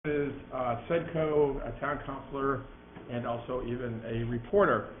SEDCO, a town councilor, and also even a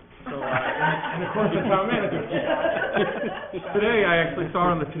reporter. So, and of course the town manager. Today, I actually saw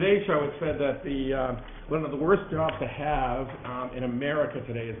on the Today Show, it said that one of the worst jobs to have in America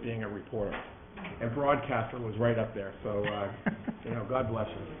today is being a reporter. And broadcaster was right up there. So, God bless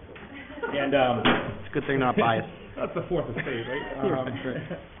you. And it's a good thing not biased. That's the fourth estate,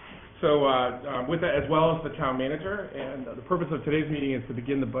 right? So, with that, as well as the town manager, and the purpose of today's meeting is to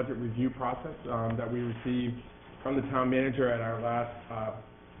begin the budget review process that we received from the town manager at our last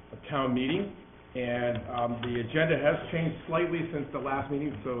town meeting, and the agenda has changed slightly since the last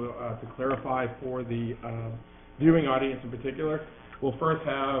meeting. So to clarify for the viewing audience in particular, we'll first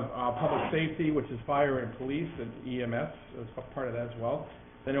have public safety, which is fire and police, and EMS as part of that as well.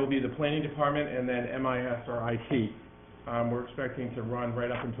 Then it will be the planning department, and then MIS or IT. We're expecting to run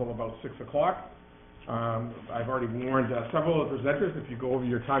right up until about 6 o'clock. I've already warned several of the presenters, if you go over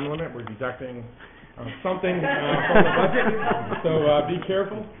your time limit, we're deducting something from the budget, so be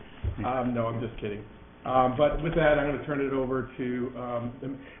careful. No, I'm just kidding. But with that, I'm going to turn it over to,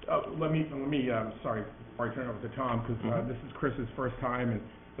 sorry, before I turn it over to Tom, because this is Chris's first time,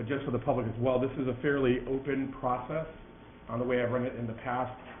 but just for the public as well, this is a fairly open process on the way I've run it in the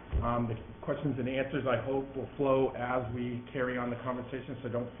past. The questions and answers, I hope, will flow as we carry on the conversation, so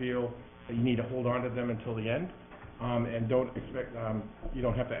don't feel that you need to hold on to them until the end. And don't expect, you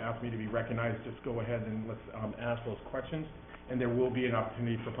don't have to ask me to be recognized, just go ahead and let's ask those questions. And there will be an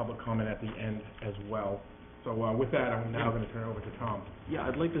opportunity for public comment at the end as well. So with that, I'm now going to turn it over to Tom. Yeah,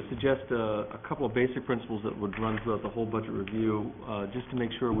 I'd like to suggest a couple of basic principles that would run throughout the whole budget review, just to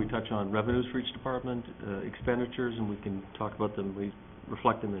make sure we touch on revenues for each department, expenditures, and we can talk about them, we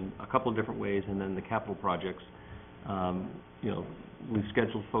reflect them in a couple of different ways, and then the capital projects. We've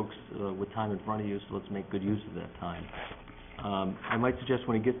scheduled folks with time in front of you, so let's make good use of that time. I might suggest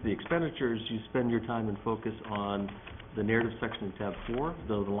when you get to the expenditures, you spend your time and focus on the narrative section in tab 4,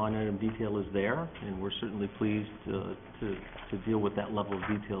 though the line item detail is there, and we're certainly pleased to deal with that level of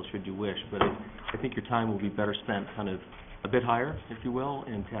detail should you wish. But I think your time will be better spent kind of a bit higher, if you will,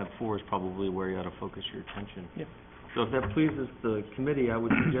 and tab 4 is probably where you ought to focus your attention. Yep. So if that pleases the committee, I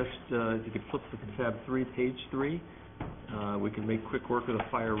would suggest if you could flip to tab 3, page 3. We can make quick work of the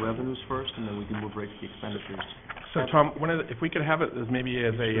fire revenues first, and then we can move right to the expenditures. So, Tom, if we could have it as maybe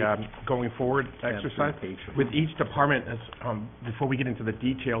as a going forward exercise with each department, as before we get into the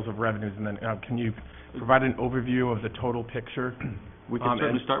details of revenues, and then can you provide an overview of the total picture? We can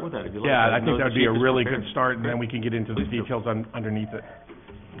certainly start with that if you like. Yeah, I think that would be a really good start, and then we can get into the details underneath it.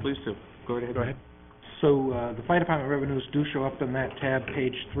 Please do. Go right ahead. Go ahead. So the fire department revenues do show up in that tab,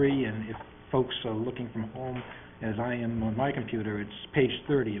 page 3, and if folks are looking from home, as I am on my computer, it's page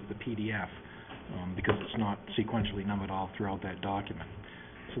 30 of the PDF. Because it's not sequentially numbered all throughout that document.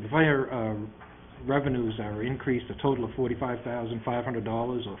 So the fire revenues are increased a total of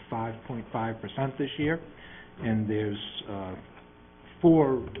 $45,500 or 5.5% this year, and there's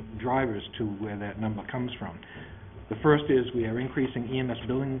 4 drivers to where that number comes from. The first is we are increasing EMS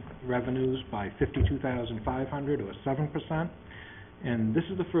billing revenues by $52,500 or 7%, and this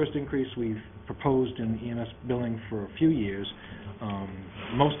is the first increase we've proposed in EMS billing for a few years.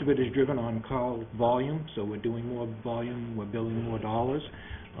 Most of it is driven on call volume, so we're doing more volume, we're billing more dollars.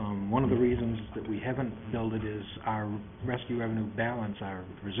 One of the reasons that we haven't billed it is our rescue revenue balance, our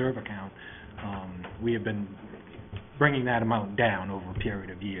reserve account. We have been bringing that amount down over a period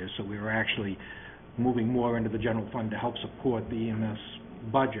of years, so we were actually moving more into the general fund to help support the EMS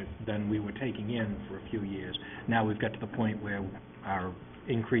budget than we were taking in for a few years. Now we've got to the point where our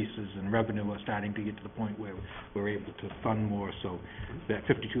increases in revenue are starting to get to the point where we're able to fund more. So that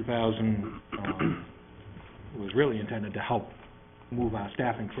 $52,000 was really intended to help move our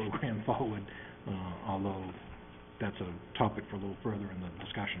staffing program forward, although that's a topic for a little further in the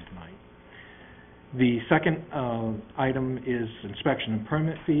discussion tonight. The second item is inspection and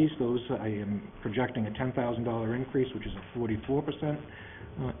permit fees. Those I am projecting a $10,000 increase, which is a 44%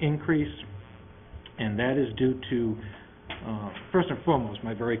 increase, and that is due to first and foremost,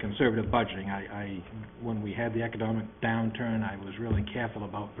 my very conservative budgeting. When we had the economic downturn, I was really careful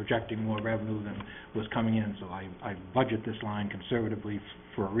about projecting more revenue than was coming in, so I budget this line conservatively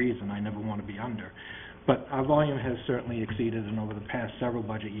for a reason. I never want to be under. But our volume has certainly exceeded, and over the past several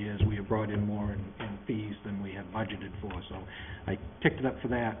budget years, we have brought in more in fees than we have budgeted for. So I ticked it up for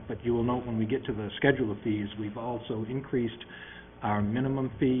that, but you will note when we get to the schedule of fees, we've also increased our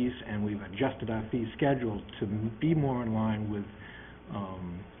minimum fees, and we've adjusted our fee schedule to be more in line with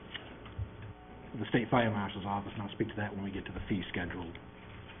the State Fire Marshal's office, and I'll speak to that when we get to the fee schedule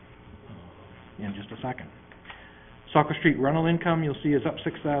in just a second. Saco Street rental income, you'll see, is up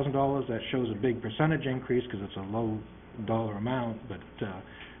 $6,000. That shows a big percentage increase because it's a low dollar amount, but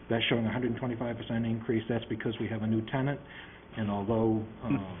that's showing a 125% increase. That's because we have a new tenant, and although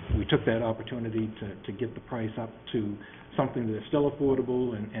we took that opportunity to get the price up to something that is still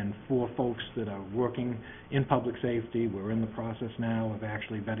affordable and for folks that are working in public safety, we're in the process now of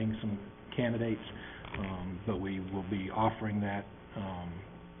actually vetting some candidates, but we will be offering that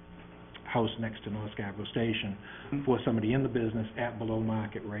house next to North Scarborough Station for somebody in the business at below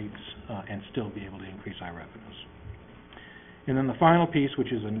market rates and still be able to increase our revenues. And then the final piece,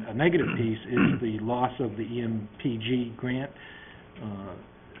 which is a negative piece, is the loss of the EMPG grant.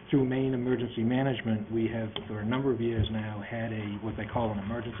 Through Maine Emergency Management, we have, for a number of years now, had what they call an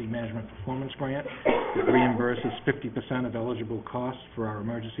Emergency Management Performance Grant that reimburses 50% of eligible costs for our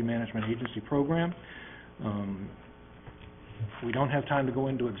Emergency Management Agency program. We don't have time to go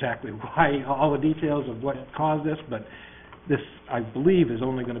into exactly why, all the details of what caused this, but this, I believe, is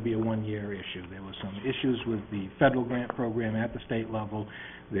only going to be a one-year issue. There were some issues with the federal grant program at the state level.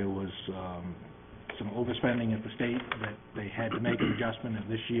 There was some overspending at the state that they had to make an adjustment,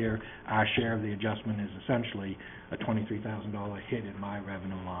 and this year our share of the adjustment is essentially a $23,000 hit in my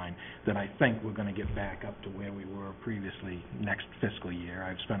revenue line that I think we're going to get back up to where we were previously next fiscal year.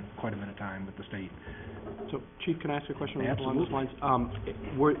 I've spent quite a bit of time with the state. So, Chief, can I ask a question along Absolutely. those lines?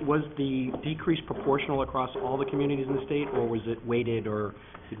 Was the decrease proportional across all the communities in the state, or was it weighted, or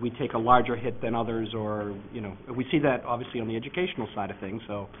did we take a larger hit than others, or, you know, we see that obviously on the educational side of things,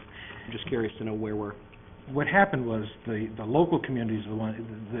 so I'm just curious to know where we're... What happened was the local communities,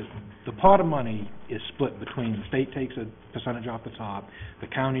 the pot of money is split between the state takes a percentage off the top, the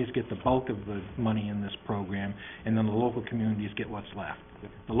counties get the bulk of the money in this program, and then the local communities get what's left.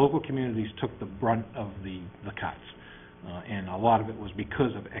 The local communities took the brunt of the cuts, and a lot of it was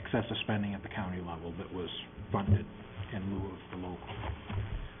because of excessive spending at the county level that was funded in lieu of the local.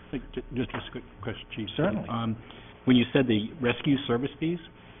 Just a quick question, Chief. Certainly. When you said the rescue service fees,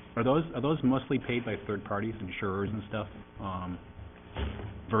 are those mostly paid by third parties, insurers and stuff,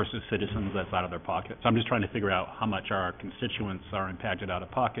 versus citizens that's out of their pocket? So I'm just trying to figure out how much our constituents are impacted out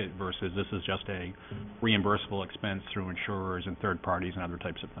of pocket versus this is just a reimbursable expense through insurers and third parties and other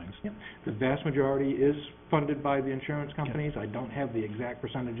types of things. Yep. The vast majority is funded by the insurance companies. I don't have the exact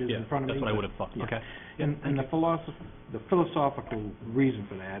percentages in front of me. That's what I would have thought. Yeah. Okay. And the philosophical reason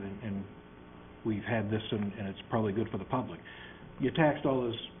for that, and we've had this, and it's probably good for the public, your tax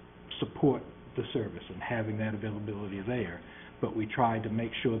dollars support the service and having that availability there, but we try to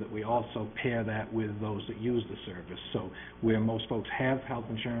make sure that we also pair that with those that use the service. So where most folks have health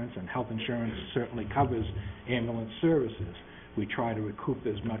insurance, and health insurance certainly covers ambulance services, we try to recoup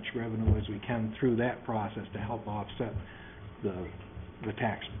as much revenue as we can through that process to help offset the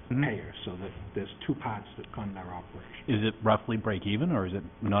taxpayers, so that there's two parts that fund our operation. Is it roughly break even, or is it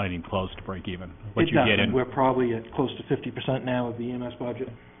not even close to break even? What It you doesn't. get in? We're probably at close to 50% now of the EMS budget.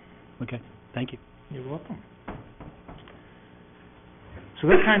 Okay, thank you. You're welcome. So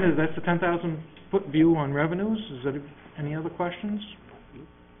that's the 10,000-foot view on revenues. Is there any other questions?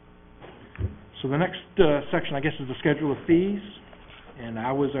 So the next section, I guess, is the schedule of fees, and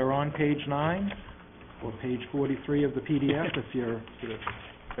ours are on page 9 or page 43 of the PDF if you're...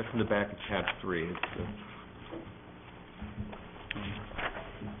 That's in the back of tab 3.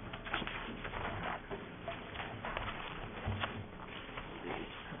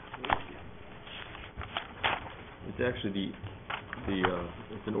 It's actually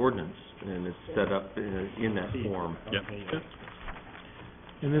it's an ordinance, and it's set up in that form. Yep.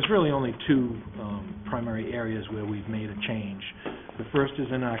 And there's really only two primary areas where we've made a change. The first is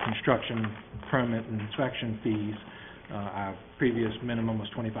in our construction permit and inspection fees. Our previous minimum was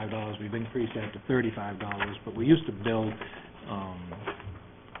 $25. We've increased that to $35, but we used to bill,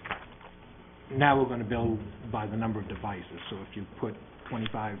 now we're going to bill by the number of devices. So if you put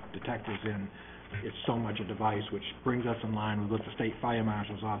 25 detectors in, it's so much a device, which brings us in line with what the state fire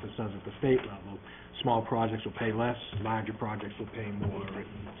marshal's office does at the state level. Small projects will pay less, larger projects will pay more. It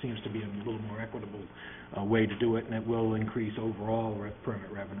seems to be a little more equitable way to do it, and it will increase overall permit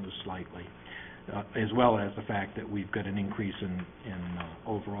revenues slightly, as well as the fact that we've got an increase in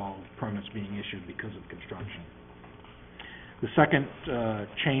overall permits being issued because of construction. The second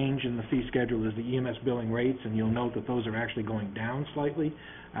change in the fee schedule is the EMS billing rates, and you'll note that those are actually going down slightly.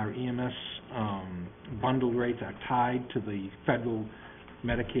 Our EMS bundled rates are tied to the federal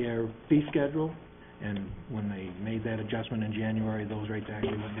Medicare fee schedule, and when they made that adjustment in January, those rates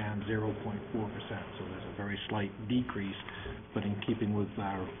actually went down 0.4%, so there's a very slight decrease, but in keeping with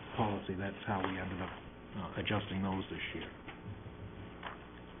our policy, that's how we ended up adjusting those this year.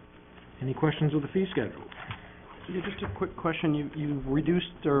 Any questions of the fee schedule? Yeah, just a quick question. You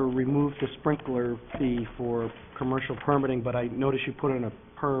reduced or removed the sprinkler fee for commercial permitting, but I noticed you put in a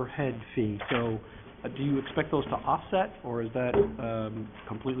per head fee. So do you expect those to offset, or is that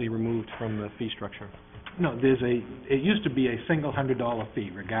completely removed from the fee structure? No, it used to be a single $100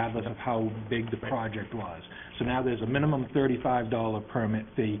 fee, regardless of how big the project was. So now there's a minimum $35 permit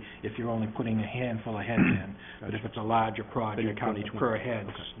fee if you're only putting a handful of heads in. But if it's a larger project, Then you count each one. per head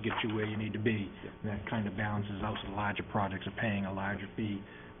gets you where you need to be. And that kind of balances out, so the larger projects are paying a larger fee.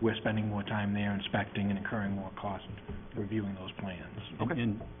 We're spending more time there inspecting and incurring more cost reviewing those plans. Okay.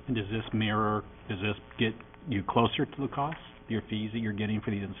 And does this get you closer to the cost, your fees that you're getting for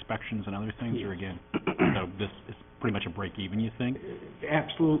these inspections and other things, or again, so this is pretty much a break even, you think?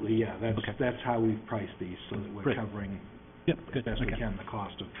 Absolutely, yeah. Okay. That's how we've priced these, so that we're Great. covering Yep, good, as best we okay. can the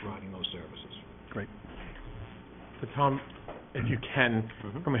cost of providing those services. Great. So Tom, if you can,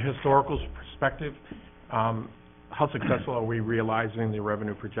 Mhm. from a historical perspective, how successful are we realizing the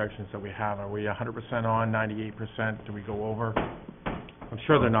revenue projections that we have? Are we 100% on, 98%? Do we go over? I'm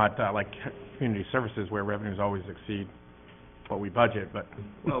sure they're not like community services where revenues always exceed what we budget, but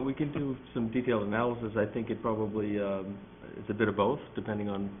Well, we can do some detailed analysis. I think it probably is a bit of both, depending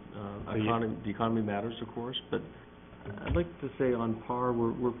on the economy matters, of course, but I'd like to say on par,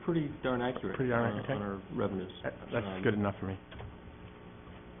 we're pretty darn accurate Pretty darn okay. on our revenues. that's good enough for me.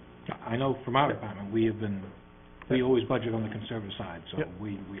 I know from our department, we always budget on the conservative side, so Yep.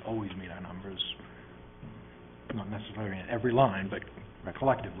 we always meet our numbers. Not necessarily in every line, but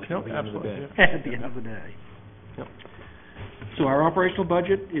collectively. No, at the end of the absolutely, day. At the end of the day. Yep. So our operational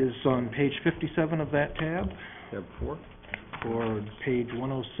budget is on page 57 of that tab, Tab 4. or page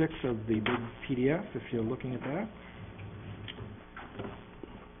 106 of the big PDF, if you're looking at that.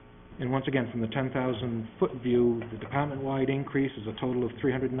 And once again, from the 10,000-foot view, the department-wide increase is a total of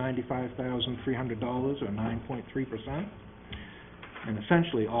 $395,300, or 9.3%. And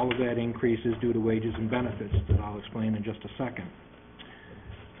essentially, all of that increase is due to wages and benefits that I'll explain in just a second.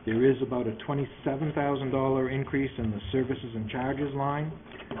 There is about a $27,000 increase in the services and charges line,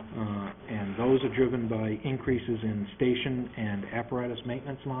 and those are driven by increases in station and apparatus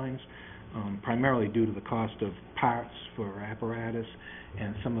maintenance lines, primarily due to the cost of parts for apparatus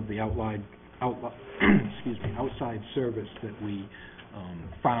and some of the outside service that we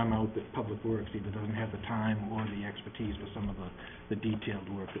farm out, that Public Works either doesn't have the time or the expertise for some of the detailed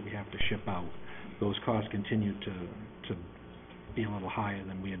work that we have to ship out. Those costs continue to be a little higher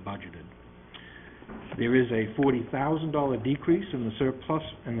than we had budgeted. There is a $40,000 decrease in the surplus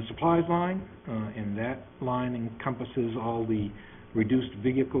in the supplies line, and that line encompasses all the reduced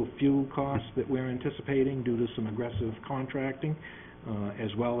vehicle fuel costs that we're anticipating due to some aggressive contracting,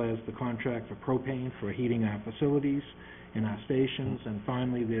 as well as the contract for propane for heating our facilities and our stations. And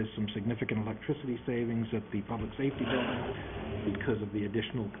finally, there's some significant electricity savings at the public safety building because of the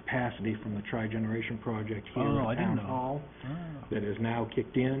additional capacity from the trigeneration project here I at didn't Town know. Hall that is now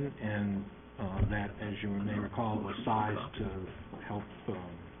kicked in, and that, as you may recall, was sized to help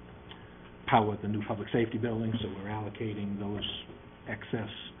power the new public safety building, so we're allocating those excess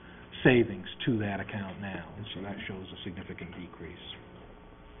savings to that account now, and so that shows a significant decrease.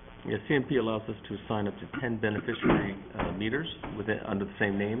 Yeah, CMP allows us to assign up to 10 beneficiary meters under the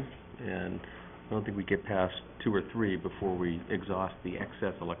same name, and I don't think we get past 2 or 3 before we exhaust the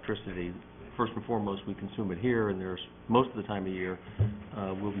excess electricity. First and foremost, we consume it here, and there's most of the time of year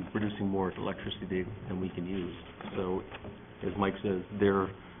we'll be producing more electricity than we can use. So, as Mike says, they're,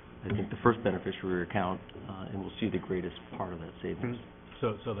 I think, the first beneficiary account, and we'll see the greatest part of that savings.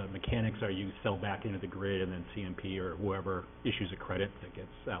 So the mechanics are you sell back into the grid, and then CMP or whoever issues a credit that gets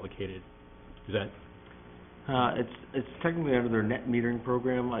allocated? Is that? It's technically under their net metering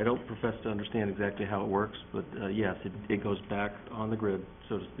program. I don't profess to understand exactly how it works, but yes, it goes back on the grid,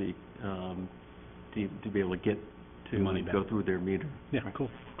 so to speak, to be able to get to Money back. go through their meter. Yeah, cool,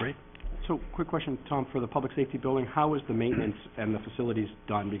 great. So, quick question, Tom, for the public safety building, how is the maintenance and the facilities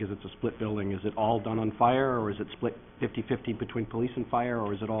done? Because it's a split building, is it all done on fire, or is it split 50-50 between police and fire,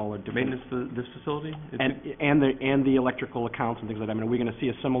 or is it all a different? Maintenance for this facility? And the electrical accounts and things like that. I mean, are we going to see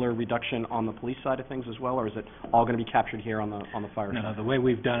a similar reduction on the police side of things as well, or is it all going to be captured here on the fire side? No, the way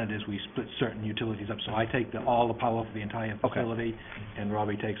we've done it is we split certain utilities up, so I take all the power for the entire facility, and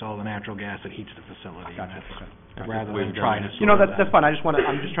Robbie takes all the natural gas that heats the facility. Gotcha. Rather than trying to You know, sort that's fine. I'm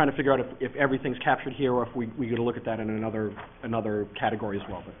just trying to figure out if everything's captured here, or if we got to look at that in another category as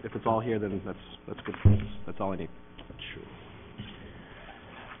well. But if it's all here, then that's good. That's all I need. Sure.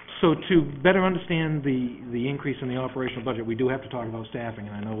 So to better understand the increase in the operational budget, we do have to talk about staffing,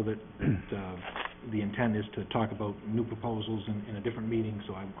 and I know that the intent is to talk about new proposals in a different meeting,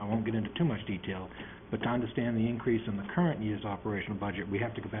 so I won't get into too much detail. But to understand the increase in the current year's operational budget, we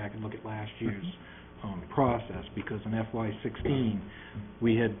have to go back and look at last year's process, because in FY16,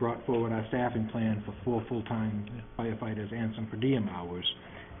 we had brought forward our staffing plan for 4 full-time firefighters and some per diem hours,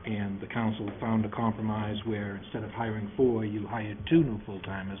 and the council found a compromise where instead of hiring 4, you hired 2 new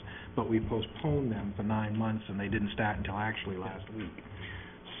full-timers, but we postponed them for 9 months, and they didn't start until actually last week.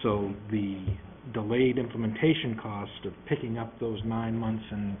 So the delayed implementation cost of picking up those 9 months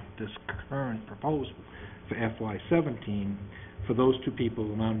in this current proposal for FY17 for those 2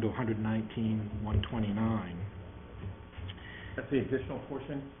 people amounted to $119,129. That's the additional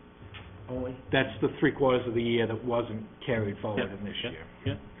portion only? That's the 3/4 of the year that wasn't carried forward in this year.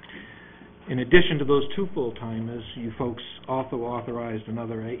 Yeah. In addition to those 2 full-timers, you folks also authorized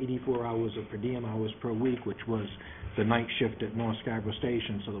another 84 hours of per diem hours per week, which was the night shift at North Scarborough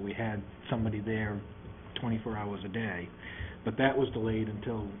Station, so that we had somebody there 24 hours a day. But that was delayed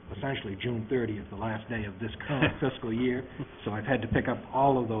until essentially June 30th, the last day of this current fiscal year. So I've had to pick up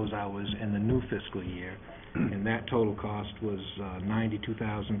all of those hours in the new fiscal year, and that total cost was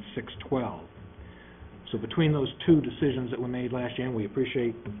 $92,612. So between those 2 decisions that were made last year, and we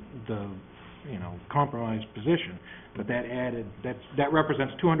appreciate the compromise position, but that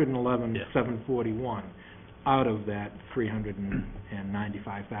represents $211,741 out of that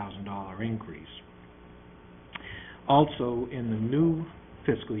 $395,000 increase. Also, in the new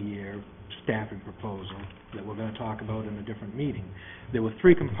fiscal year staffing proposal that we're going to talk about in a different meeting, there were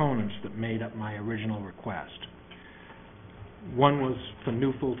 3 components that made up my original request. One was for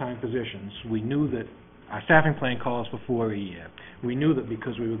new full-time positions. We knew that our staffing plan calls for 4 a year. We knew that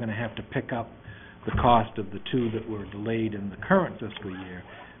because we were going to have to pick up the cost of the 2 that were delayed in the current fiscal year,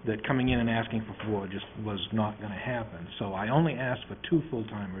 that coming in and asking for 4 just was not going to happen. So I only asked for 2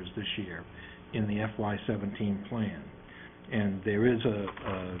 full-timers this year in the FY17 plan. And there was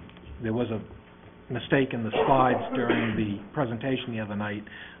a mistake in the slides during the presentation the other night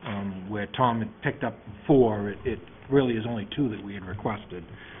where Tom had picked up 4. It really is only 2 that we had requested.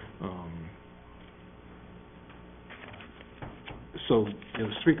 So there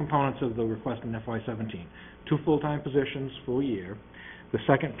was 3 components of the request in FY17. 2 full-time positions, full year. The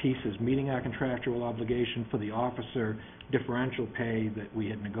second piece is meeting our contractual obligation for the officer differential pay that we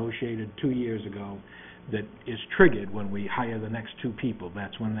had negotiated 2 years ago that is triggered when we hire the next 2 people.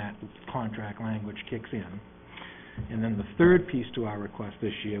 That's when that contract language kicks in. And then the third piece to our request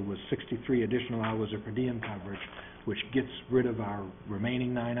this year was 63 additional hours of per diem coverage, which gets rid of our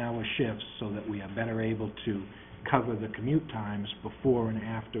remaining 9-hour shifts so that we are better able to cover the commute times before and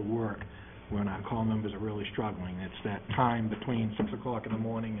after work when our call members are really struggling. It's that time between 6 o'clock in the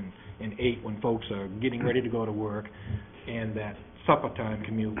morning and 8 when folks are getting ready to go to work, and that supper time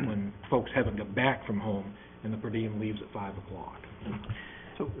commute when folks haven't got back from home and the per diem leaves at 5 o'clock.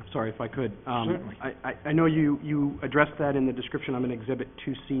 So, sorry if I could. Certainly. I know you addressed that in the description. I'm in Exhibit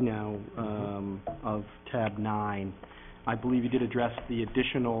 2C now of tab 9. I believe you did address the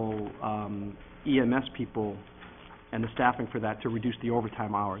additional EMS people and the staffing for that to reduce the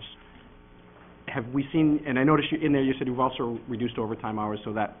overtime hours. Have we seen, and I noticed in there you said you've also reduced overtime hours,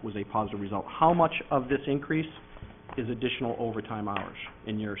 so that was a positive result. How much of this increase is additional overtime hours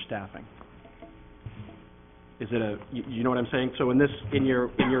in your staffing? Is it you know what I'm saying? So in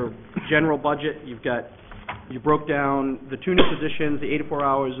your general budget, you broke down the 2 new positions, the 84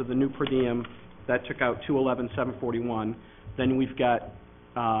 hours of the new per diem, that took out $211,741. Then we've got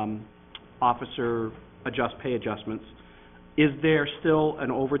officer pay adjustments. Is there still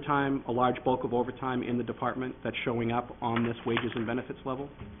a large bulk of overtime in the department that's showing up on this wages and benefits level?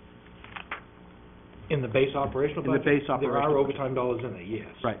 In the base operational budget? In the base operational there are budget. overtime dollars in there,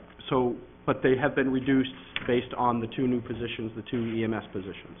 yes. Right. So, but they have been reduced based on the 2 new positions, the 2 EMS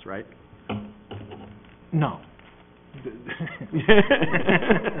positions, right? No.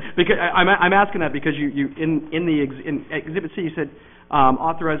 Because I'm asking that because you in Exhibit C you said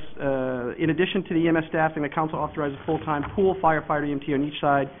authorize in addition to the EMS staffing, the council authorized a full-time pool firefighter EMT on each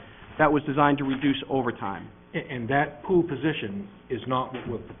side that was designed to reduce overtime. And that pool position is not what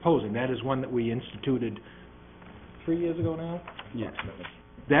we're proposing. That is one that we instituted 3 years ago now. Yes.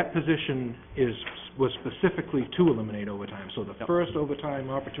 That position was specifically to eliminate overtime. So the first overtime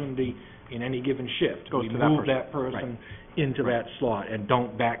opportunity in any given shift, goes we to move that person into that slot and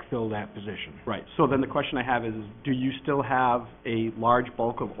don't backfill that position. Right. So then the question I have is, do you still have a large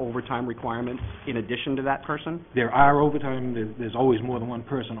bulk of overtime requirements in addition to that person? There are overtime. There's always more than one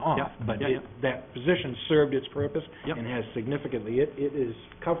person off. Yep. But Yep. that position served its purpose Yep. and has significantly. It is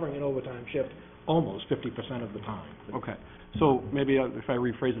covering an overtime shift almost 50% of the time. Okay. So maybe if I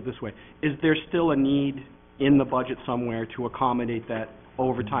rephrase it this way, is there still a need in the budget somewhere to accommodate that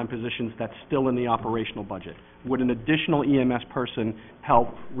overtime positions that's still in the operational budget? Would an additional EMS person help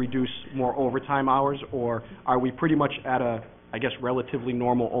reduce more overtime hours, or are we pretty much at a, I guess, relatively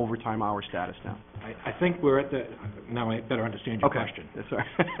normal overtime hour status now? I think we're at the, now I better understand your question. Yes, sir.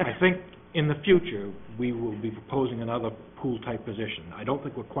 I think in the future, we will be proposing another pool-type position. I don't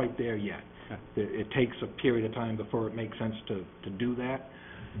think we're quite there yet. Okay. It takes a period of time before it makes sense to do that.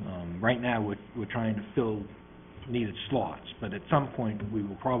 Right now, we're trying to fill needed slots, but at some point, we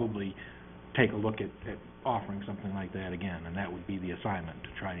will probably take a look at offering something like that again, and that would be the assignment, to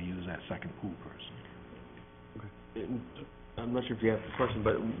try to use that second pool person. I'm not sure if you have the question,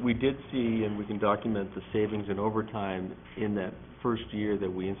 but we did see, and we can document the savings in overtime in that first year that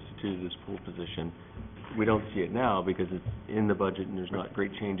we instituted this pool position. We don't see it now because it's in the budget and there's not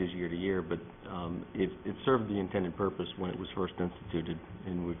great changes year to year, but it served the intended purpose when it was first instituted,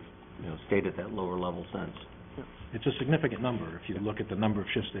 and we've stayed at that lower level since. It's a significant number if you look at the number of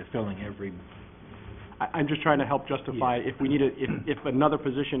shifts they're filling every. I'm just trying to help justify, if we need if another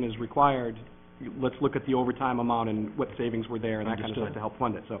position is required, let's look at the overtime amount and what savings were there and that kind of stuff to help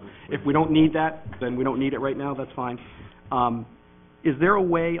fund it. So if we don't need that, then we don't need it right now, that's fine. Is there a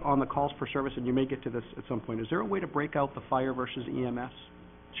way on the calls for service, and you may get to this at some point, is there a way to break out the fire versus EMS?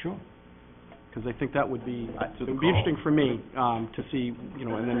 Sure. Because I think that would be, it would be interesting for me to see,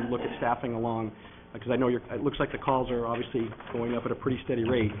 and then look at staffing along, because I know it looks like the calls are obviously going up at a pretty steady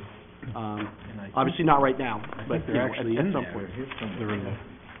rate. Obviously not right now, but they're actually at in some there. point. They're in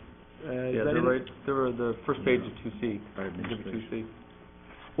Yeah, they're right. They're the first page of 2C. Exhibit 2C.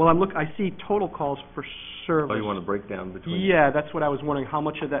 Well, I see total calls for service. Oh, you want to break down between? Yeah, that's what I was wondering. How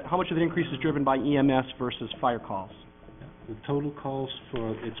much of the increase is driven by EMS versus fire calls? The total calls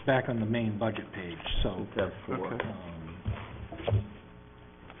for, it's back on the main budget page, so. Tab 4. Okay.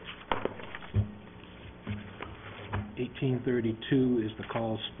 1832 is the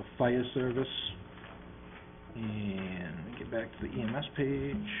calls for fire service. And let me get back to the EMS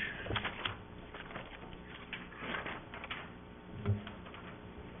page.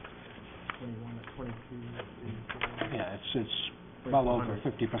 Yeah, it's well over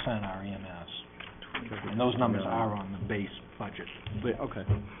 50% are EMS. And those numbers are on the base budget. Okay.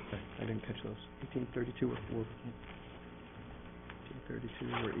 I didn't catch those. 1832 or 4? 1832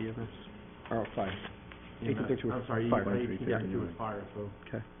 or EMS? Or fire? 1832 I'm sorry, fire. 1832 is fire, so.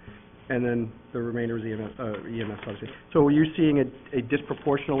 Okay. And then the remainder is EMS, obviously. So are you seeing a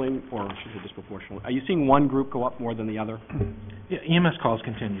disproportional, or I should say disproportional, are you seeing one group go up more than the other? Yeah, EMS calls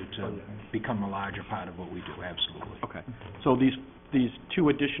continue to become a larger part of what we do, absolutely. Okay. So these two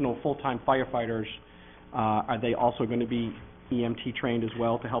additional full-time firefighters, are they also going to be EMT trained as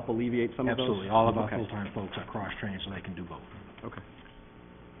well to help alleviate some of those? Absolutely. All of our Okay. full-time folks are cross-trained, so they can do both. Okay.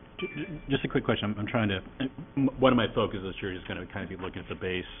 Just a quick question. I'm trying to, one of my focuses here is going to kind of be looking at the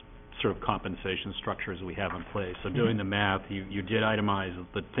base sort of compensation structures we have in place. So doing the math, you did itemize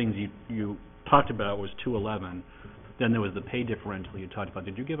the things you talked about was 211. Then there was the pay differential you talked about.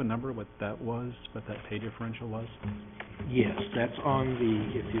 Did you give a number what that was, what that pay differential was? Yes, that's on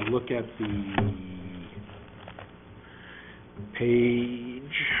the, if you look at the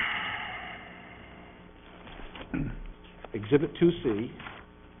page, Exhibit 2C,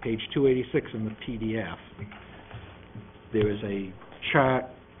 page 286 in the PDF, there is a chart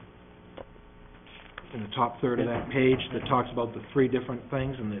in the top third of that page that talks about the three different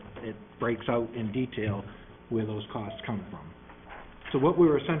things, and it breaks out in detail where those costs come from. So what we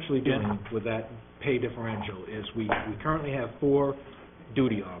were essentially doing with that pay differential is we currently have 4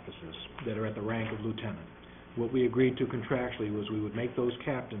 duty officers that are at the rank of lieutenant. What we agreed to contractually was we would make those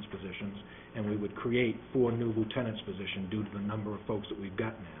captain's positions, and we would create 4 new lieutenant's positions due to the number of folks that we've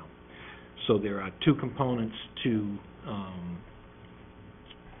got now. So there are 2 components to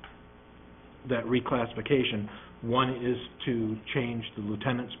that reclassification. One is to change the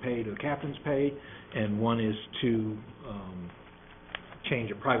lieutenant's pay to the captain's pay, and one is to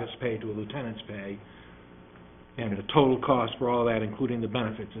change a private's pay to a lieutenant's pay. And the total cost for all that, including the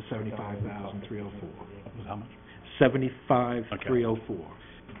benefits, is $75,304. How much? $75,304.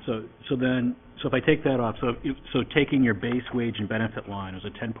 So if I take that off, so taking your base wage and benefit line was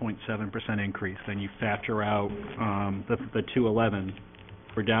a 10.7% increase, then you factor out the 211,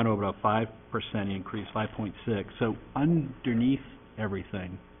 we're down over a 5% increase, 5.6. So underneath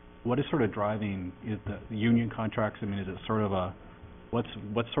everything, what is sort of driving the union contracts? I mean, is it sort of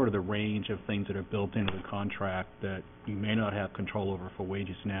what's sort of the range of things that are built into the contract that you may not have control over for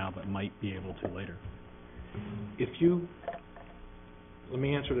wages now, but might be able to later? If you let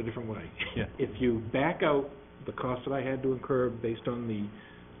me answer it a different way. Yeah. If you back out the cost that I had to incur based on the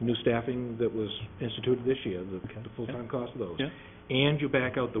new staffing that was instituted this year, the full-time cost of those, Yeah. and you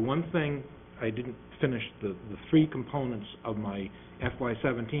back out the one thing I didn't finish, the three components of my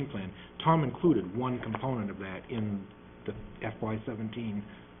FY17 plan, Tom included one component of that in the FY17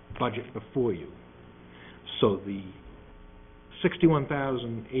 budget before you. So the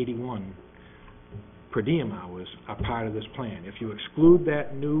 61,081 per diem hours are part of this plan. If you exclude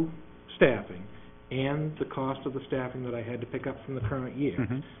that new staffing and the cost of the staffing that I had to pick up from the current year,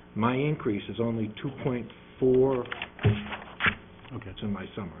 Mhm. my increase is only 2.4, Okay. it's in my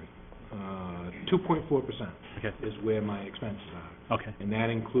summary, 2.4% Okay. is where my expenses are. Okay. And that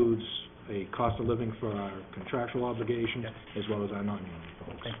includes a cost of living for our contractual obligations as well as our non-union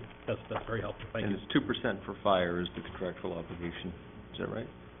folks. Thank you. That's very helpful. Thank And you. it's 2% for fire is the contractual obligation, is that right?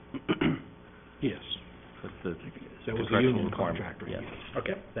 Yes, That's the that was the contractual union requirement. contract rate. Yeah.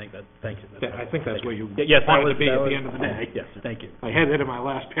 Okay. Thank you. I think that's where you Yes, that wanted was to be that at was- the end of the day. Yes, thank you. I had that in my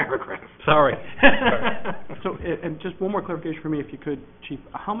last paragraph. Sorry. So, and just one more clarification for me, if you could, Chief.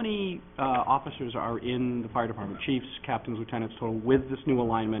 How many officers are in the fire department? Chiefs, captains, lieutenants total, with this new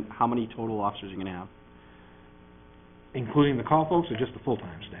alignment, how many total officers are you going to have? Including the call folks or just the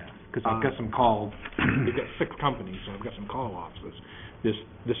full-time staff? Because I've got some call, we've got 6 companies, so I've got some call officers.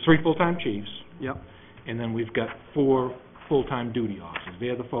 There's 3 full-time chiefs, Yep. and then we've got 4 full-time duty officers.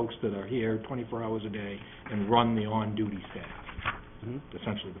 They're the folks that are here 24 hours a day and run the on-duty staff,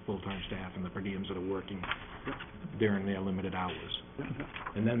 essentially the full-time staff and the per diems that are working during their limited hours.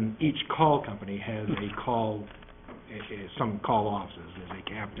 And then each call company has some call officers. There's a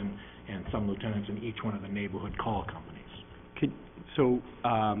captain and some lieutenants in each one of the neighborhood call companies. So,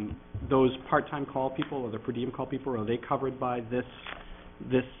 those part-time call people or the per diem call people, are they covered by this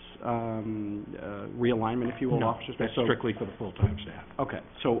realignment, if you will, No, officers? that's So- strictly for the full-time staff. Okay,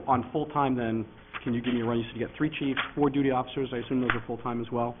 so on full-time then, can you give me a run? You said you got 3 chiefs, 4 duty officers, I assume those are full-time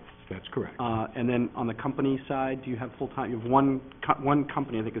as well? That's correct. And then on the company side, do you have full-time, you have one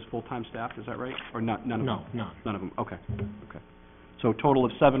company, I think, is full-time staff, is that right? Or none of them? No, none. None of them, okay. So a total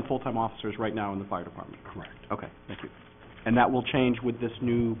of 7 full-time officers right now in the fire department? Correct. Okay, thank you. And that will change with this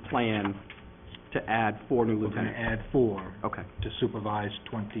new plan to add 4 new We're going to lieutenants? add 4 Okay. to supervise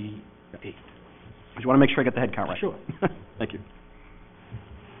 28. I just want to make sure I get the head count right. Sure. Thank you.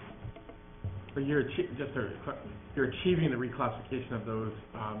 But you're you're achieving the reclassification of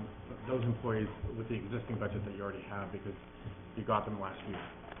those employees with the existing budget that you already have because you got them last year.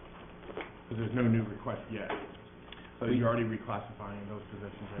 Because there's no new request yet. So you're already reclassifying those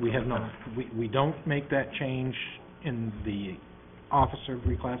positions. Right? We have not. We don't make that change in the officer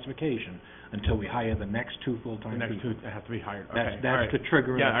reclassification until we hire the next 2 full-time The people. next 2 have to be hired. Okay, That's all right. the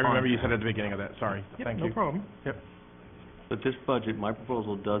trigger in the Yeah, I remember you said contract. at the beginning of that, sorry. Yep, Thank no you. problem. But this budget, my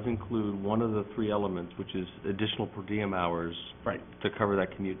proposal does include one of the 3 elements, which is additional per diem hours Right. to cover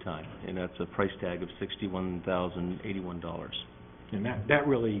that commute time, and that's a price tag of $61,081. And that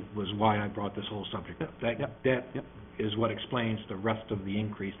really was why I brought this whole subject up. That is what explains the rest of the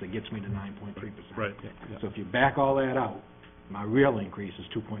increase that gets me to 9.3%. Right. So if you back all that out, my real increase is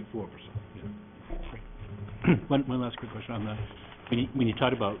 2.4%. One last quick question on that. When you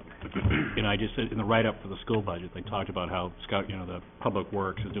talked about, I just said in the write-up for the school budget, they talked about how the Public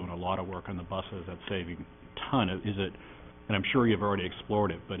Works is doing a lot of work on the buses. That's saving a ton. Is it, and I'm sure you've already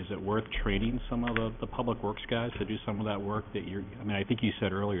explored it, but is it worth training some of the Public Works guys to do some of that work that I think you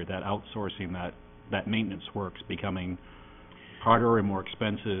said earlier that outsourcing that maintenance work's becoming harder and more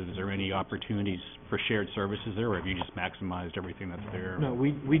expensive. Is there any opportunities for shared services there, or have you just maximized everything that's there? No,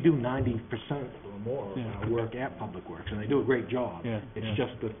 we do 90% or more of Yeah. our work at Public Works, and they do a great job. Yeah, It's yeah.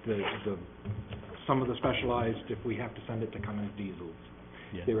 just that some of the specialized, if we have to send it to Cummins diesels,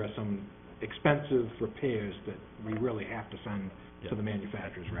 Yeah. there are some expensive repairs that we really have to send Yeah. to the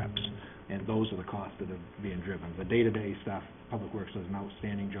manufacturer's reps, and those are the costs that are being driven. The day-to-day stuff, Public Works does an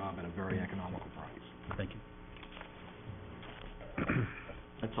outstanding job at a very economical price. Thank you.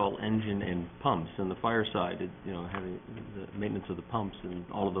 That's all engine and pumps. And the fire side, having the maintenance of the pumps and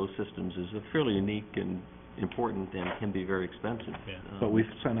all of those systems is a fairly unique and important and can be very expensive. Yeah. But we've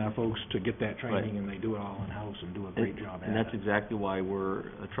sent our folks to get that training, Right. and they do it all in-house and do a great job at it. And that's exactly why we're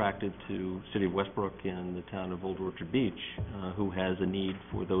attracted to City of Westbrook and the town of Old Orchard Beach, who has a need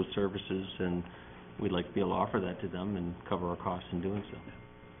for those services, and we'd like to be able to offer that to them and cover our costs in doing so.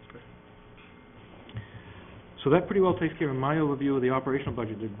 So that pretty well takes care of my overview of the operational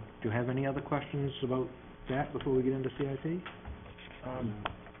budget. Do you have any other questions about that before we get into CIP?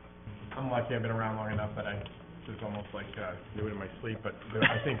 I'm lucky I've been around long enough that This is almost like do it in my sleep, but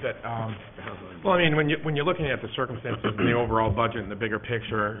I think that, well, I mean, when you're looking at the circumstances and the overall budget and the bigger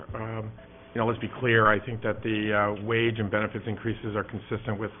picture, let's be clear, I think that the wage and benefits increases are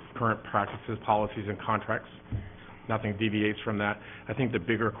consistent with current practices, policies, and contracts. Nothing deviates from that. I think the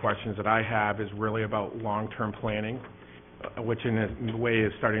bigger questions that I have is really about long-term planning, which in a way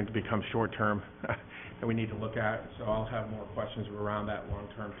is starting to become short-term that we need to look at. So I'll have more questions around that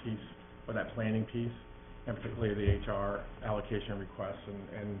long-term piece, or that planning piece, and particularly the HR allocation requests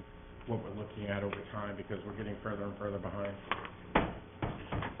and what we're looking at over time, because we're getting further and further behind.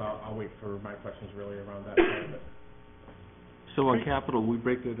 So I'll wait for my questions really around that part of it. So on capital, we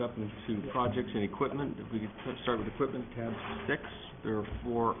break it up into projects and equipment. If we could start with equipment, tab 6, there are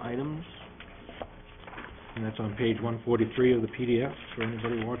 4 items. And that's on page 143 of the PDF for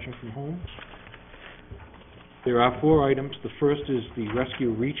anybody watching from home. There are 4 items. The first is the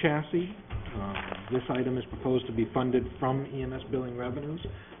rescue re-chassis. This item is proposed to be funded from EMS billing revenues.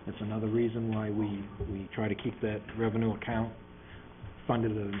 That's another reason why we try to keep that revenue account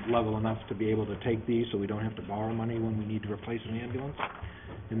funded at a level enough to be able to take these, so we don't have to borrow money when we need to replace an ambulance.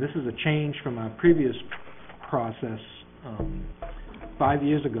 And this is a change from our previous process. 5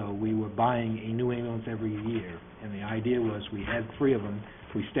 years ago, we were buying a new ambulance every year, and the idea was we had 3 of them.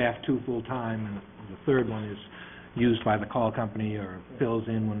 We staffed 2 full-time, and the third one is used by the call company or fills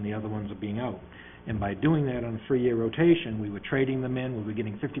in when the other ones are being out. And by doing that on a 3-year rotation, we were trading them in. We were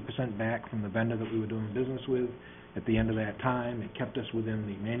getting 50% back from the vendor that we were doing business with. At the end of that time, it kept us within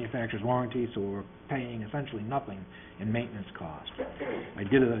the manufacturer's warranty, so we were paying essentially nothing in maintenance cost. I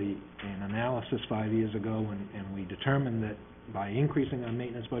did an analysis 5 years ago, and we determined that by increasing our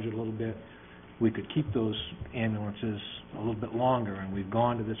maintenance budget a little bit, we could keep those ambulances a little bit longer, and we've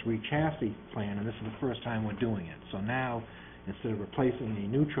gone to this re-chassis plan, and this is the first time we're doing it. So now, instead of replacing a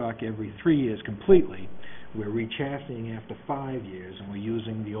new truck every 3 years completely, we're re-chassising after 5 years, and we're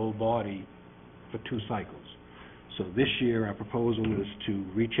using the old body for 2 cycles. So this year, our proposal is to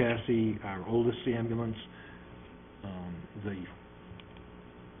re-chassis our oldest ambulance,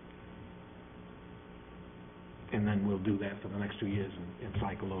 and then we'll do that for the next 2 years and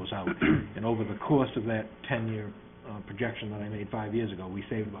cycle those out. And over the course of that 10-year projection that I made 5 years ago, we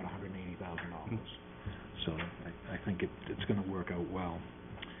saved about $180,000. So I think it's going to work out well.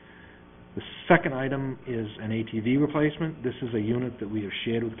 The second item is an ATV replacement. This is a unit that we have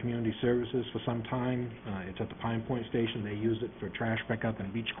shared with Community Services for some time. It's at the Pine Point Station. They use it for trash pickup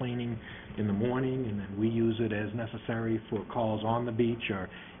and beach cleaning in the morning, and then we use it as necessary for calls on the beach or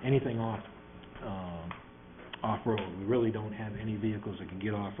anything off-road. We really don't have any vehicles that can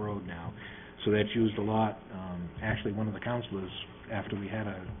get off-road now, so that's used a lot. Actually, one of the counselors, after we had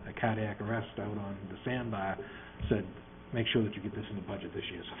a cardiac arrest out on the sandbar, said, make sure that you get this in the budget this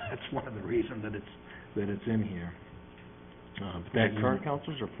year. So that's one of the reasons that it's in here. That current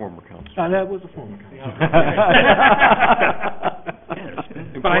counselors or former counselors? That was a former counselor.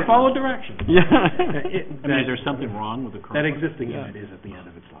 But I followed directions. Yeah. Is there something wrong with the current? That existing unit is at the end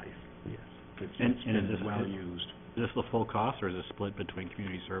of its life. Yes. It's been well used. Is this the full cost, or is it split between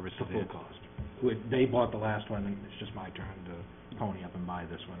Community Services? The full cost. They bought the last one, and it's just my turn to pony up and buy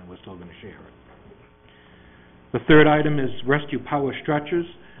this one, and we're still going to share it. The third item is rescue power stretchers.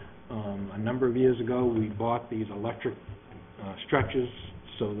 A number of years ago, we bought these electric stretchers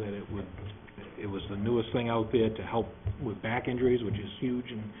so that it was the newest thing out there to help with back injuries, which is huge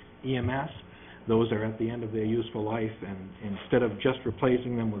in EMS. Those are at the end of their useful life, and instead of just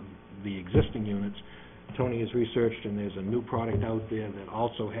replacing them with the existing units, Tony has researched, and there's a new product out there that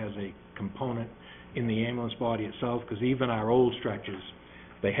also has a component in the ambulance body itself, because even our old stretchers,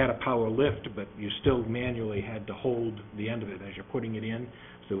 they had a power lift, but you still manually had to hold the end of it as you're putting it in.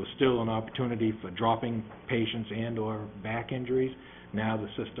 So there was still an opportunity for dropping patients and or back injuries. Now the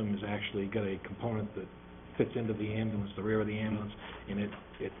system has actually got a component that fits into the ambulance, the rear of the ambulance, and it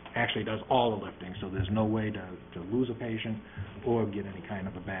actually does all the lifting. So there's no way to lose a patient or get any kind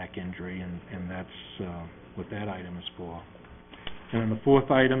of a back injury, and that's what that item is for. And then the fourth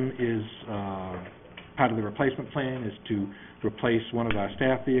item is part of the replacement plan is to replace one of our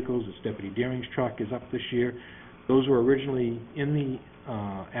staff vehicles. It's Deputy Deering's truck is up this year. Those were originally in the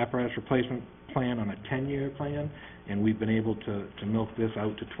apparatus replacement plan on a 10-year plan, and we've been able to milk this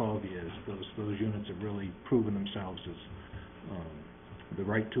out to 12 years. Those units have really proven themselves as the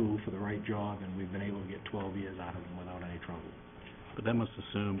right tool for the right job, and we've been able to get 12 years out of them without any trouble. But that must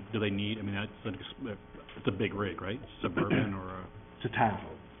assume, do they need, I mean, it's a big rig, right? Suburban or a... It's a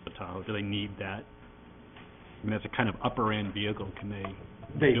Tahoe. A Tahoe. Do they need that? I mean, that's a kind of upper-end vehicle. Can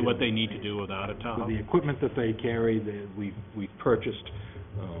they do what they need to do without a Tahoe? With the equipment that they carry, we've purchased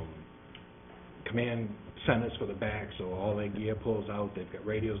command centers for the back, so all their gear pulls out, they've got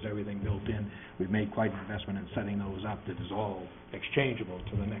radios and everything built in. We've made quite an investment in setting those up that is all exchangeable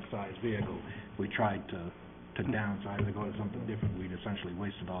to the next size vehicle. If we tried to downsize or go to something different, we'd essentially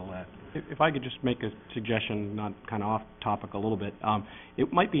wasted all that. If I could just make a suggestion, not kind of off topic a little bit,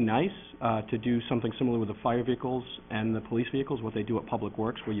 it might be nice to do something similar with the fire vehicles and the police vehicles, what they do at Public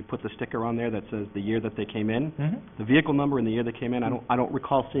Works, where you put the sticker on there that says the year that they came in, the vehicle number and the year they came in. I don't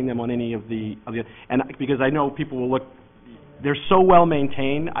recall seeing them on any of the and because I know people will look. They're so well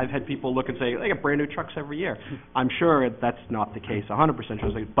maintained. I've had people look and say, they get brand new trucks every year. I'm sure that's not the case, 100%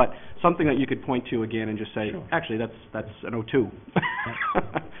 sure. But something that you could point to again and just say, Sure. actually, that's an 02.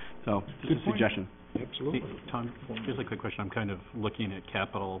 So, just a suggestion. Absolutely. Tom, just a quick question. I'm kind of looking at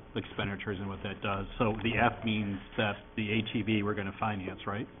capital expenditures and what that does. So the F means that the ATV we're going to finance,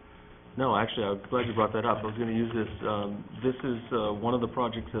 right? No, actually, I'm glad you brought that up. I was going to use this. This is one of the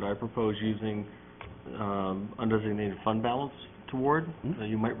projects that I propose using undesignated fund balance toward.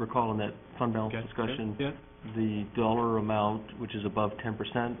 You might recall in that fund balance discussion, the dollar amount, which is above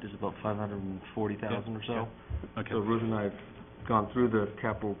 10%, is about $540,000 or so. Okay. So Ruth and I have gone through the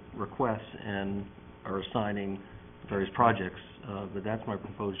capital requests and are assigning various projects, but that's my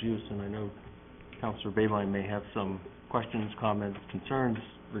proposed use, and I know Councilor Bayline may have some questions, comments, concerns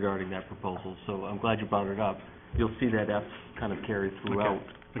regarding that proposal, so I'm glad you brought it up. You'll see that F kind of carry throughout.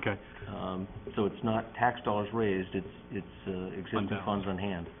 Okay. So it's not tax dollars raised, it's existing funds on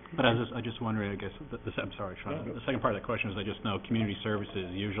hand. But I was just wondering, I guess, I'm sorry, Sean. The second part of the question is I just know community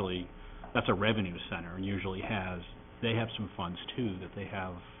services usually, that's a revenue center, and usually they have some funds too that they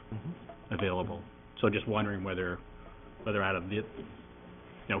have available. So just wondering whether out of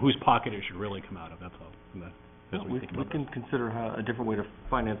whose pocket it should really come out of, that's all. We can consider a different way to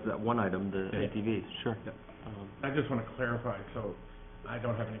finance that one item, the ATVs, sure. I just want to clarify, so I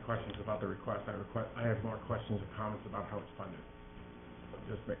don't have any questions about the request. I have more questions or comments about how it's funded.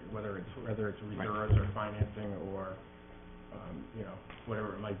 Just whether it's reserves or financing or,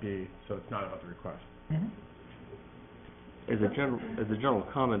 whatever it might be, so it's not about the request. As a general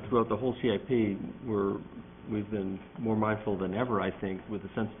comment, throughout the whole CIP, we've been more mindful than ever, I think, with the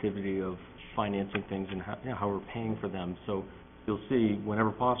sensitivity of financing things and how we're paying for them. So you'll see, whenever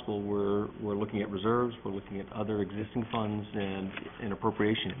possible, we're looking at reserves, we're looking at other existing funds and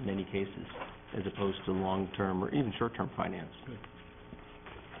appropriation in many cases, as opposed to long-term or even short-term finance.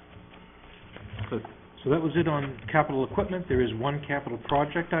 So that was it on capital equipment. There is one capital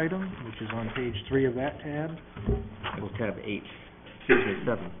project item, which is on page 3 of that tab. Well, tab 8,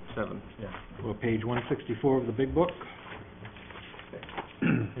 7. Or page 164 of the big book.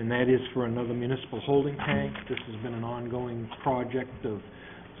 And that is for another municipal holding tank. This has been an ongoing project of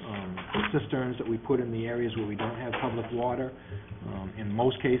cisterns that we put in the areas where we don't have public water. In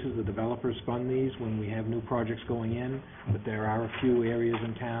most cases, the developers fund these when we have new projects going in, but there are a few areas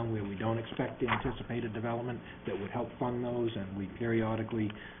in town where we don't expect the anticipated development that would help fund those, and we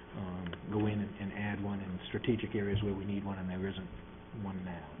periodically go in and add one in strategic areas where we need one, and there isn't one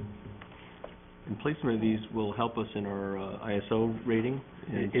now. And placement of these will help us in our ISO rating.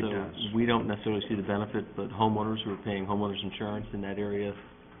 And it so does. we don't necessarily see the benefit, but homeowners who are paying homeowners insurance in that area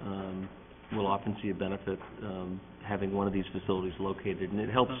will often see a benefit having one of these facilities located. And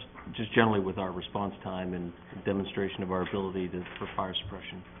it helps just generally with our response time and demonstration of our ability for fire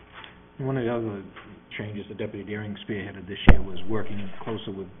suppression. One of the other changes that Deputy Deering spearheaded this year was working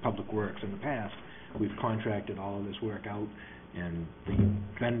closer with Public Works. In the past, we've contracted all of this work out, and the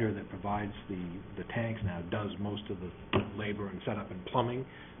vendor that provides the tanks now does most of the labor and setup and plumbing.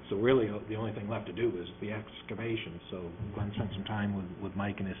 So really, the only thing left to do is the excavation. So Glenn spent some time with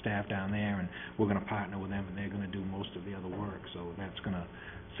Mike and his staff down there, and we're going to partner with them, and they're going to do most of the other work. So that's going to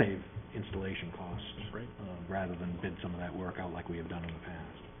save installation costs rather than bid some of that work out like we have done in the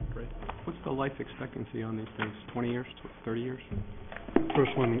past. Great. What's the life expectancy on these things? 20 years, 30 years?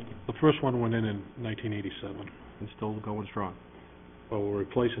 The first one went in 1987. And still going strong. Well, we're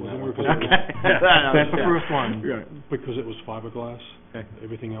replacing that one. That's the first one. Because it was fiberglass. Okay.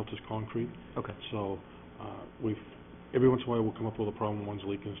 Everything else is concrete. Okay. So, every once in a while we'll come up with a problem, one's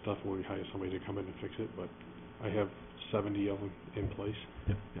leaking and stuff, where we hire somebody to come in and fix it, but I have 70 of them in place.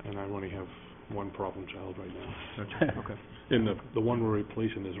 And I only have one problem child right now. Okay. And the one we're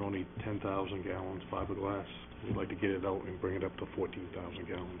replacing is only 10,000 gallons fiberglass. We'd like to get it out and bring it up to 14,000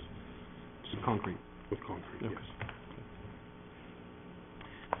 gallons. Concrete. With concrete, Okay. yes.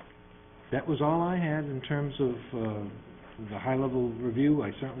 That was all I had in terms of the high-level review.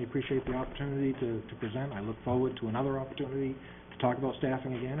 I certainly appreciate the opportunity to present. I look forward to another opportunity to talk about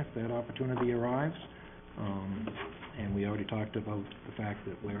staffing again if that opportunity arrives. And we already talked about the fact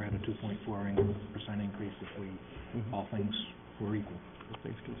that we're at a 2.4% increase if all things were equal. All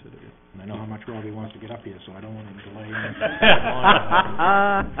things considered. And I know how much Robbie wants to get up here, so I don't want to delay him.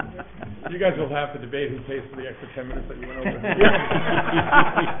 You guys will have to debate who pays for the extra 10 minutes that you went over.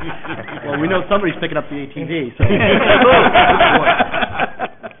 Well, we know somebody's picking up the ATV, so.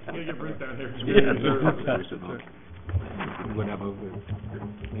 I'm gonna get Bruce down here. Whatever.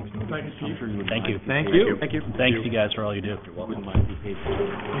 Thank you, Chief. Thank you. Thank you. Thanks, you guys, for all you do. Wouldn't mind if you paid for it.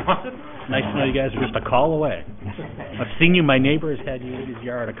 Nice to know you guys are just a call away. I've seen you, my neighbor has had you in his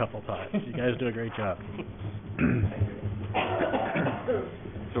yard a couple times. You guys do a great job.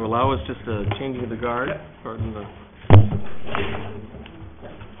 So allow us just a changing of the guard, pardon the...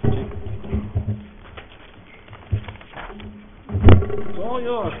 It's all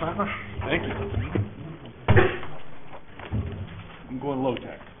yours, Papa. Thank you. I'm going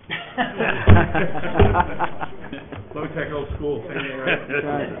low-tech. Low-tech, old school, same thing, right?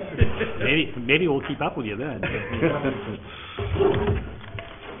 Maybe we'll keep up with you then.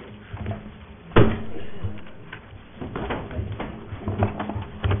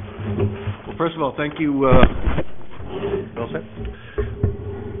 Well, first of all, thank you,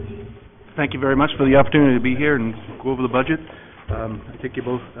 thank you very much for the opportunity to be here and go over the budget. I think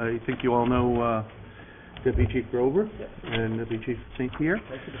you all know Deputy Chief Grover and Deputy Chief St. Pierre.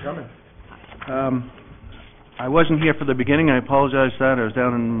 Thank you for coming. I wasn't here for the beginning. I apologize for that. I was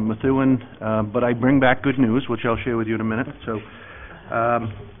down in Methuen, but I bring back good news, which I'll share with you in a minute. So,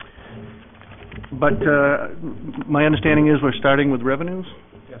 my understanding is we're starting with revenues.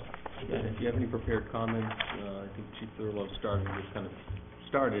 Yes. Yeah, and if you have any prepared comments, I think Chief Thurlow just kind of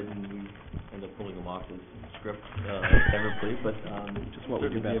started, and we ended up pulling them off his script, everybody, but just what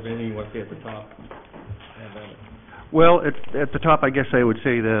would you have anything you want to say at the top? Well, at the top, I guess I would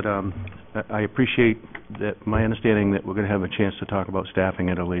say that I appreciate that my understanding that we're going to have a chance to talk about staffing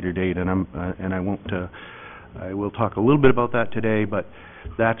at a later date, and I won't. I will talk a little bit about that today, but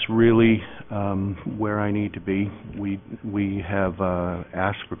that's really where I need to be. We have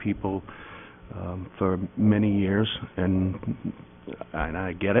asked for people for many years, and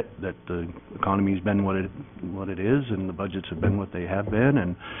I get it that the economy's been what it is, and the budgets have been what they have been,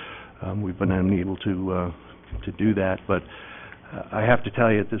 and we've been unable to do that. But I have to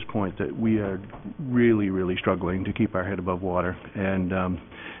tell you at this point that we are really, really struggling to keep our head above water, and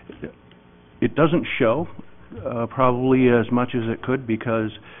it doesn't show probably as much as it could,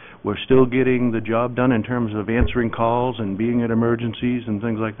 because we're still getting the job done in terms of answering calls and being at emergencies and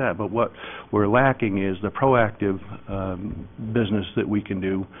things like that. But what we're lacking is the proactive business that we can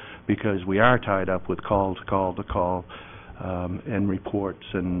do, because we are tied up with call to call and reports,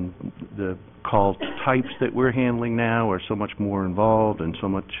 and the call types that we're handling now are so much more involved and so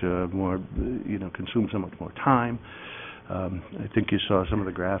much more, consume so much more time. I think you saw some of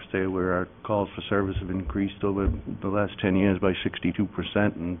the graphs there where our calls for service have increased over the last 10 years by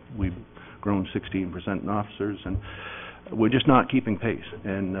 62%, and we've grown 16% in officers, and we're just not keeping pace.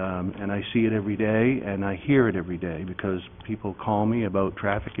 And I see it every day, and I hear it every day, because people call me about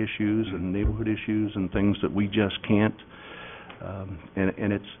traffic issues and neighborhood issues and things that we just can't.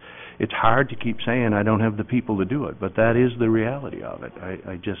 And it's hard to keep saying I don't have the people to do it, but that is the reality of it.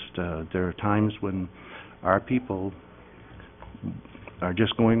 I just there are times when our people are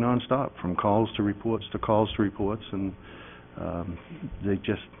just going nonstop, from calls to reports to calls to reports, and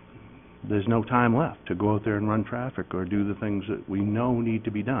there's no time left to go out there and run traffic or do the things that we know need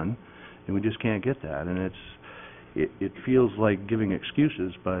to be done, and we just can't get that. And it feels like giving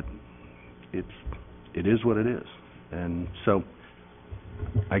excuses, but it is what it is. And so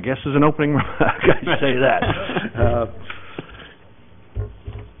I guess as an opening remark, I say that.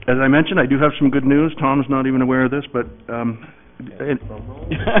 As I mentioned, I do have some good news. Tom's not even aware of this, but Shall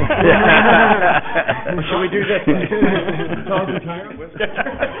we do this? Tom's retiring?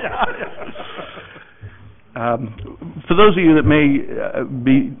 For those of you that may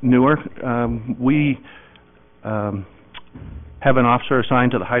be newer, we have an officer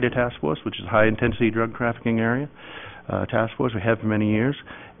assigned to the HIDTA task force, which is a high-intensity drug trafficking area task force. We have for many years,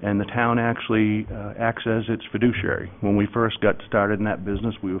 and the town actually acts as its fiduciary. When we first got started in that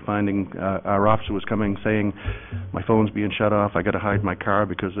business, we were finding our officer was coming saying, my phone's being shut off, I got to hide my car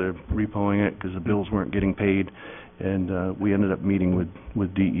because they're repoing it because the bills weren't getting paid. And we ended up meeting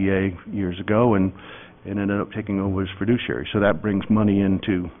with DEA years ago and ended up taking over as fiduciary. So that brings money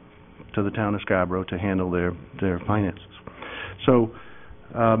into the town of Scarborough to handle their finances. So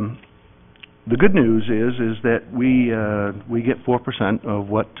the good news is that we get 4% of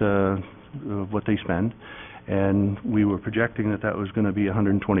what they spend, and we were projecting that was going to be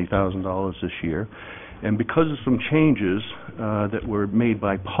 $120,000 this year. And because of some changes that were made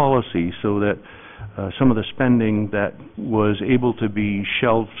by policy, so that some of the spending that was able to be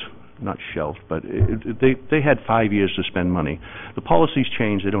not shelved, but they had 5 years to spend money. The policies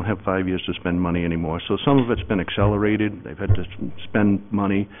changed. They don't have 5 years to spend money anymore. So some of it's been accelerated. They've had to spend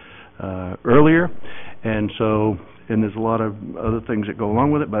money earlier, and there's a lot of other things that go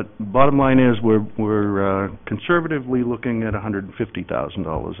along with it. But bottom line is we're conservatively looking at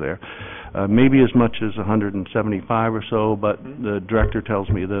 $150,000 there, maybe as much as 175 or so. But the director tells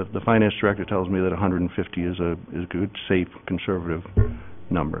me, the finance director tells me that 150 is a good, safe, conservative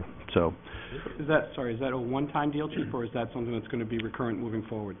number. So, is that a one-time deal, Chief, or is that something that's going to be recurrent moving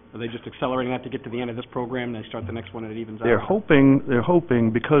forward? Are they just accelerating that to get to the end of this program, and they start the next one and it evens out? They're hoping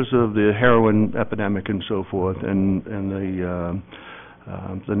because of the heroin epidemic and so forth, and the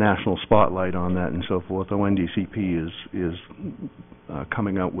national spotlight on that and so forth. ONDCP is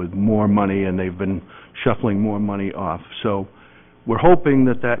coming out with more money, and they've been shuffling more money off. So we're hoping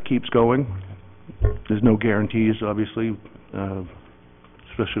that keeps going. There's no guarantees, obviously,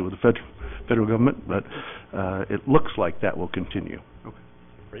 especially with the federal government, but it looks like that will continue. Okay.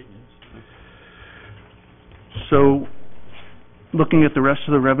 Great news. So, looking at the rest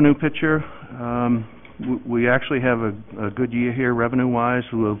of the revenue picture, we actually have a good year here revenue-wise.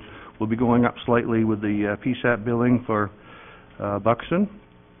 We'll be going up slightly with the PSAP billing for Buxton,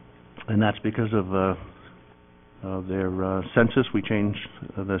 and that's because of their census. We changed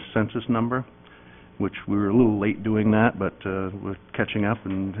the census number, which we were a little late doing that, but we're catching up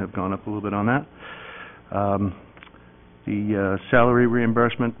and have gone up a little bit on that. The salary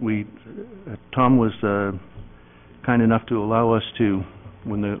reimbursement, Tom was kind enough to allow us to,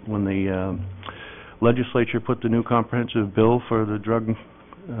 when the legislature put the new comprehensive bill for the drug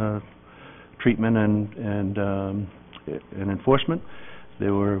treatment and enforcement,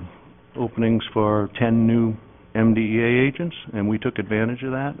 there were openings for 10 new MDEA agents, and we took advantage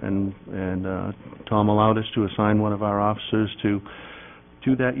of that, and Tom allowed us to assign one of our officers to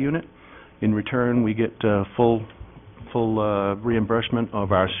that unit. In return, we get full reimbursement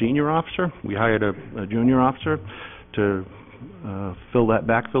of our senior officer. We hired a junior officer to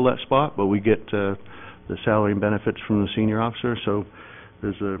backfill that spot, but we get the salary and benefits from the senior officer. So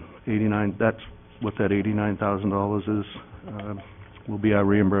there's that's what that $89,000 is. Will be our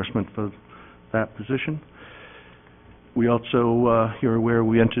reimbursement for that position. We also, you're aware,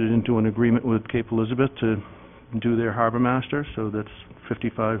 we entered into an agreement with Cape Elizabeth to do their harbor master, so that's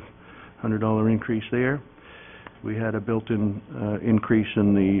 $5,500 increase there. We had a built-in increase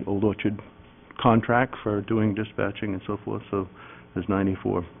in the Old Orchard contract for doing dispatching and so forth, so there's a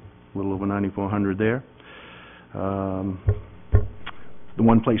little over $9,400 there. The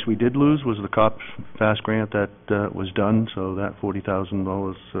one place we did lose was the COPS FAST grant that was done, so that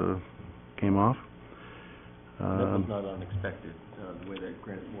 $40,000 came off. That was not unexpected. The way that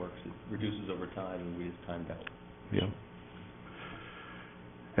grant works, it reduces over time, and we just timed out. Yeah.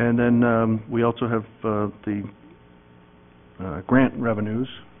 And then we also have the grant revenues,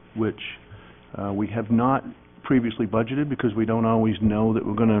 which we have not previously budgeted because we don't always know that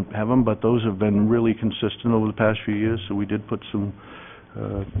we're going to have them, but those have been really consistent over the past few years, so we did put some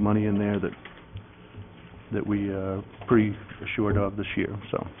money in there that we are pretty assured of this year.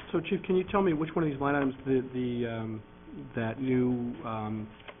 So, Chief, can you tell me which one of these line items, that new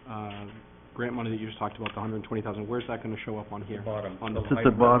grant money that you just talked about, the $120,000, where's that going to show up on here? Bottom. it's at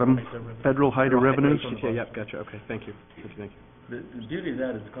the bottom, federal height of revenues. Yep, gotcha. Okay, thank you. Thank you. The beauty of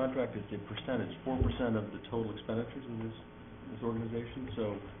that is the contract is a percentage, 4% of the total expenditures in this organization.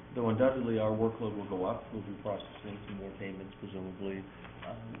 So, though undoubtedly our workload will go up, we'll be processing some more payments, presumably.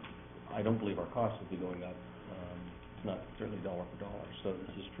 I don't believe our costs will be going up. It's not certainly dollar for dollar. So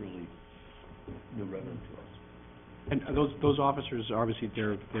this is truly new revenue to us. And those officers, obviously,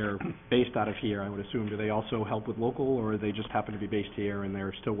 they're based out of here, I would assume. Do they also help with local, or they just happen to be based here and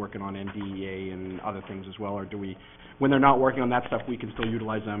they're still working on NDEA and other things as well? Or do we, when they're not working on that stuff, we can still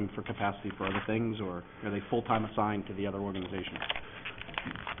utilize them for capacity for other things, or are they full-time assigned to the other organizations?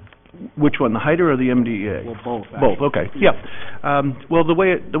 Which one, the HIDER or the MDEA? Well, both. Both, okay, yeah. Well, the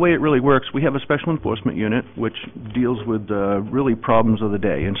way it really works, we have a special enforcement unit which deals with really problems of the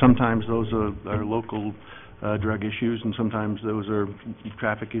day, and sometimes those are local drug issues, and sometimes those are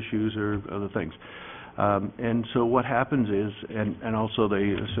traffic issues or other things. And so what happens is, and also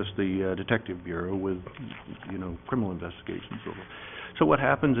they assist the Detective Bureau with, criminal investigations and so forth. So what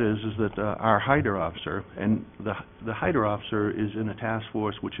happens is that our HIDER officer, and the HIDER officer is in a task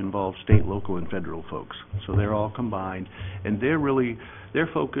force which involves state, local, and federal folks. So they're all combined, and their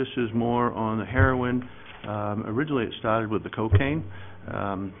focus is more on the heroin, Originally, it started with the cocaine,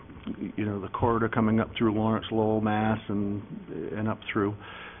 the corridor coming up through Lawrence, Lowell, Mass, and up through.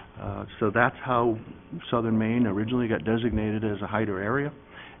 So that's how southern Maine originally got designated as a HIDR area.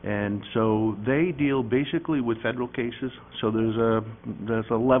 And so they deal basically with federal cases. So there's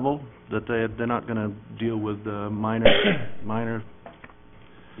a level that they're not going to deal with minor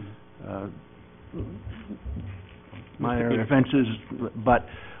offenses. But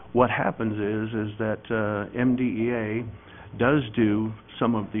what happens is that MDEA does do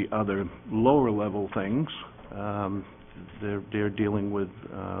some of the other lower level things. They're dealing with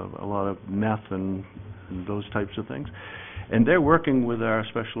a lot of meth and those types of things. And they're working with our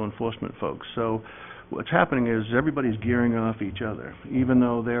special enforcement folks. So what's happening is everybody's gearing off each other. Even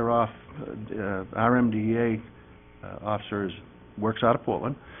though they're off, our MDEA officer works out of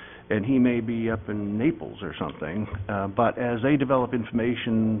Portland, and he may be up in Naples or something, but as they develop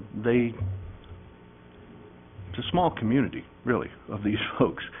information, it's a small community, really, of these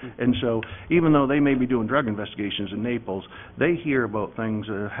folks. And so even though they may be doing drug investigations in Naples, they hear about things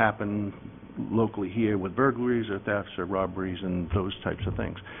that happen locally here with burglaries or thefts or robberies and those types of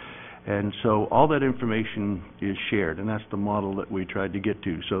things. And so all that information is shared, and that's the model that we tried to get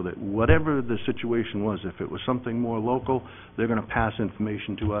to, so that whatever the situation was, if it was something more local, they're going to pass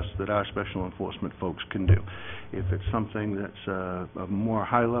information to us that our special enforcement folks can do. If it's something that's a more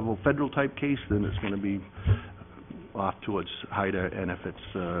high-level federal-type case, then it's going to be off towards HIDR, and if it's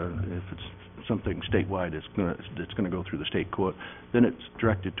something statewide that's going to go through the state court, then it's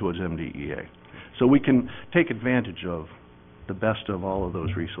directed towards MDEA. So we can take advantage of the best of all of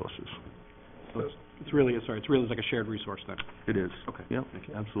those resources. So it's really like a shared resource then. It is. Okay. Yep,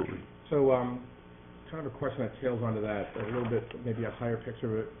 absolutely. So, kind of a question that tails onto that, a little bit, maybe a higher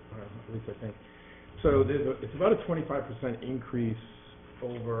picture of it, at least I think. So it's about a 25% increase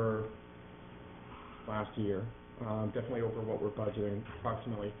over last year, definitely over what we're budgeting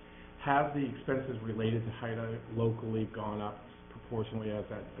approximately. Have the expenses related to HIDA locally gone up proportionally as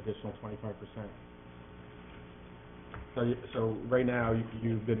that additional 25%? So right now,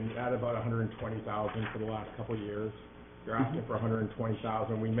 you've been at about 120,000 for the last couple of years. You're asking for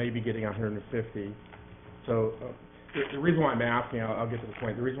 120,000. We may be getting 150. So the reason why I'm asking, I'll get to the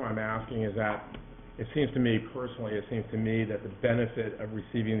point. The reason why I'm asking is that it seems to me personally, that the benefit of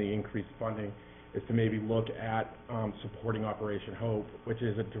receiving the increased funding is to maybe look at supporting Operation Hope, which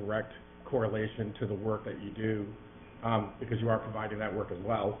is a direct correlation to the work that you do, because you are providing that work as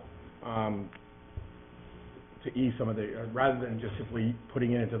well. To ease some of the, rather than just simply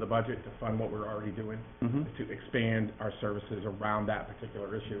putting it into the budget to fund what we're already doing, to expand our services around that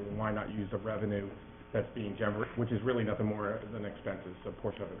particular issue, and why not use the revenue that's being generated, which is really nothing more than expenses, a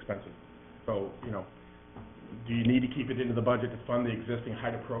portion of expenses. So, do you need to keep it into the budget to fund the existing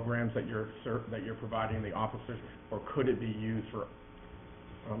HIDA programs that you're providing the officers, or could it be used for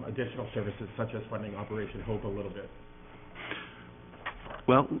additional services such as funding Operation Hope a little bit?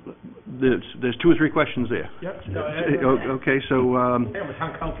 Well, there's two or three questions there. Yep. Okay, so... Hey, I'm a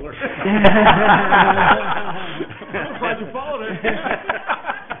town councilor. I'm glad you followed it.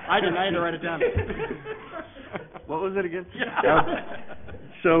 I didn't. I had to write it down. What was it again?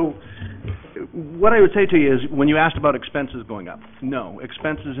 So, what I would say to you is, when you asked about expenses going up, no,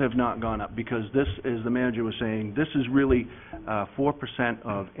 expenses have not gone up, because this, as the manager was saying, this is really 4%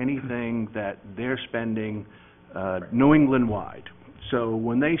 of anything that they're spending New England-wide. So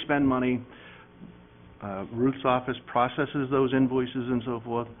when they spend money, Ruth's office processes those invoices and so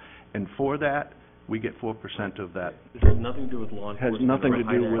forth, and for that, we get 4% of that. This has nothing to do with law enforcement. Has nothing to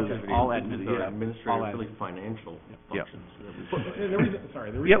do with all admin, administrative, really financial functions.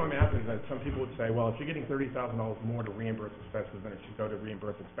 And the reason I'm asking is that some people would say, well, if you're getting $30,000 more to reimburse expenses, then it should go to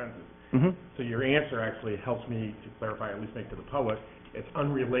reimburse expenses. So your answer actually helps me to clarify, at least make to the public, it's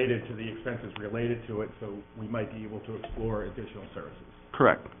unrelated to the expenses related to it, so we might be able to explore additional services.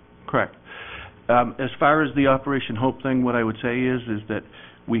 Correct. As far as the Operation Hope thing, what I would say is that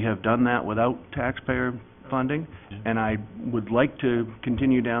we have done that without taxpayer funding, and I would like to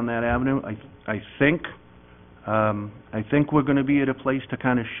continue down that avenue. I think we're going to be at a place to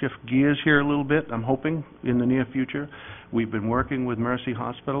kind of shift gears here a little bit, I'm hoping, in the near future. We've been working with Mercy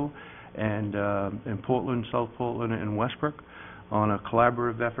Hospital and in Portland, South Portland, and Westbrook on a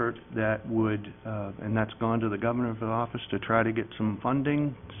collaborative effort that would, and that's gone to the governor's office to try to get some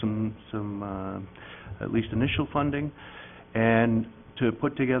funding, some at least initial funding, and to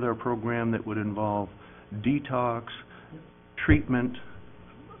put together a program that would involve detox, treatment,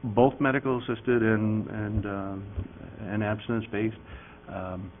 both medical assisted and abstinence-based,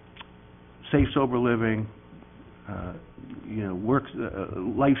 safe, sober living, work,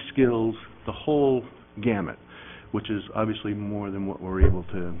 life skills, the whole gamut, which is obviously more than what we're able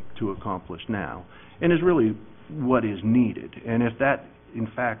to accomplish now, and is really what is needed. And if that, in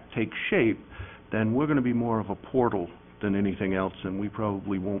fact, takes shape, then we're going to be more of a portal than anything else, and we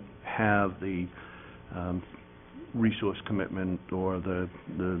probably won't have the resource commitment or the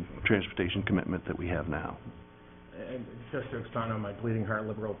transportation commitment that we have now. And just to expound on my bleeding heart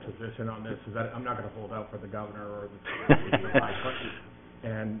liberal position on this, is that I'm not going to hold out for the governor or the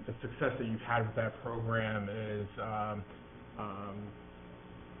and the success that you've had with that program is, I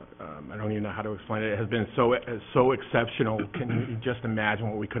don't even know how to explain it. It has been so exceptional. Can you just imagine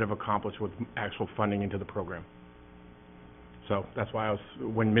what we could have accomplished with actual funding into the program? So that's why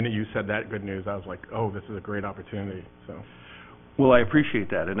when minute you said that good news, I was like, oh, this is a great opportunity. So, well, I appreciate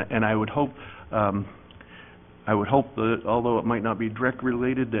that, and I would hope that, although it might not be direct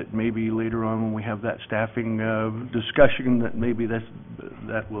related, that maybe later on when we have that staffing discussion, that maybe that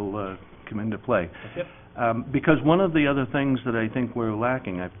will come into play. Yep. Because one of the other things that I think we're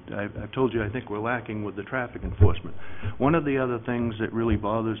lacking, I've told you I think we're lacking with the traffic enforcement. One of the other things that really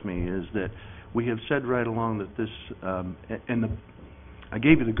bothers me is that we have said right along that this, I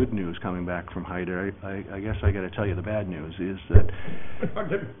gave you the good news coming back from Hyder. I guess I got to tell you the bad news is that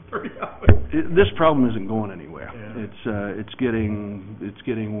this problem isn't going anywhere. Yeah. It's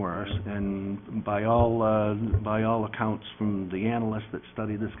getting worse, and by all accounts from the analysts that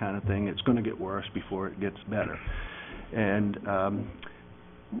study this kind of thing, it's going to get worse before it gets better. And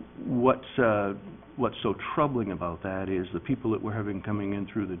what's so troubling about that is the people that we're having coming in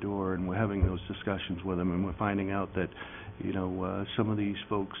through the door, and we're having those discussions with them, and we're finding out that, you know, some of these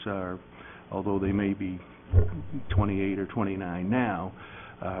folks are, although they may be 28 or 29 now,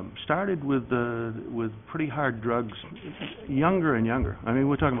 started with pretty hard drugs younger and younger. I mean,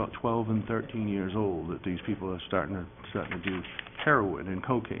 we're talking about 12 and 13 years old that these people are starting to do heroin and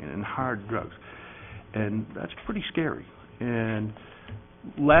cocaine and hard drugs, and that's pretty scary. And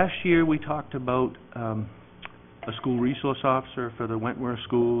last year we talked about a school resource officer for the Wentworth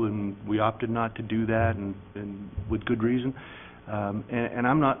School, and we opted not to do that, and with good reason. And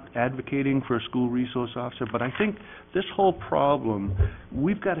I'm not advocating for a school resource officer, but I think this whole problem,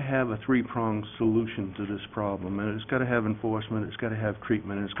 we've got to have a three-pronged solution to this problem, and it's got to have enforcement, it's got to have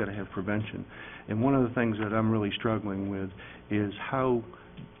treatment, and it's got to have prevention. And one of the things that I'm really struggling with is how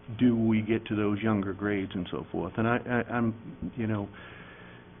do we get to those younger grades and so forth. And I'm, you know,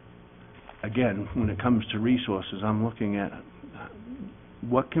 again, when it comes to resources, I'm looking at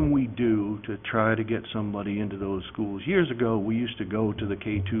what can we do to try to get somebody into those schools. Years ago, we used to go to the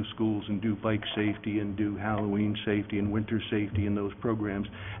K-2 schools and do bike safety and do Halloween safety and winter safety and those programs.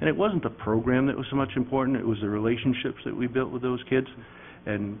 And it wasn't the program that was so much important, it was the relationships that we built with those kids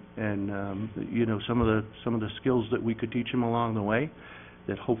and you know, some of the skills that we could teach them along the way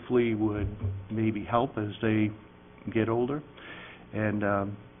that hopefully would maybe help as they get older. And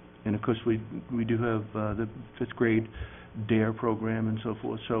of course, we do have the 5th grade DARE program and so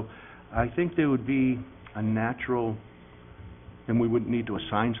forth. So I think there would be a natural, and we wouldn't need to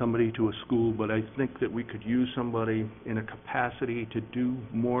assign somebody to a school, but I think that we could use somebody in a capacity to do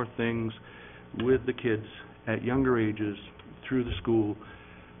more things with the kids at younger ages through the school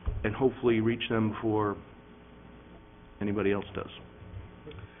and hopefully reach them before anybody else does.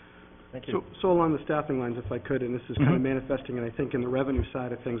 Thank you. So along the staffing lines, if I could, and this is kind of manifesting, and I think in the revenue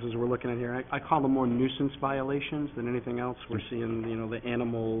side of things as we're looking at here, I call them more nuisance violations than anything else. We're seeing, you know, the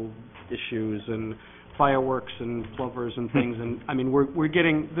animal issues and fireworks and plovers and things, and I mean, we're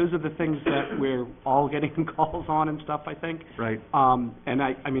getting, those are the things that we're all getting calls on and stuff, I think. Right. And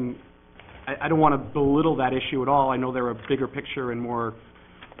I mean, I don't want to belittle that issue at all. I know there are bigger picture and more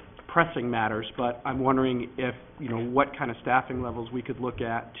pressing matters, but I'm wondering if, you know, what kind of staffing levels we could look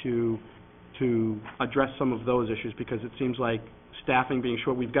at to address some of those issues, because it seems like staffing being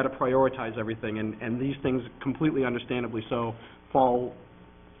short, we've got to prioritize everything, and these things, completely understandably so, fall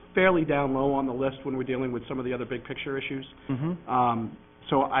fairly down low on the list when we're dealing with some of the other big picture issues.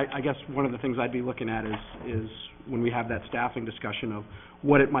 So I guess one of the things I'd be looking at is when we have that staffing discussion of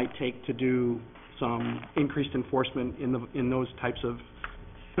what it might take to do some increased enforcement in those types of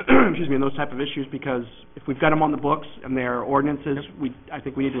excuse me, in those type of issues, because if we've got them on the books and they're ordinances, I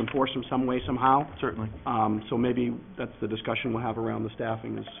think we need to enforce them some way, somehow. Certainly. So maybe that's the discussion we'll have around the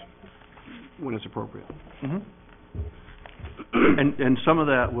staffing is when it's appropriate. And some of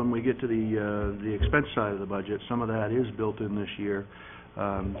that, when we get to the expense side of the budget, some of that is built in this year,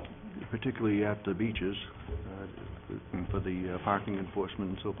 particularly at the beaches, for the parking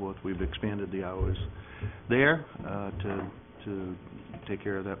enforcement and so forth. We've expanded the hours there to take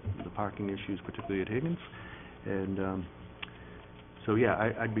care of the parking issues, particularly at Higgins. And so,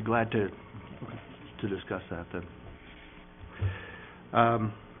 yeah, I'd be glad to to discuss that then.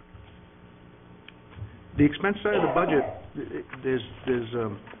 The expense side of the budget,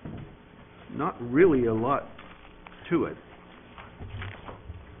 there's not really a lot to it.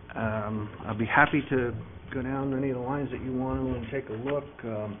 I'll be happy to go down any of the lines that you want to and take a look,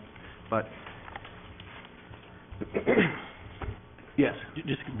 but yes.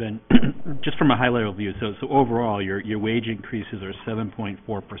 Just, Ben, just from a high-level view, so overall, your wage increases are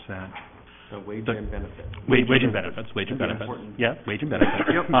 7.4%. Wage and benefit. Wage and benefits, wage and benefits. Important. Yeah, wage and benefits.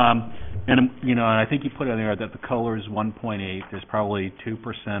 Yep. And, you know, I think you put in there that the COLA is 1.8, there's probably 2%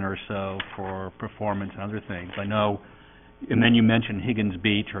 or so for performance and other things. I know, and then you mentioned Higgins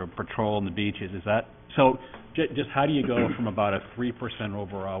Beach or patrol on the beaches, is that, so just how do you go from about a 3%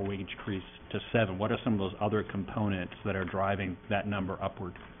 overall wage increase to 7? What are some of those other components that are driving that number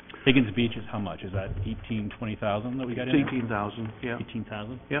upward? Higgins Beach is how much? Is that 20,000 that we got in there? 18,000, yeah.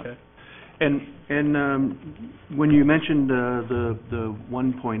 18,000? Yep. Okay. And when you mentioned the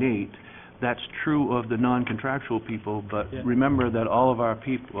 1.8, that's true of the non-contractual people, but Yeah. remember that all of our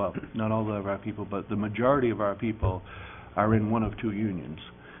people, well, not all of our people, but the majority of our people are in one of two unions,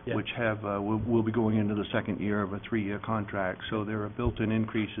 Yeah. which have, will be going into the second year of a 3-year contract, so there are built-in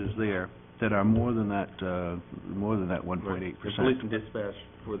increases there that are more than that 1.8%. The police and dispatch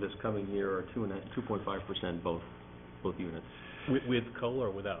for this coming year are 2.5% both units. With COLA or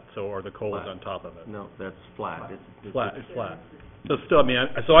without? So are the COLAs Flat. on top of it? No, that's flat. It's Flat, it's flat. So still, I mean,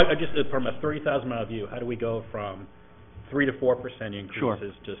 I just, from a 30,000-mile view, how do we go from 3 to 4%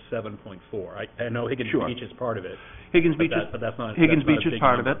 increases to 7.4? I know Higgins Sure. Beach is part of it. Higgins Beach is, But that's not. Higgins that's not Beach a is big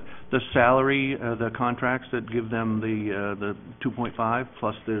part of number. it. The salary, the contracts that give them the 2.5,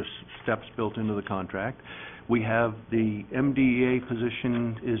 plus there's steps built into the contract. We have the MDEA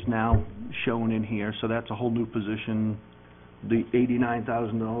position is now shown in here, so that's a whole new position. The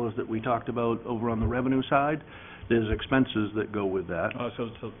 $89,000 that we talked about over on the revenue side, there's expenses that go with that. Oh,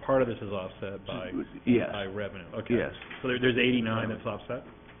 so part of this is offset by Yes. by revenue. Okay. Yes. So there's 89 that's offset?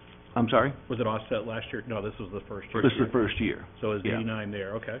 I'm sorry? Was it offset last year? No, this was the first year. This is the first year. So is Yeah. 89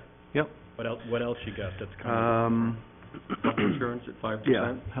 there? Okay. Yep. What else you got that's coming? health insurance at 5%.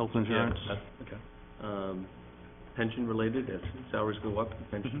 Yeah, health insurance. Okay. Pension related, as salaries go up,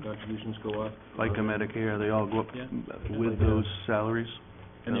 pension contributions go up. FICA, Medicare, they all go up Yeah. with those salaries.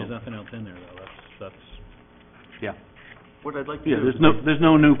 And there's So, nothing else in there, though. That's yeah. What I'd like to Yeah, do is, there's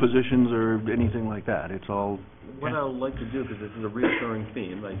no new positions or anything like that. It's all, what I would like to do, because this is a recurring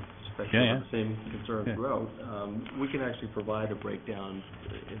theme, I suspect Yeah, you yeah. have the same concern Yeah. throughout, we can actually provide a breakdown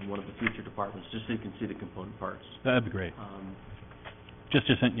in one of the future departments, just so you can see the component parts. that'd be great.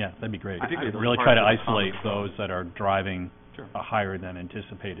 Yeah, that'd be great. Particularly those Really try to parts that are isolate common. those that are driving Sure. a higher than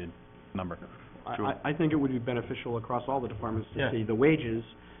anticipated number. I think it would be beneficial across all the departments to Yeah. see the wages,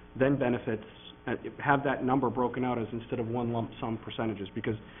 then benefits, have that number broken out as instead of one lump sum percentages,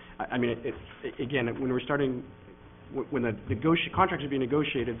 because, I mean, again, when we're starting, when the contracts are being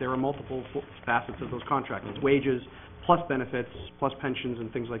negotiated, there are multiple facets of those contracts. It's wages, plus benefits, plus pensions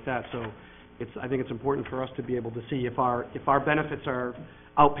and things like that, so I think it's important for us to be able to see if our benefits are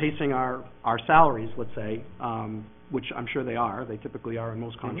outpacing our salaries, let's say, which I'm sure they are, they typically are in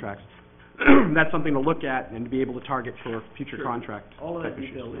most contracts. That's something to look at and to be able to target for future Sure. contract All of that type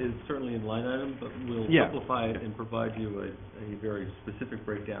issues. detail is certainly in line item, but we'll Yeah. simplify it and provide you a very specific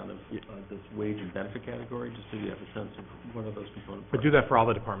breakdown of this wage and benefit category, just so you have a sense of what are those component parts. But do that for all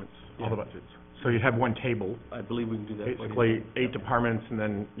the departments, all the Yeah. budgets. So you'd have one table, I believe we can do that quite basically easily. 8 departments, and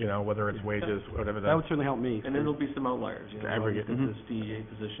then, whether it's wages, whatever That would certainly help me. And then there'll be some outliers, The aggregate. This DEA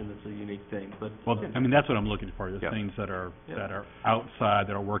position, that's a unique thing, but. Well, I mean, that's what I'm looking for, the Yeah. things that are Yeah. outside,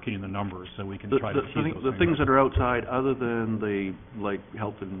 that are working in the numbers, so we can try to see those the things that are outside, other than the, like,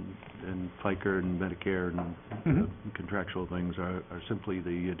 health and FICA and Medicare and Mhm. contractual things are simply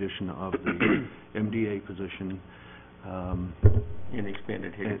the addition of the MDA position, In the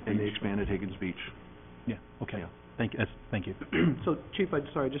expanded Higgins and the Beach. expanded Higgins Beach. Yeah, okay. Yeah. Thank you. So, Chief, I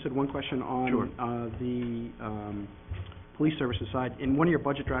just had one question on Sure. the police services side. In one of your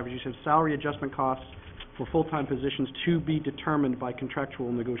budget drivers, you said salary adjustment costs for full-time positions to be determined by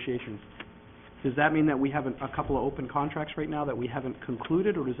contractual negotiations. Does that mean that we have a couple of open contracts right now that we haven't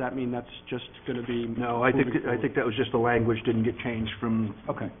concluded, or does that mean that's just going to be No, I moving think forward? that was just the language didn't get changed from.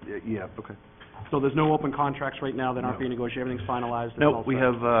 Okay. Yeah, okay. So there's no open contracts right now that aren't No. being negotiated, everything's finalized? it's No, all we set?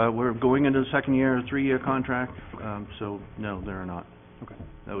 have, we're going into the second year, 3-year contract, so, no, there are not. Okay.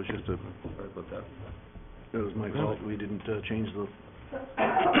 That was just Sorry about that. that was my fault, we didn't change the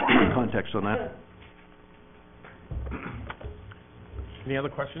context on that. Any other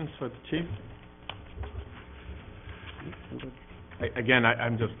questions for the chief?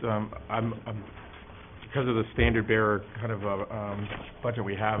 I'm just, I'm because of the standard bearer kind of budget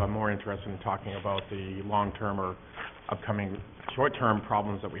we have, I'm more interested in talking about the long-term or upcoming short-term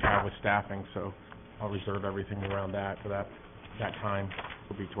problems that we have with staffing, so I'll reserve everything around that for that time.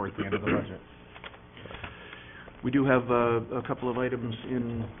 Will be towards the end of the budget. We do have a couple of items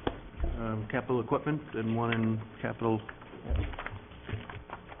in capital equipment and one in capital.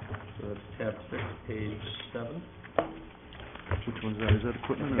 So that's tab 6, page 7. Which one's that? Is that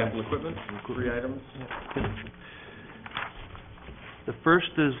equipment? or- Capital equipment, 3 items. The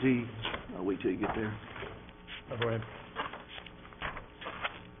first is the, I'll wait till you get there. Oh, go ahead.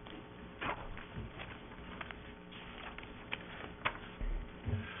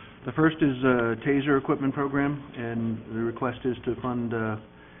 The first is TASER equipment program, and the request is to fund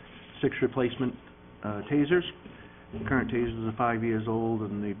 6 replacement TASERs. The current TASERs are 5 years old,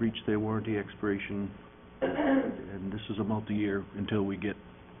 and they've reached their warranty expiration, and this is a multi-year until we get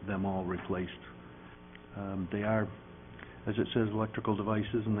them all replaced. They are, as it says, electrical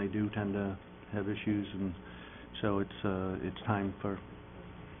devices, and they do tend to have issues, and so it's time for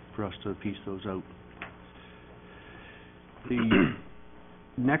us to piece those out. The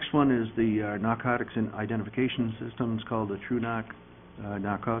next one is the narcotics and identification system. It's called the TrueNarc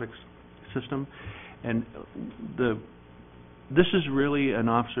narcotics system, and this is really an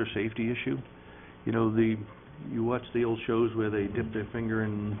officer safety issue. You know, you watch the old shows where they dip their finger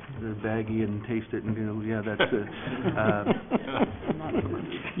in the baggie and taste it, and yeah, that's it.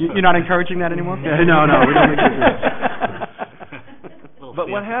 You're not encouraging that anymore? No, we don't encourage that. But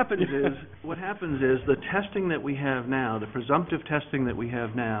what happens is the testing that we have now, the presumptive testing that we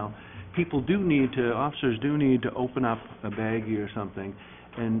have now, officers do need to open up a baggie or something,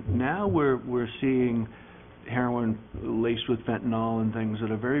 and now we're seeing heroin laced with fentanyl and things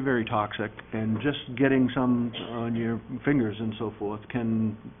that are very, very toxic, and just getting some on your fingers and so forth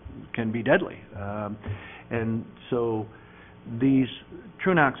can be deadly. And so these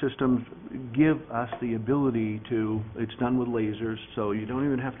TrueNarc systems give us the ability to, it's done with lasers, so you don't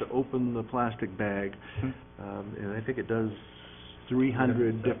even have to open the plastic bag, and I think it does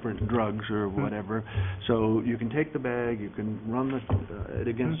 300 different drugs or whatever. So you can take the bag, you can run it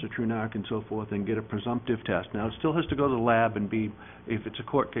against the TrueNarc and so forth and get a presumptive test. Now, it still has to go to the lab and be, if it's a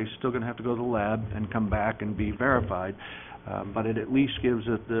court case, it's still going to have to go to the lab and come back and be verified. But it at least gives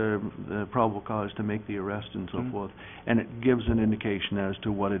it the probable cause to make the arrest and so forth, and it gives an indication as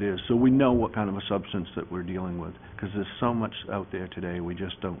to what it is. So we know what kind of a substance that we're dealing with, because there's so much out there today we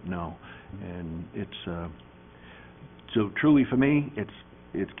just don't know. And it's so truly for me,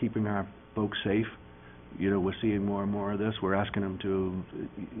 it's keeping our folks safe. You know, we're seeing more and more of this. We're asking them to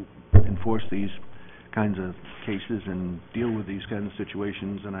enforce these kinds of cases and deal with these kinds of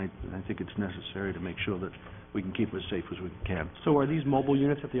situations, and I think it's necessary to make sure that we can keep them as safe as we can. So are these mobile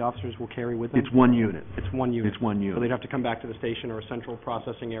units that the officers will carry with them? It's one unit. It's one unit? It's one unit. So they'd have to come back to the station or a central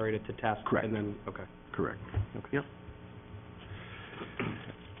processing area to test? Correct. And then, okay. Correct. Okay. Yep.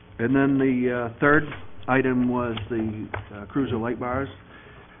 And then the third item was the cruiser light bars.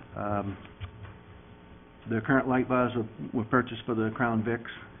 The current light bars were purchased for the Crown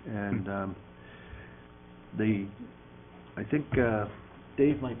Vics, and I think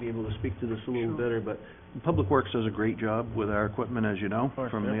Dave might be able to speak to this a little better, but Public Works does a great job with our equipment, as you know,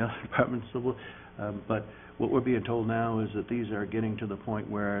 from the other departments. But what we're being told now is that these are getting to the point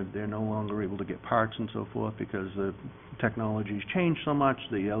where they're no longer able to get parts and so forth because the technology's changed so much,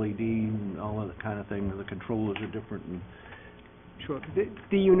 the LED and all of that kind of thing, the controllers are different. And Sure.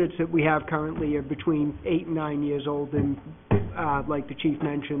 The units that we have currently are between 8 and 9 years old, and like the chief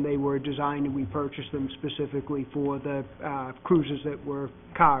mentioned, they were designed and we purchased them specifically for the cruisers that were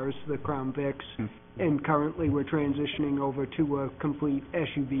cars, the Crown Vics. And currently we're transitioning over to a complete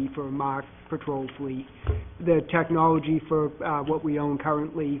SUV for a marked patrol fleet. The technology for what we own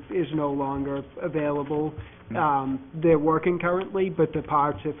currently is no longer available. They're working currently, but the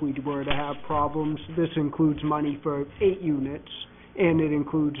parts, if we were to have problems, this includes money for 8 units, and it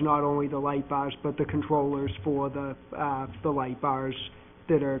includes not only the light bars, but the controllers for the light bars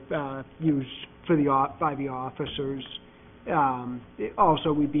that are used for by the officers.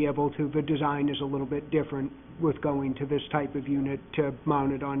 Also, we'd be able to, the design is a little bit different with going to this type of unit to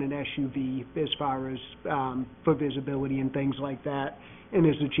mount it on an SUV as far as for visibility and things like that. And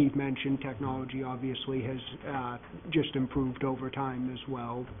as the chief mentioned, technology obviously has just improved over time as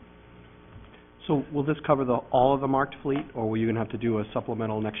well. So will this cover all of the marked fleet, or were you going to have to do a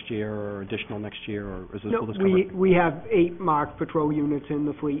supplemental next year or additional next year, or will this cover it? We have 8 marked patrol units in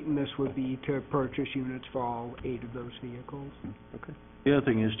the fleet, and this would be to purchase units for all 8 of those vehicles. Okay. the other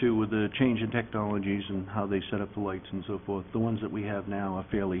thing is, too, with the change in technologies and how they set up the lights and so forth, the ones that we have now are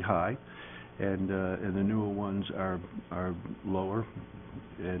fairly high, and the newer ones are lower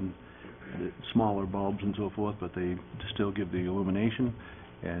and smaller bulbs and so forth, but they still give the illumination,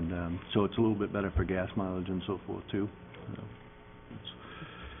 and so it's a little bit better for gas mileage and so forth too.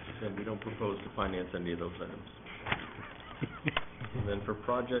 And we don't propose to finance any of those items. And then for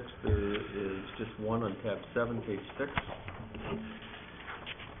projects, there is just one on tab 7, page 6.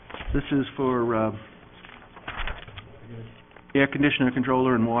 This is for air conditioner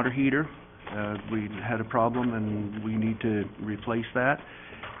controller and water heater. We had a problem and we need to replace that.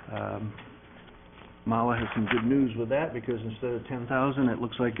 Mala has some good news with that, because instead of 10,000, it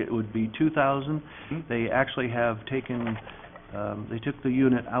looks like it would be 2,000. They actually have taken, they took the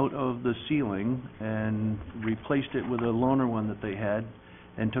unit out of the ceiling and replaced it with a loaner one that they had,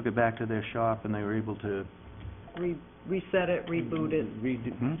 and took it back to their shop, and they were able to Reset it, reboot it.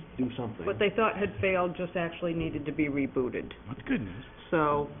 do something. What they thought had failed just actually needed to be rebooted. That's good news.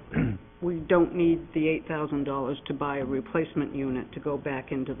 So we don't need the $8,000 to buy a replacement unit to go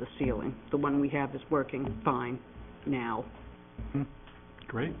back into the ceiling. The one we have is working fine now.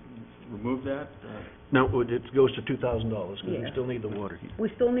 Great. Remove that. No, it goes to $2,000, because we Yeah. still need the water heater. We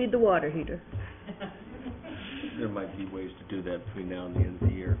still need the water heater. There might be ways to do that between now and the end of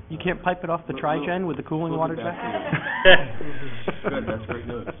the year. You can't pipe it off the tri-gen with the cooling We'll water get jet? back to you. Good, that's great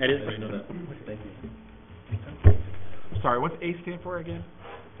news. That is I great didn't know news. that. Thank you. Sorry, what's A stand for again?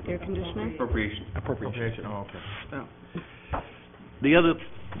 Air conditioner? Appropriation. Appropriation, oh, okay. The other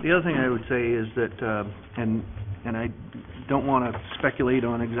thing I would say is that, and I don't want to speculate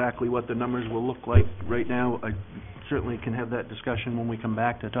on exactly what the numbers will look like right now. I certainly can have that discussion when we come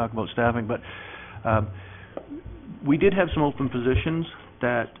back to talk about staffing, but we did have some open positions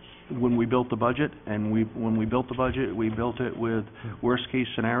that when we built the budget, and when we built the budget, we built it with worst-case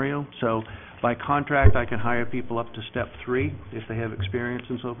scenario. So by contract, I can hire people up to step 3 if they have experience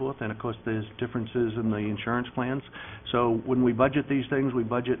and so forth, and of course there's differences in the insurance plans. So when we budget these things, we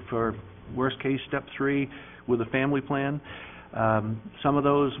budget for worst-case step 3 with a family plan. Some of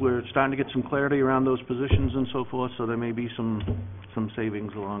those, we're starting to get some clarity around those positions and so forth, so there may be some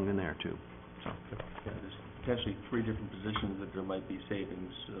savings along in there too. So. Yeah, there's potentially 3 different positions that there might be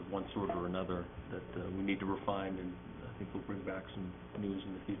savings of one sort or another that we need to refine, and I think we'll bring back some news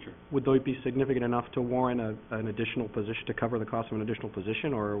in the future. Would those be significant enough to warrant an additional position, to cover the cost of an additional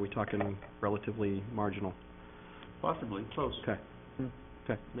position, or are we talking relatively marginal? Possibly, close. Okay.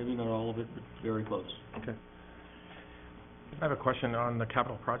 Okay. Maybe not all of it, but very close. Okay. I have a question on the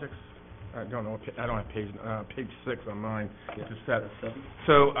capital projects. I don't know, I don't have page 6 on mine. Yeah. It's set. 7?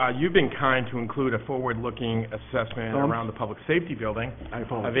 So, you've been kind to include a forward-looking assessment around the public safety building I of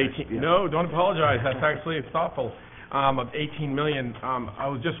apologize. 18, no, don't apologize, that's actually thoughtful, of 18 million. I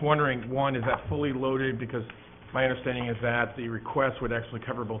was just wondering, one, is that fully loaded? Because my understanding is that the request would actually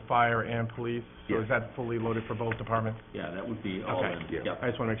cover both fire and police. So Yes. is that fully loaded for both departments? Yeah, that would be all Okay. in. Yeah. Yep. I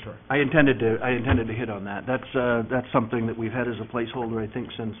just want to make sure. I intended to hit on that. That's something that we've had as a placeholder, I think,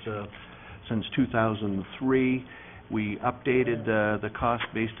 since 2003. We updated the cost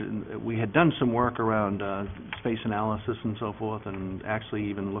based, we had done some work around space analysis and so forth, and actually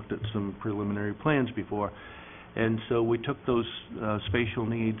even looked at some preliminary plans before. And so we took those spatial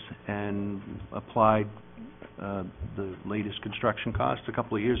needs and applied the latest construction costs a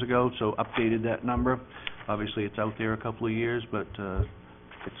couple of years ago, so updated that number. Obviously, it's out there a couple of years, but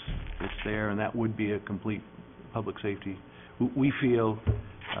it's there, and that would be a complete public safety. We feel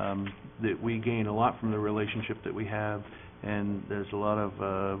that we gain a lot from the relationship that we have, and there's a lot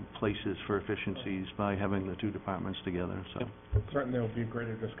of places for efficiencies by having the 2 departments together, so. Certainly there will be a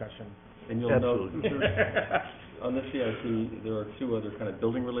greater discussion. And you'll note, Absolutely. on this CIP, there are 2 other kind of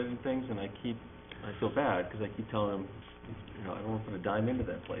building-related things, and I feel bad, because I keep telling them, I don't want to put a dime into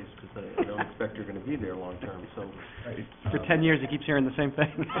that place, because I don't expect you're going to be there long-term, so. For 10 years, he keeps hearing the same thing.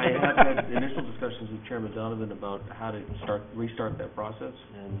 I have had initial discussions with Chairman Donovan about how to restart that process,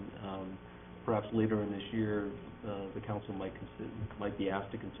 and perhaps later in this year, the council might be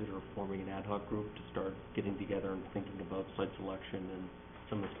asked to consider forming an ad hoc group to start getting together and thinking about site selection and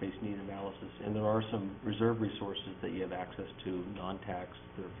some of the space need analysis. And there are some reserve resources that you have access to, non-tax,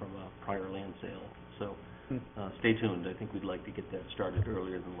 that are from a prior land sale. So stay tuned. I think we'd like to get that started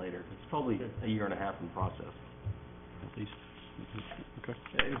earlier than later. It's probably a year and a half in process. At least. Okay.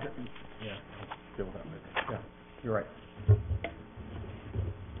 Yeah, deal with that later. Yeah, you're right.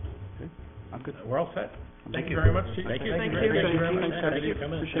 I'm good. We're all set. Thank you very much, Chief. Thank you. Thank you. Thank you very much. Thank you for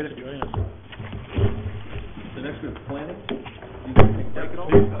coming. Appreciate Thanks it. for joining us. The next group, planning. You guys take a break at all?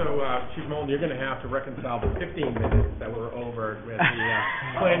 So, Chief Moulton, you're going to have to reconcile the 15 minutes that were over with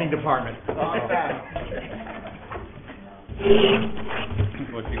the planning department.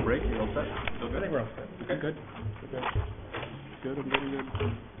 Want to take a break? You all set? Still I good? think we're all set. Okay, good. Good, I'm getting good.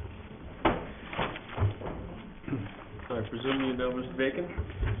 So I presume you know Mr. Bacon?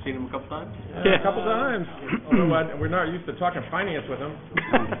 Seen him a couple times? Yeah, a couple times. Although we're not used to talking finance with him.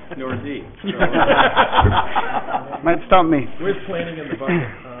 Nor is he. Might stump me. Where's planning in the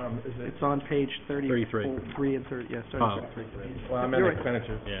budget? Is it, It's on page 33. 3 and 30, yeah, Oh. 33. well, I'm in You're right.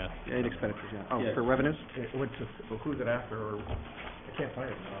 expenditures. Yeah. Yeah, in expenditures, yeah. Oh, Yeah. for revenues? What's this, who's it after, or, I can't find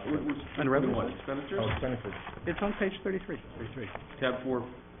it. Under revenues? What, expenditures? Oh, expenditures. It's on page 33. Tab 4,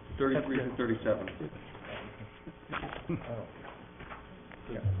 33 through 37. Oh.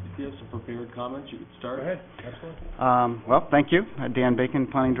 Yeah. If you have some prepared comments, you could start. Go ahead, absolutely. Well, thank you. Dan Bacon,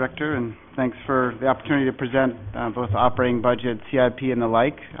 Planning Director, and thanks for the opportunity to present both the operating budget, CIP, and the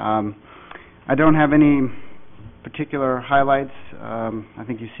like. I don't have any particular highlights. I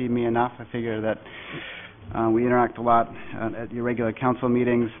think you see me enough. I figure that we interact a lot at your regular council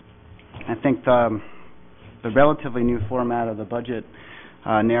meetings. I think the relatively new format of the budget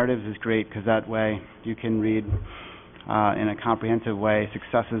narratives is great, because that way you can read in a comprehensive way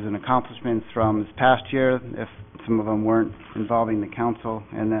successes and accomplishments from this past year, if some of them weren't involving the council,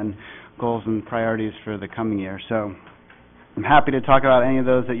 and then goals and priorities for the coming year. So I'm happy to talk about any of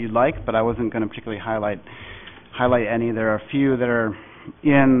those that you'd like, but I wasn't going to particularly highlight any. There are a few that are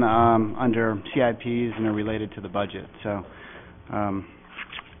in under CIPs and are related to the budget. So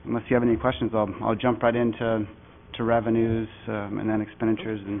unless you have any questions, I'll jump right into revenues and then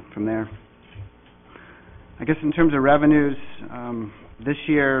expenditures, and from there. I guess in terms of revenues, this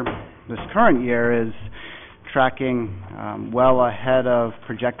current year is tracking well ahead of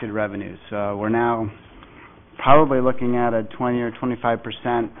projected revenues. So we're now probably looking at a 20 or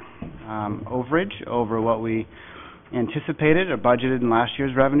 25% overage over what we anticipated or budgeted in last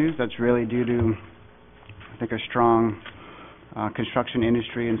year's revenues. That's really due to, I think, a strong construction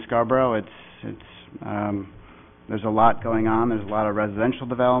industry in Scarborough. There's a lot going on. There's a lot of residential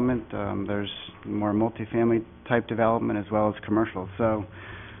development. There's more multifamily type development as well as commercial. So,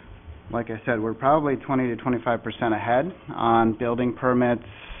 like I said, we're probably 20 to 25% ahead on building permits,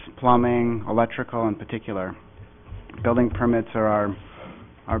 plumbing, electrical in particular. Building permits are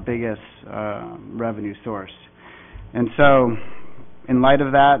our biggest revenue source. And so, in light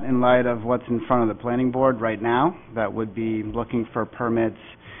of that, in light of what's in front of the planning board right now, that would be looking for permits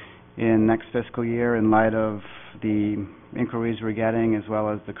in next fiscal year, in light of the inquiries we're getting as well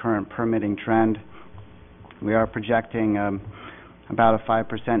as the current permitting trend, we are projecting about a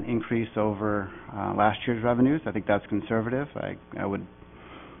 5% increase over last year's revenues. I think that's conservative. I would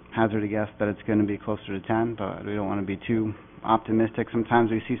hazard a guess that it's going to be closer to 10, but we don't want to be too optimistic.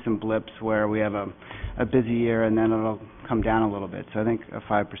 Sometimes we see some blips where we have a busy year and then it'll come down a little bit. So I think a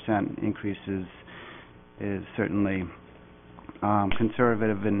 5% increase is certainly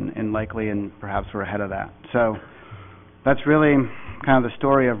conservative and likely, and perhaps we're ahead of that. So that's really kind of the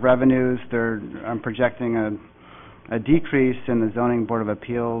story of revenues. I'm projecting a decrease in the Zoning Board of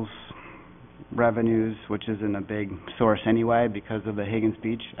Appeals revenues, which isn't a big source anyway because of the Higgins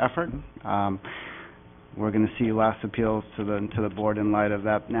Beach effort. We're going to see less appeals to the board in light of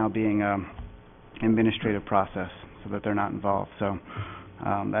that now being an administrative process, so that they're not involved. So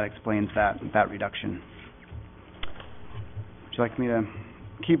that explains that reduction. Would you like me to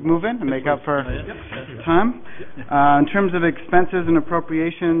keep moving and make up for time? In terms of expenses and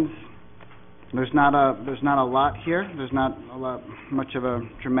appropriations, there's not a lot here. There's not much of a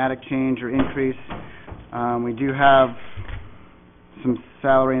dramatic change or increase. We do have some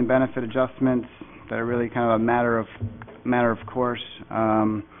salary and benefit adjustments that are really kind of a matter of course.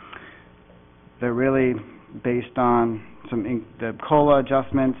 They're really based on the COLA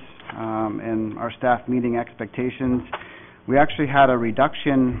adjustments and our staff meeting expectations. We actually had a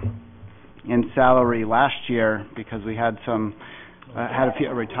reduction in salary last year because we had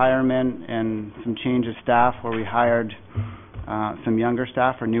a retirement and some change of staff where we hired some younger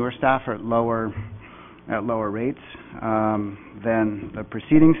staff or newer staff at lower rates than the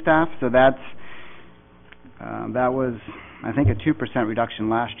preceding staff. So that was, I think, a 2% reduction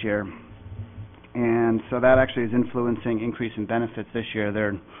last year, and so that actually is influencing increase in benefits this year.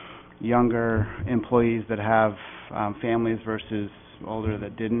 They're younger employees that have families versus older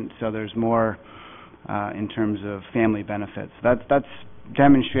that didn't, so there's more in terms of family benefits. That's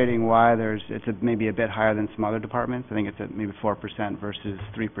demonstrating why it's maybe a bit higher than some other departments. I think it's at maybe 4% versus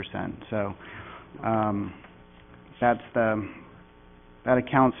 3%. So that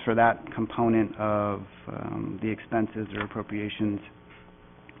accounts for that component of the expenses or appropriations.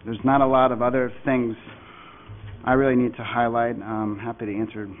 There's not a lot of other things I really need to highlight. I'm happy to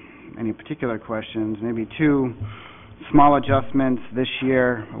answer any particular questions. Maybe two Small adjustments this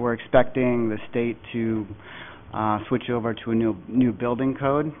year. We're expecting the state to switch over to a new building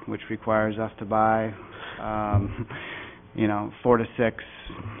code, which requires us to buy 4 to 6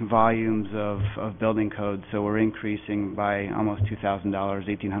 volumes of building codes. So we're increasing by almost $2,000,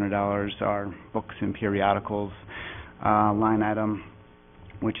 $1,800 our books and periodicals line item,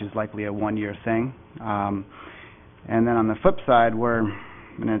 which is likely a one-year thing. And then on the flip side,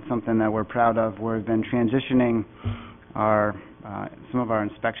 and it's something that we're proud of, we've been transitioning some of our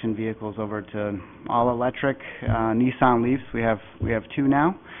inspection vehicles over to all-electric Nissan Leafs. We have 2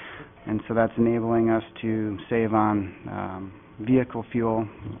 now, and so that's enabling us to save on vehicle fuel,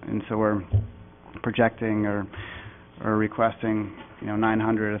 and so we're projecting or requesting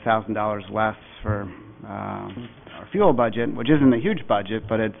 $900, $1,000 less for our fuel budget, which isn't a huge budget,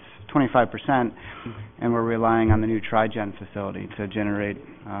 but it's 25%, and we're relying on the new Tri-Gen facility to generate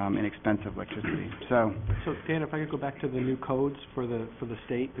inexpensive electricity. So Dan, if I could go back to the new codes for the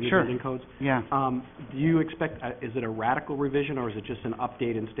state, the new Sure. building codes. Yeah. Do you expect, is it a radical revision or is it just an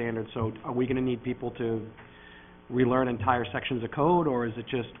update in standards? So are we going to need people to relearn entire sections of code, or is it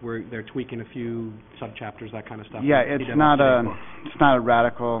just they're tweaking a few subchapters, that kind of stuff? Yeah, it's not a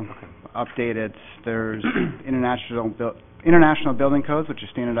radical update. There's international building codes, which are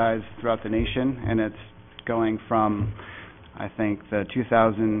standardized throughout the nation, and it's going from, I think, the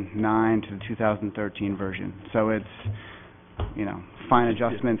 2009 to the 2013 version. So it's, fine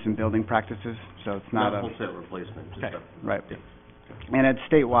adjustments in building practices. So it's not a wholesale replacement. Right. And it's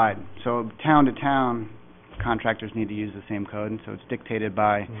statewide. So town to town, contractors need to use the same code, and so it's dictated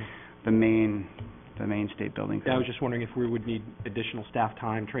by the Maine state building code. Yeah, I was just wondering if we would need additional staff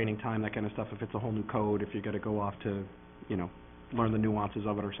time, training time, that kind of stuff, if it's a whole new code, if you're going to go off to, learn the nuances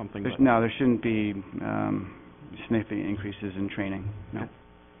of it or something. No, there shouldn't be significant increases in training, no.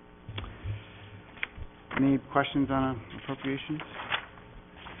 Any questions on appropriations?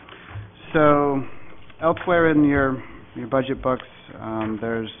 So, elsewhere in your budget books,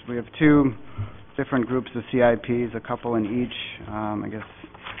 we have 2 different groups of CIPs, a couple in each. I guess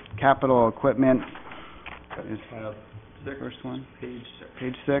capital equipment is the first one.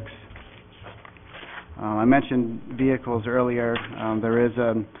 Page 6. I mentioned vehicles earlier. There is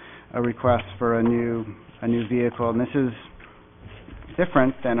a request for a new vehicle, and this is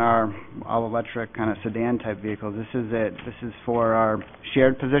different than our all-electric kind of sedan type vehicles. This is for our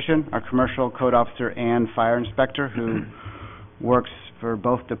shared position, our commercial code officer and fire inspector, who works for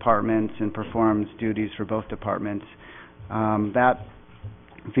both departments and performs duties for both departments. That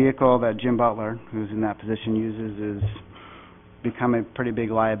vehicle that Jim Butler, who's in that position, uses is become a pretty big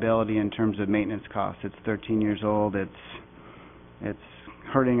liability in terms of maintenance costs. It's 13 years old. It's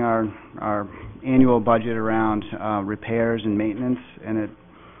hurting our annual budget around repairs and maintenance, and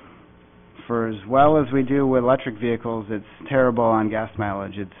for as well as we do with electric vehicles, it's terrible on gas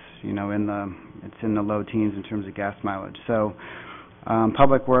mileage. It's in the low teens in terms of gas mileage. So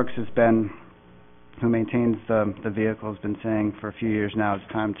Public Works who maintains the vehicle, has been saying for a few years now it's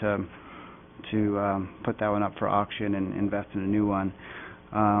time to put that one up for auction and invest in a new one.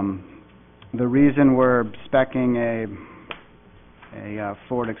 The reason we're speccing a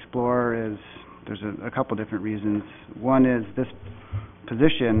Ford Explorer is there's a couple different reasons. One is this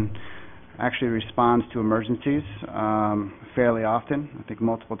position actually responds to emergencies fairly often, I think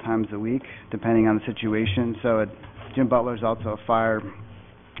multiple times a week, depending on the situation. So Jim Butler is also a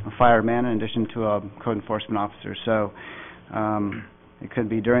fireman in addition to a code enforcement officer. So it could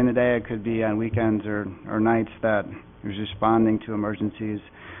be during the day, it could be on weekends or nights that he's responding to emergencies.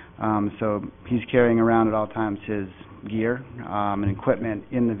 So he's carrying around at all times his gear and equipment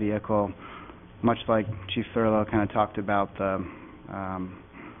in the vehicle, much like Chief Thurlow kind of talked about the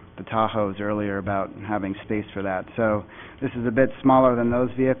Tahoes earlier about having space for that. So this is a bit smaller than those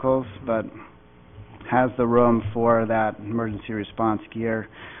vehicles, but has the room for that emergency response gear.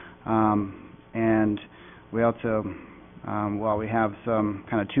 And we also, while we have some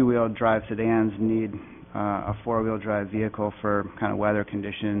kind of 2-wheel drive sedans, need a 4-wheel drive vehicle for kind of weather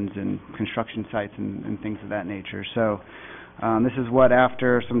conditions and construction sites and things of that nature. So this is what,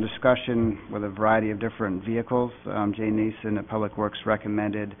 after some discussion with a variety of different vehicles, Jay Nason at Public Works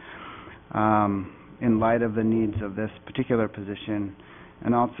recommended in light of the needs of this particular position.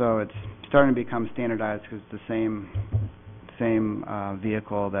 And also it's starting to become standardized because it's the same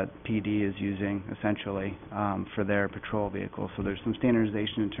vehicle that PD is using essentially for their patrol vehicle. So there's some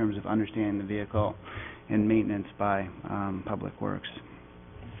standardization in terms of understanding the vehicle and maintenance by Public Works.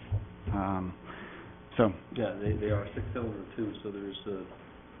 Yeah, they are 6-cylinder too, so there's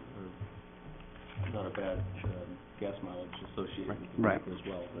not a bad gas mileage associated with the Right. vehicle as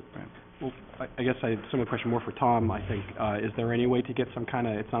well, but Well, I guess I had a similar question more for Tom, I think. Is there any way to get some kind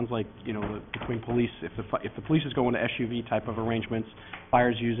of, it sounds like, you know, between police, if the police is going to SUV type of arrangements,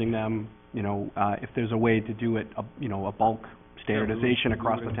 fire's using them, you know, if there's a way to do it, you know, a bulk standardization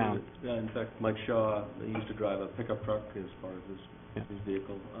across the town. Yeah, in fact, Mike Shaw, he used to drive a pickup truck as part of his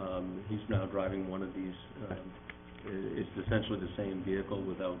vehicle. He's now driving one of these, it's essentially the same vehicle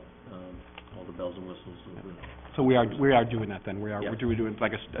without all the bells and whistles of the... So we are doing that then? We're doing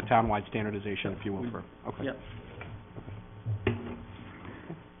like a townwide standardization, if you will, for, okay. Yeah. Do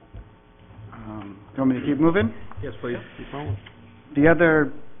you want me to keep moving? Yes, please. The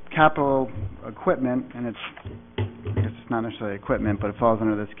other capital equipment, and I guess it's not necessarily equipment, but it falls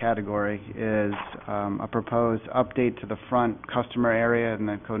under this category, is a proposed update to the front customer area in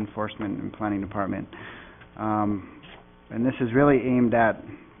the Code Enforcement and Planning Department. And this is really aimed at,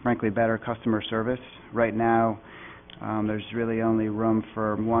 frankly, better customer service. Right now, there's really only room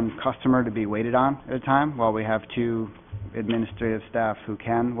for one customer to be waited on at a time, while we have two administrative staff who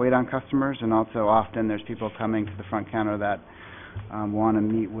can wait on customers, and also often there's people coming to the front counter that want to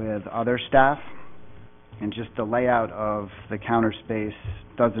meet with other staff, and just the layout of the counter space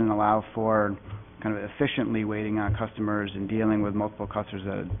doesn't allow for kind of efficiently waiting on customers and dealing with multiple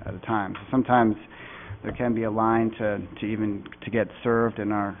customers at a time. So sometimes there can be a line to get served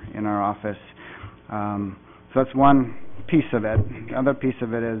in our office. So that's one piece of it. The other piece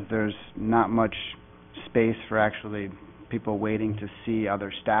of it is there's not much space for actually people waiting to see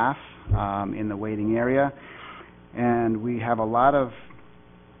other staff in the waiting area. And we have a lot of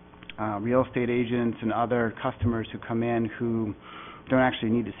real estate agents and other customers who come in who don't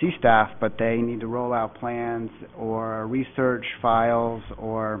actually need to see staff, but they need to roll out plans or research files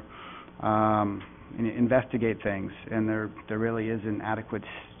or investigate things, and there really isn't adequate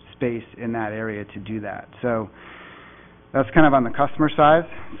space in that area to do that. So that's kind of on the customer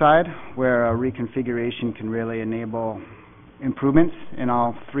side, where a reconfiguration can really enable improvements in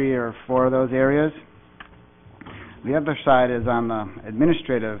all 3 or 4 of those areas. The other side is on the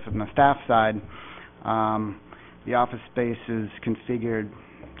administrative and the staff side. The office space is configured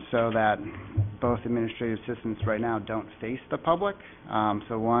so that both administrative assistants right now don't face the public.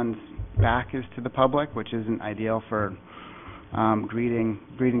 So one's back is to the public, which isn't ideal for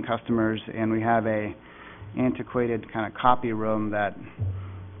greeting customers, and we have a antiquated kind of copy room that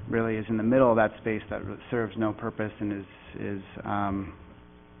really is in the middle of that space that serves no purpose and is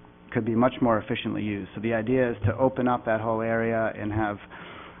could be much more efficiently used. So the idea is to open up that whole area and have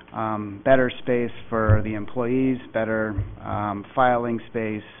better space for the employees, better filing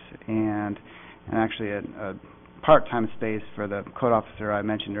space, and actually a part-time space for the code officer I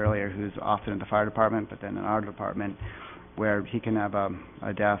mentioned earlier, who's often in the fire department, but then in our department, where he can have a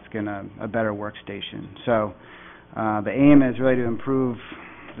desk and a better workstation. So the aim is really to improve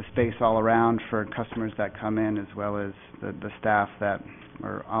the space all around for customers that come in, as well as the staff that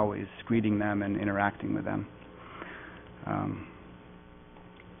are always greeting them and interacting with them.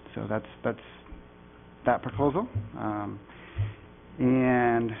 So that's that proposal.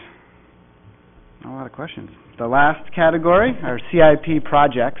 And a lot of questions. The last category are CIP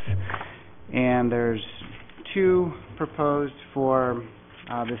projects, and there's 2 proposed for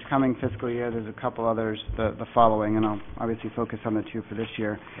this coming fiscal year. There's a couple others the following, and I'll obviously focus on the 2 for this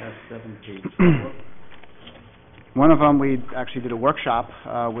year. One of them, we actually did a workshop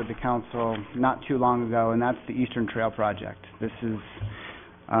with the council not too long ago, and that's the Eastern Trail project. This is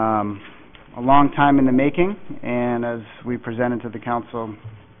a long time in the making, and as we presented to the council,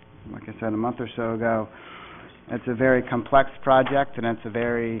 like I said, a month or so ago, it's a very complex project, and it's a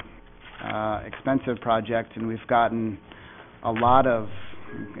very expensive project, and we've gotten a lot of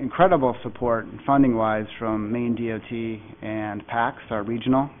incredible support funding-wise from Maine DOT and PACS, our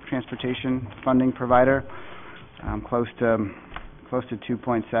regional transportation funding provider, close to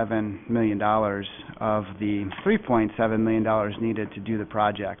 $2.7 million of the $3.7 million needed to do the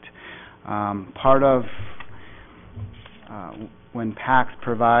project. Part of when PACS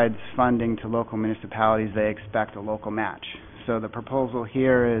provides funding to local municipalities, they expect a local match. So the proposal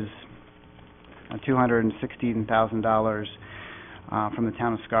here is $216,000 from the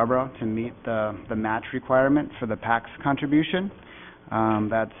town of Scarborough to meet the match requirement for the PACS contribution.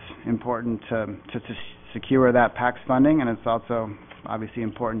 That's important to secure that PACS funding, and it's also obviously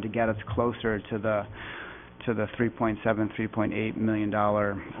important to get us closer to the $3.7, $3.8 million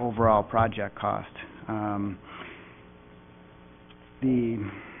overall project cost.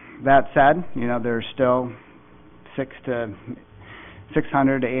 That said, there's still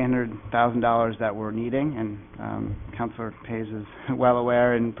 $600,000 to $800,000 that we're needing, and Councilor Hayes is well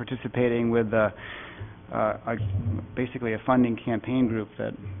aware in participating with basically a funding campaign group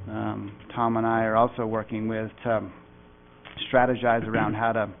that Tom and I are also working with to strategize around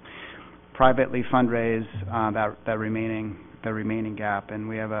how to privately fundraise that remaining gap. And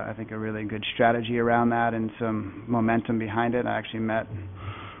we have, I think, a really good strategy around that and some momentum behind it. I actually met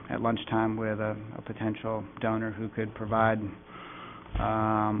at lunchtime with a potential donor who could provide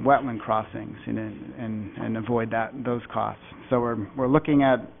wetland crossings and avoid those costs. So we're looking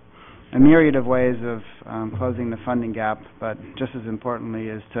at a myriad of ways of closing the funding gap, but just as importantly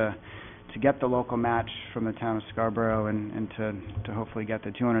is to get the local match from the town of Scarborough and to hopefully get the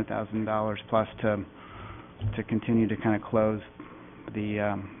 $200,000 plus to continue to kind of close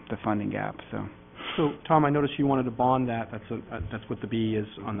the funding gap. So, Tom, I noticed you wanted to bond that. That's what the B is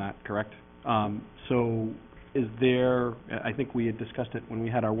on that, correct? So, is there? I think we had discussed it when we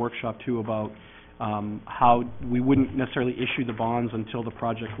had our workshop too about how we wouldn't necessarily issue the bonds until the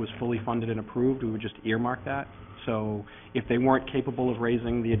project was fully funded and approved. We would just earmark that. So, if they weren't capable of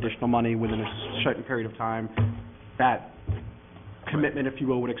raising the additional money within a certain period of time, that commitment, if you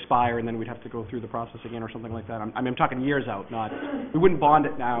will, would expire, and then we'd have to go through the process again or something like that. I'm talking years out, not, we wouldn't bond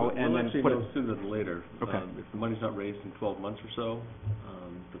it now and then put it... We'll actually know sooner than later. Okay. If the money's not raised in 12 months or so,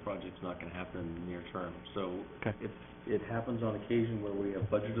 the project's not going to happen in the near term. So okay. it happens on occasion where we have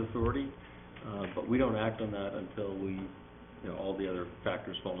budget authority, but we don't act on that until all the other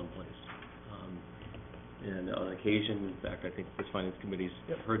factors fall in place. And on occasion, in fact, I think this Finance Committee's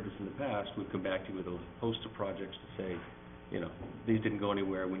heard this in the past, we've come back to you with a host of projects to say, these didn't go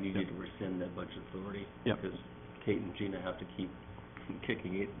anywhere, we need you to rescind that budget authority. Because Kate and Gina have to keep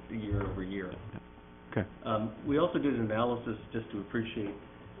kicking it year over year. Okay. We also did an analysis just to appreciate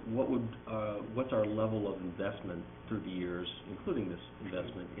what's our level of investment through the years, including this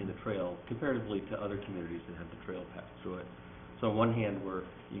investment in the trail, comparatively to other communities that have the trail path through it. So on one hand,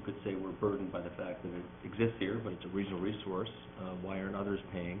 you could say we're burdened by the fact that it exists here, but it's a regional resource. Why aren't others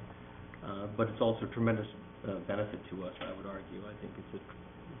paying? But it's also a tremendous benefit to us, I would argue. I think it's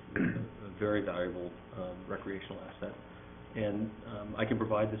a very valuable recreational asset. And I can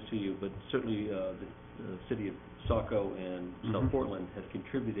provide this to you, but certainly the city of Saco and South Portland has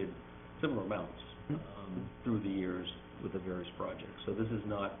contributed similar amounts through the years with the various projects. So this is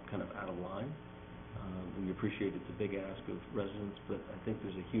not kind of out of line. We appreciate it's a big ask of residents, but I think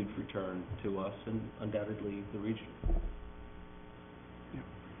there's a huge return to us and undoubtedly the region.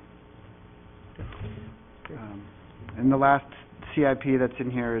 And the last CIP that's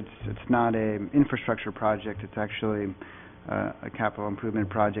in here, it's not an infrastructure project. It's actually a capital improvement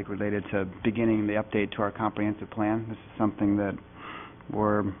project related to beginning the update to our comprehensive plan. This is something that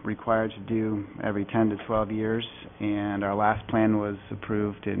we're required to do every 10 to 12 years, and our last plan was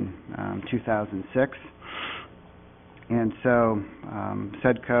approved in 2006. And so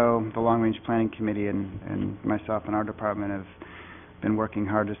SEDCO, the Long Range Planning Committee, and myself and our department have been working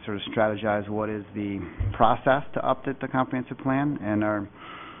hard to sort of strategize what is the process to update the comprehensive plan, and our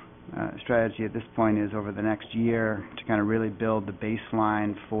strategy at this point is over the next year to kind of really build the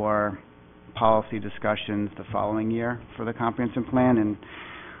baseline for policy discussions the following year for the comprehensive plan. And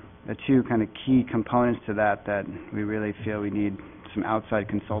the two kind of key components to that we really feel we need some outside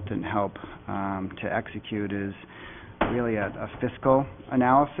consultant help to execute is really a fiscal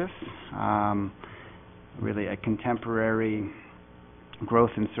analysis, really a contemporary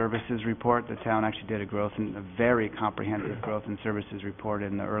growth and services report. The town actually did a very comprehensive growth and services report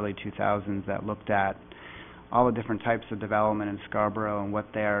in the early 2000s that looked at all the different types of development in Scarborough and what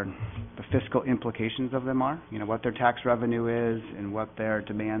the fiscal implications of them are, what their tax revenue is and what their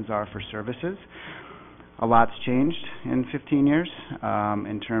demands are for services. A lot's changed in 15 years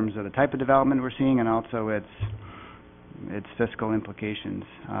in terms of the type of development we're seeing and also its fiscal implications.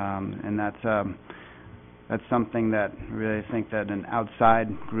 And that's something that I really think that an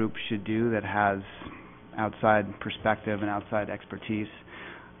outside group should do that has outside perspective and outside expertise.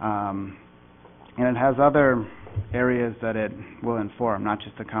 And it has other areas that it will inform, not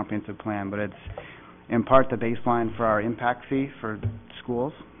just the comprehensive plan, but it's in part the baseline for our impact fee for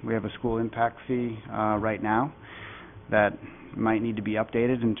schools. We have a school impact fee right now that might need to be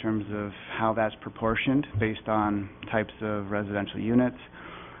updated in terms of how that's proportioned based on types of residential units.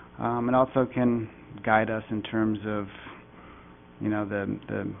 It also can guide us in terms of,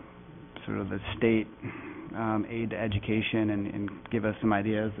 the sort of the state aid to education and give us some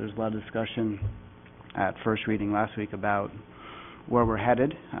ideas. There's a lot of discussion at first reading last week about where we're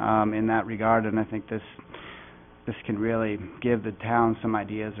headed in that regard, and I think this can really give the town some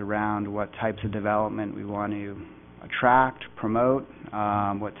ideas around what types of development we want to attract, promote,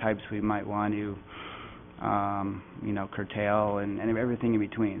 what types we might want to, curtail, and everything in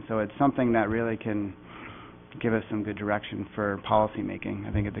between. So it's something that really can give us some good direction for policy making,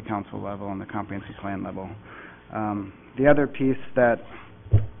 I think, at the council level and the comprehensive plan level. The other piece that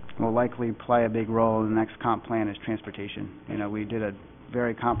will likely play a big role in the next comp plan is transportation. We did a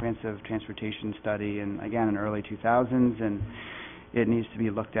very comprehensive transportation study, again, in early 2000s, and it needs to be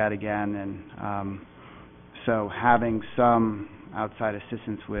looked at again. And so having some outside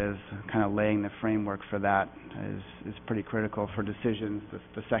assistance with kind of laying the framework for that is pretty critical for decisions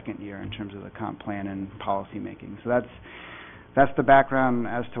the second year in terms of the comp plan and policy making. So that's the background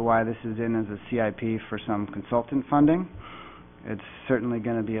as to why this is in as a CIP for some consultant funding. It's certainly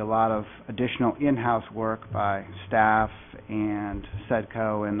going to be a lot of additional in-house work by staff and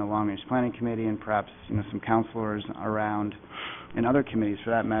SEDCO and the Long Range Planning Committee, and perhaps some counselors around and other committees for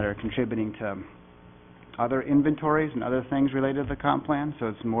that matter contributing to other inventories and other things related to the comp plan. So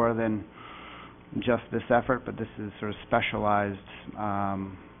it's more than just this effort, but this is sort of specialized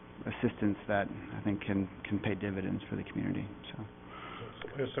assistance that I think can pay dividends for the community. So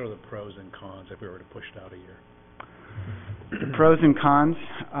what are sort of the pros and cons if we were to push it out a year? The pros and cons,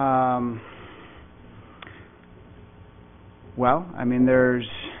 there's,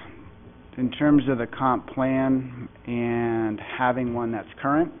 in terms of the comp plan and having one that's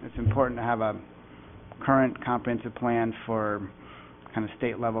current, it's important to have a current comprehensive plan for kind of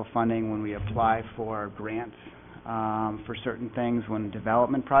state level funding when we apply for grants for certain things, when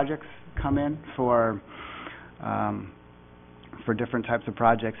development projects come in for different types of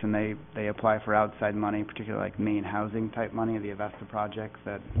projects, and they apply for outside money, particularly like Maine housing type money, the Avesta project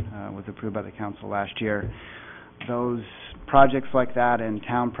that was approved by the council last year. Those projects like that and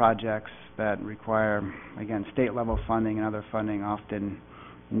town projects that require, again, state level funding and other funding often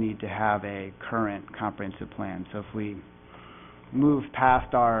need to have a current comprehensive plan. So if we move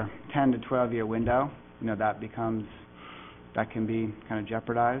past our 10 to 12 year window, that can be kind of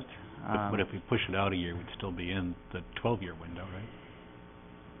jeopardized. But if we push it out a year, we'd still be in the 12-year window, right?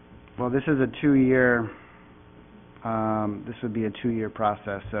 Well, this is a 2-year, this would be a 2-year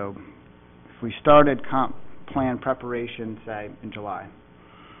process. So if we started comp plan preparation, say, in July,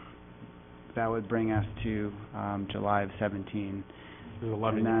 that would bring us to July of 17.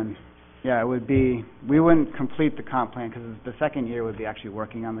 And then, it would be, we wouldn't complete the comp plan because the second year would be actually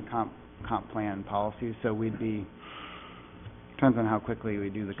working on the comp plan policies. So we'd be, depends on how quickly we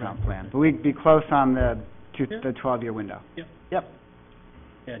do the comp plan. But we'd be close on the 12-year window. Yep.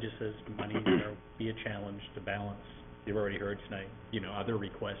 Yeah, it just says money, be a challenge to balance. You've already heard tonight, other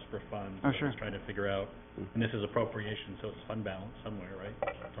requests for funds. Oh, sure. Just trying to figure out, and this is appropriation, so it's fund balance somewhere, right?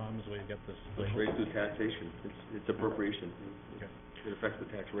 Tom, is the way you got this. It's raised through taxation. It's appropriation. Okay. It affects the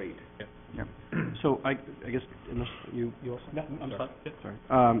tax rate. Yeah. So I guess, unless you also? No, I'm sorry.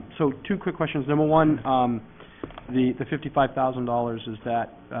 Sorry. So two quick questions. Number one, the $55,000, is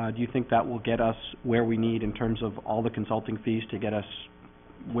that, do you think that will get us where we need in terms of all the consulting fees to get us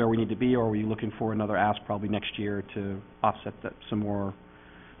where we need to be, or are we looking for another ask probably next year to offset that some more?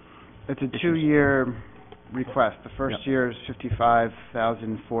 It's a 2-year request. The first year is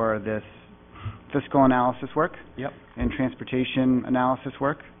 $55,000 for this fiscal analysis work. Yep. And transportation analysis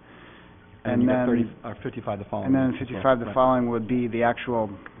work. And then 55 the following. And then 55 the following would be the actual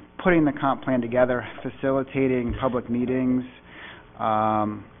putting the comp plan together, facilitating public meetings,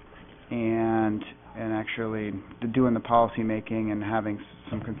 and actually doing the policy making and having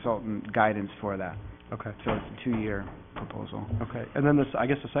some consultant guidance for that. Okay. So it's a 2-year proposal. Okay. And then I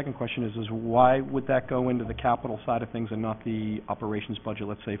guess the second question is why would that go into the capital side of things and not the operations budget,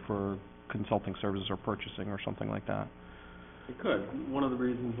 let's say for consulting services or purchasing or something like that? It could. One of the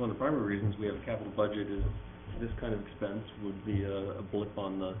primary reasons we have a capital budget is this kind of expense would be a blip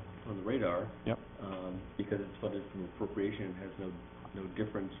on the radar. Yep. Because it's funded from appropriation, it has no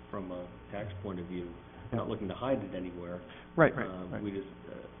difference from a tax point of view. Yep. Not looking to hide it anywhere. Right. We just,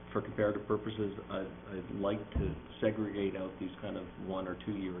 for comparative purposes, I'd like to segregate out these kind of 1 or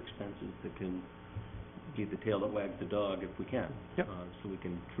 2 year expenses that can be the tail that wags the dog if we can. Yep. So we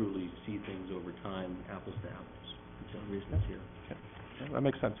can truly see things over time, apples to apples. That's the reason it's here. Okay. That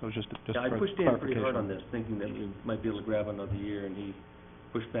makes sense. So just I for pushed Dan pretty hard clarification. on this, thinking that we might be able to grab another year, and he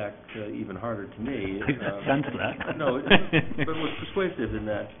pushed back even harder to me. I sense that. No, but was persuasive in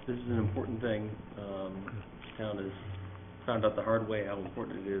that this is an important thing. Town has found out the hard way how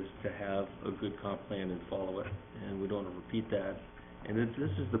important it is to have a good comp plan and follow it, and we don't want to repeat that. And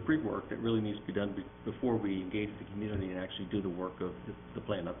this is the pre-work that really needs to be done before we engage the community and actually do the work of the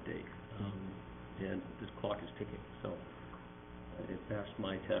plan update. And this clock is ticking, so it passed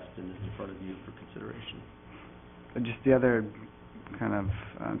my test and is in front of you for consideration. just the other kind of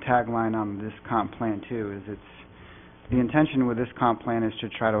tagline on this comp plan too is the intention with this comp plan is to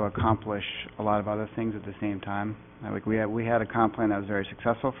try to accomplish a lot of other things at the same time. Like we had a comp plan that was very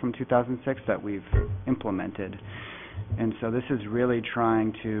successful from 2006 that we've implemented, and so this is really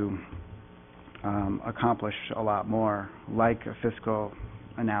trying to accomplish a lot more, like a fiscal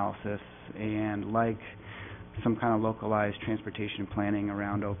analysis and like some kind of localized transportation planning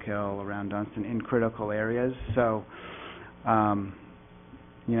around Oak Hill, around Dunstan, in critical areas. So,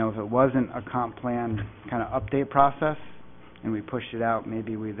 if it wasn't a comp plan kind of update process and we pushed it out,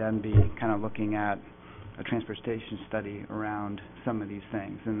 maybe we'd then be kind of looking at a transportation study around some of these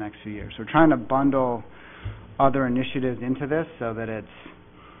things in the next few years. So we're trying to bundle other initiatives into this so that it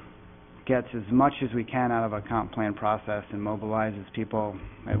gets as much as we can out of a comp plan process and mobilizes people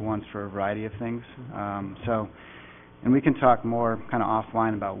at once for a variety of things. And we can talk more kind of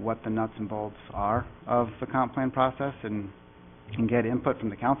offline about what the nuts and bolts are of the comp plan process and get input from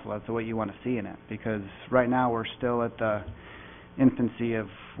the council as to what you want to see in it. Because right now we're still at the infancy of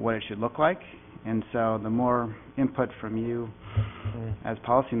what it should look like. And so the more input from you as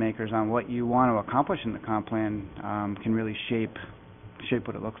policymakers on what you want to accomplish in the comp plan can really shape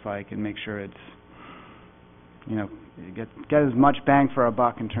what it looks like and make sure it's, get as much bang for our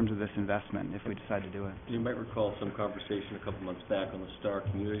buck in terms of this investment if we decide to do it. You might recall some conversation a couple months back on the Star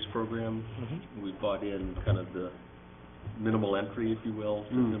Communities program. We brought in kind of the minimal entry, if you will,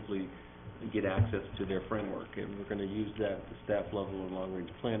 to simply get access to their framework. And we're going to use that at the staff level in long-range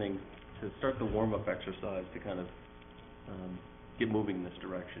planning to start the warm-up exercise to kind of get moving in this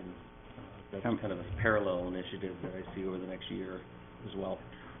direction. That's kind of a parallel initiative that I see over the next year as well.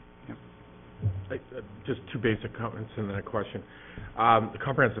 Just two basic comments and then a question. The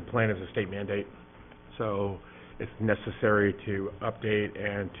comprehensive plan is a state mandate, so it's necessary to update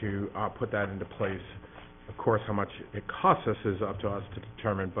and to put that into place. Of course, how much it costs us is up to us to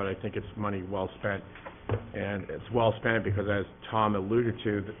determine, but I think it's money well spent. And it's well spent because, as Tom alluded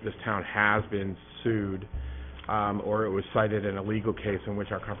to, this town has been sued, or it was cited in a legal case in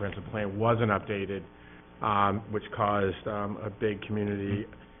which our comprehensive plan wasn't updated, which caused a big community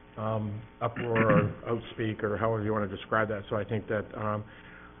uproar or outspeak or however you want to describe that. So I think that,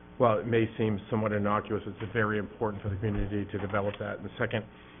 while it may seem somewhat innocuous, it's very important for the community to develop that. And the second,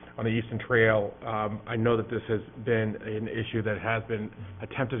 on the Eastern Trail, I know that this has been an issue that has been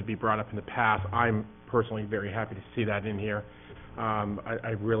attempted to be brought up in the past. I'm personally very happy to see that in here.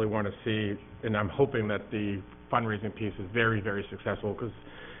 I really want to see, and I'm hoping that the fundraising piece is very, very successful because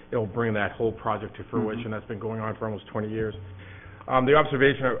it'll bring that whole project to fruition. That's been going on for almost 20 years. The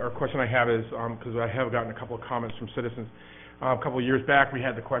observation or question I have is, because I have gotten a couple of comments from citizens, a couple of years back we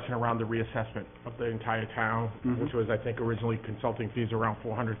had the question around the reassessment of the entire town, which was, I think, originally consulting fees around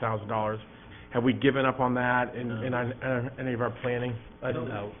 $400,000. Have we given up on that in any of our planning? No,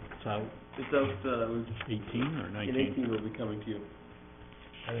 it's out. It's out, 18 or 19? In 18 we'll be coming to you.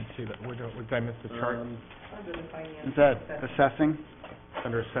 I didn't see that. Did I miss the chart? Is that assessing?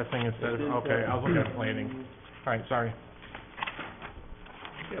 Under assessing instead of, okay, I was looking at planning. All right, sorry.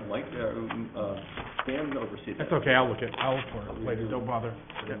 Yeah, Mike, Dan oversees that. That's okay, I'll look for it later, don't bother.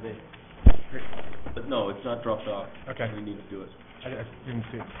 Yeah. But no, it's not dropped off. Okay. We need to do it. I didn't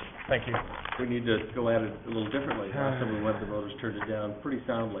see it. Thank you. We need to go at it a little differently. Last time we went, the voters turned it down pretty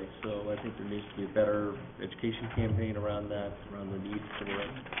soundly, so I think there needs to be a better education campaign around that, around the need for the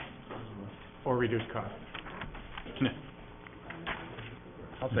Or reduce cost.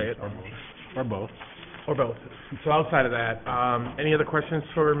 I'll say it. Or both. Or both. So outside of that, any other questions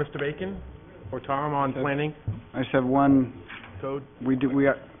for Mr. Bacon or Tom on planning? I just have one. Code?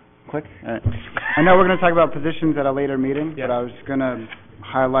 Click. All right. I know we're going to talk about positions at a later meeting, Yes. but I was going to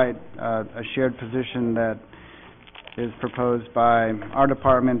highlight a shared position that is proposed by our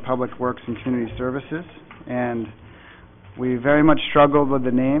department, Public Works and Community Services, and we very much struggled with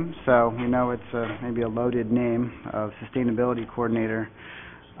the name, so we know it's maybe a loaded name of Sustainability Coordinator.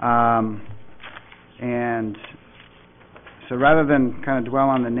 And so rather than kind of dwell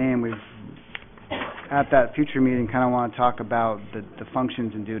on the name, we've, at that future meeting, kind of want to talk about the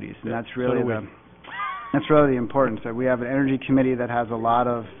functions and duties, and that's really the importance. That we have an energy committee that has a lot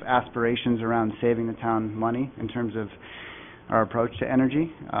of aspirations around saving the town money in terms of our approach to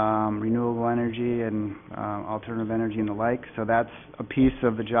energy, renewable energy and alternative energy and the like. So that's a piece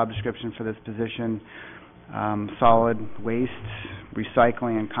of the job description for this position. Solid waste,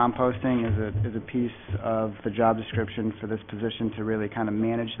 recycling, and composting is a piece of the job description for this position to really kind of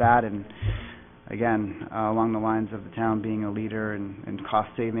manage that, and again, along the lines of the town being a leader in cost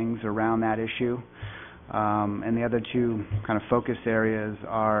savings around that issue. And the other two kind of focus areas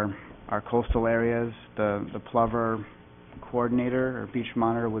are our coastal areas. The plover coordinator or beach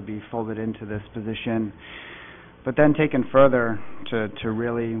monitor would be folded into this position, but then taken further to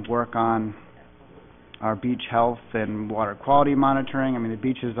really work on our beach health and water quality monitoring. I mean, the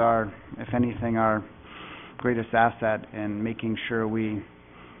beaches are, if anything, our greatest asset in making sure we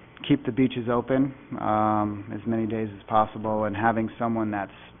keep the beaches open as many days as possible, and having someone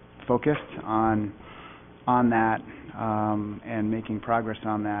that's focused on that and making progress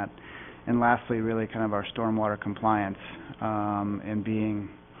on that. And lastly, really kind of our stormwater compliance and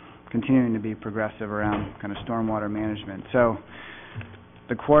continuing to be progressive around kind of stormwater management. So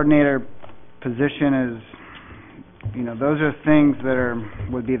the coordinator position is, those are things that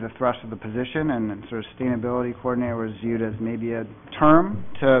would be the thrust of the position, and sort of sustainability coordinator was viewed as maybe a term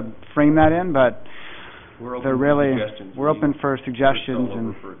to frame that in, but we're open for suggestions.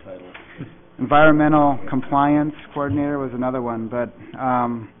 And environmental compliance coordinator was another one, but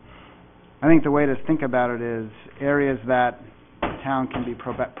I think the way to think about it is areas that the town can be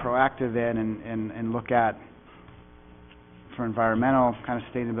proactive in and look at for environmental kind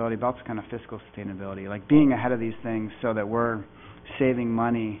of sustainability, but also kind of fiscal sustainability, like being ahead of these things so that we're saving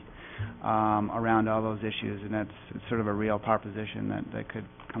money around all those issues, and it's sort of a real proposition that could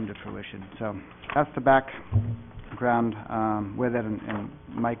come to fruition. So that's the background with it, and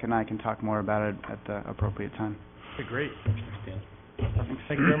Mike and I can talk more about it at the appropriate time. Okay, great. Thanks.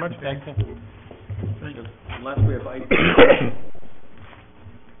 Thank you very much. Thank you. Last we have item.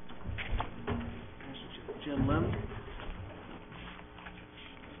 Jim Lem.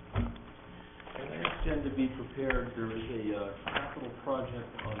 I intend to be prepared. There is a capital project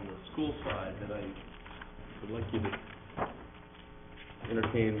on the school side that I would like you to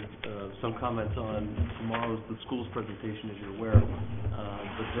entertain some comments on. Tomorrow's the school's presentation, as you're aware,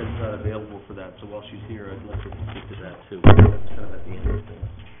 but Jen's not available for that, so while she's here, I'd like her to speak to that too. That's kind of at the end of things.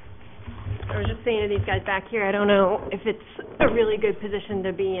 I was just saying to these guys back here, I don't know if it's a really good position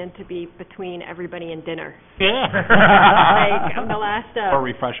to be in, to be between everybody and dinner. Yeah. Like, I'm the last up. Or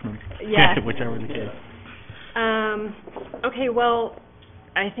refreshments. Yeah. Whichever the case. Okay, well,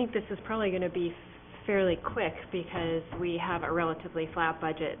 I think this is probably going to be fairly quick because we have a relatively flat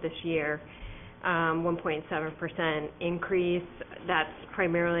budget this year, 1.7% increase. That's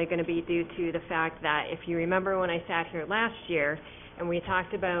primarily going to be due to the fact that if you remember when I sat here last year and we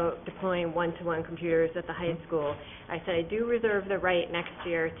talked about deploying one-to-one computers at the high school, I said I do reserve the right next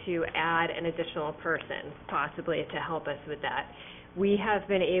year to add an additional person, possibly to help us with that. We have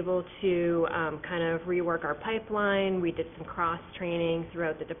been able to kind of rework our pipeline. We did some cross-training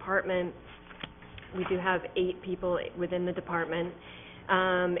throughout the department. We do have 8 people within the department,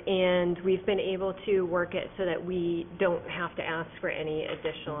 and we've been able to work it so that we don't have to ask for any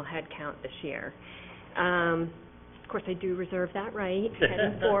additional headcount this year. Of course, I do reserve that right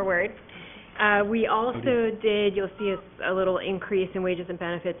heading forward. We also did, you'll see a little increase in wages and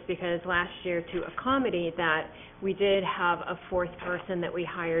benefits because last year, to accommodate that, we did have a 4th person that we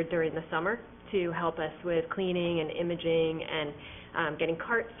hired during the summer to help us with cleaning and imaging and getting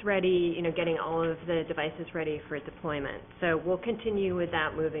carts ready, getting all of the devices ready for deployment. So we'll continue with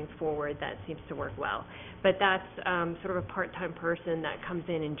that moving forward. That seems to work well. But that's sort of a part-time person that comes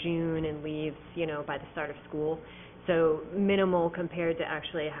in June and leaves, by the start of school. So minimal compared to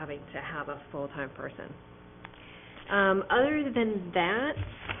actually having to have a full-time person. Other than that,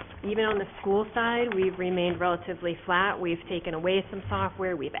 even on the school side, we've remained relatively flat. We've taken away some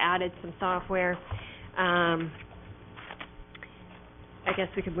software. We've added some software. I guess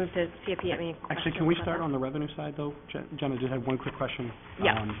we could move to see if you have any questions. Actually, can we start on the revenue side, though? Jen, I just had one quick question.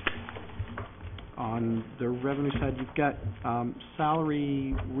 Yeah. On the revenue side, you've got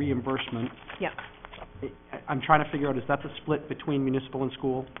salary reimbursement. Yeah. I'm trying to figure out, is that the split between municipal and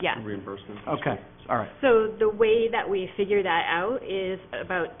school? Yes. Reimbursement. Okay, all right. So the way that we figure that out is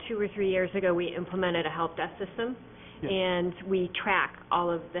about 2 or 3 years ago, we implemented a help desk system, and we track all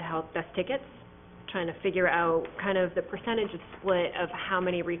of the help desk tickets, trying to figure out kind of the percentage of split of how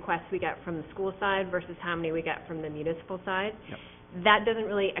many requests we get from the school side versus how many we get from the municipal side. Yep. That doesn't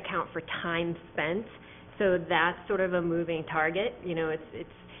really account for time spent, so that's sort of a moving target.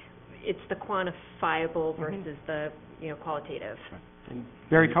 It's the quantifiable versus the qualitative.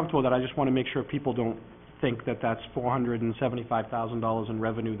 Very comfortable with that. I just want to make sure people don't think that that's $475,000 in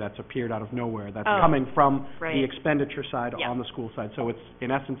revenue that's appeared out of nowhere. That's coming from the expenditure side on the school side. So it's,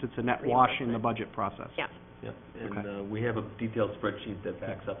 in essence, it's a net wash in the budget process. Yeah. Yep, and we have a detailed spreadsheet that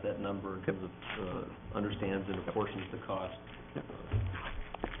backs up that number in terms of understands and apportions the cost. Yep.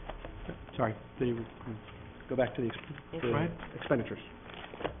 Sorry, go back to the expenditures.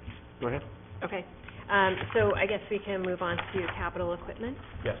 Go ahead. Okay. So I guess we can move on to capital equipment.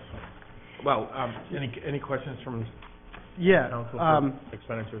 Yes. Well, any questions from Yeah, council for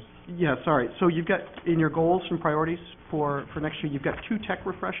expenditures? yeah, sorry. So you've got, in your goals and priorities for next year, you've got 2 tech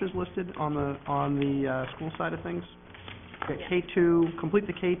refreshes listed on the school side of things? Okay, Yeah. K2, complete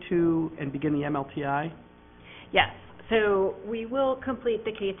the K2 and begin the MLTI? Yes, so we will complete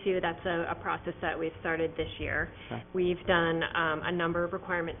the K2. That's a process that we've started this year. Okay. We've done a number of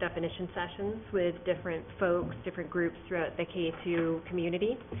requirement definition sessions with different folks, different groups throughout the K2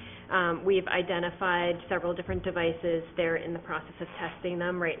 community. We've identified several different devices. They're in the process of testing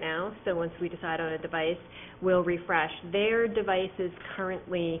them right now. So once we decide on a device, we'll refresh. Their devices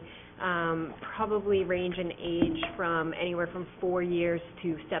currently probably range in age from anywhere from 4 years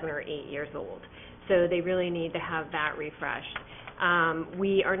to 7 or 8 years old. So they really need to have that refreshed.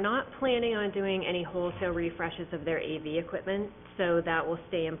 We are not planning on doing any wholesale refreshes of their AV equipment, so that will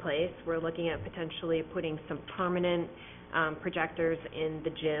stay in place. We're looking at potentially putting some permanent projectors in the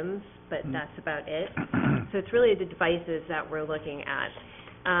gyms, but that's about it. So it's really the devices that we're looking at.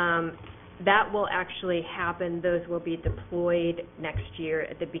 That will actually happen. Those will be deployed next year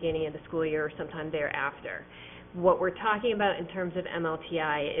at the beginning of the school year or sometime thereafter. What we're talking about in terms of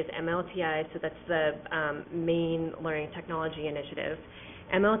MLTI is MLTI, so that's the Maine Learning Technology Initiative.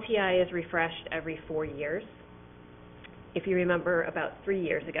 MLTI is refreshed every 4 years. If you remember, about 3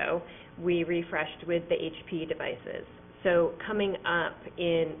 years ago, we refreshed with the HP devices. So coming up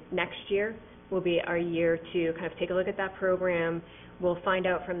in next year will be our year to kind of take a look at that program. We'll find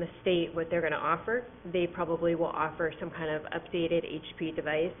out from the state what they're going to offer. They probably will offer some kind of updated HP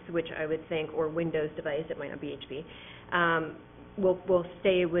device, which I would think, or Windows device, it might not be HP. We'll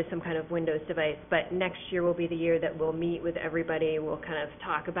stay with some kind of Windows device, but next year will be the year that we'll meet with everybody. We'll kind of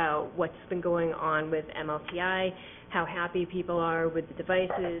talk about what's been going on with MLTI, how happy people are with the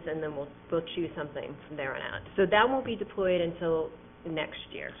devices, and then we'll choose something from there on out. So that won't be deployed until next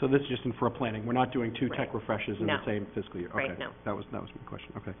year. So this is just for a planning. We're not doing 2 Right. tech refreshes in No. the same fiscal year? Okay. Right, no. That was my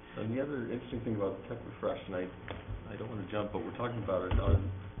question. Okay. And the other interesting thing about tech refresh, and I don't want to jump, but we're talking about it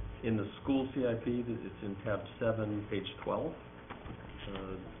in the school CIP, it's in tab 7, page 12.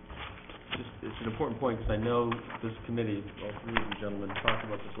 It's an important point because I know this committee, all 3 of you gentlemen, talked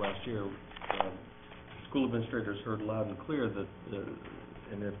about this last year. School administrators heard loud and clear that,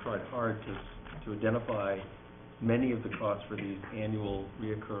 and they've tried hard to identify many of the costs for these annual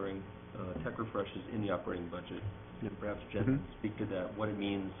reoccurring tech refreshes in the operating budget. And perhaps Jen can speak to that, what it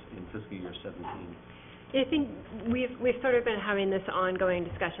means in fiscal year 17. I think we've sort of been having this ongoing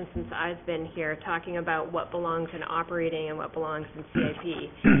discussion since I've been here, talking about what belongs in operating and what belongs in CIP.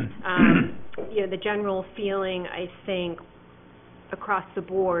 The general feeling, I think, across the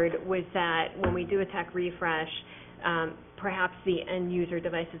board was that when we do a tech refresh, perhaps the end user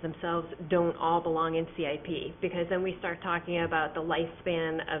devices themselves don't all belong in CIP, because then we start talking about the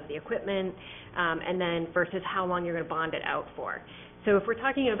lifespan of the equipment, and then versus how long you're going to bond it out for. So if we're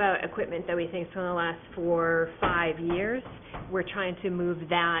talking about equipment that we think is going to last for 5 years, we're trying to move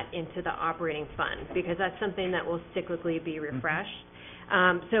that into the operating fund, because that's something that will cyclically be refreshed.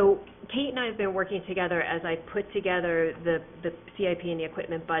 So Kate and I have been working together as I put together the CIP and the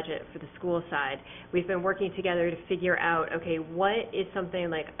equipment budget for the school side. We've been working together to figure out, okay, what is something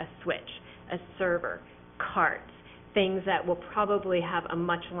like a switch, a server, carts, things that will probably have a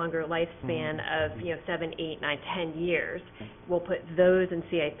much longer lifespan of 7, 8, 9, 10 years. We'll put those in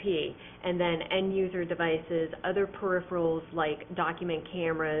CIP, and then end user devices, other peripherals like document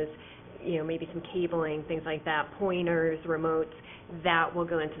cameras, maybe some cabling, things like that, pointers, remotes, that will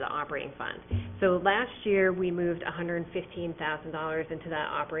go into the operating fund. So last year we moved $115,000 into that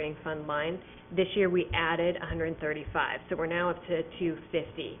operating fund line. This year we added $135,000, so we're now up to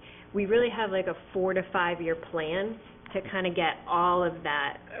 $250,000. We really have like a 4 to 5 year plan to kind of get all of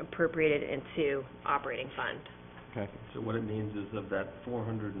that appropriated into operating fund. Okay. So what it means is of that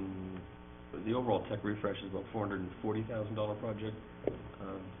the overall tech refresh is about $440,000 project.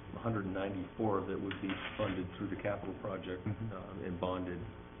 194 of it would be funded through the capital project and bonded.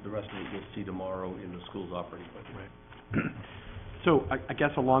 The rest of it you'll see tomorrow in the school's operating budget. Right. So I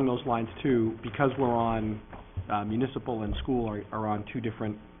guess along those lines too, because we're on municipal and school are on 2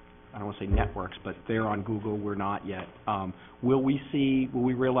 different, I don't want to say networks, but they're on Google, we're not yet. Will we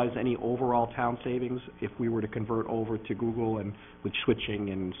realize any overall town savings if we were to convert over to Google and with switching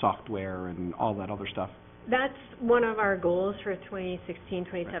and software and all that other stuff? That's one of our goals for 2016,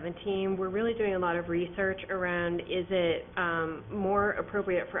 2017. We're really doing a lot of research around, is it more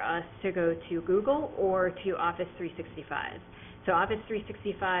appropriate for us to go to Google or to Office 365? So Office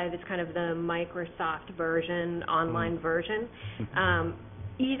 365 is kind of the Microsoft version, online version.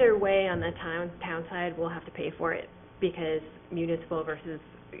 Either way, on the town side, we'll have to pay for it, because municipal versus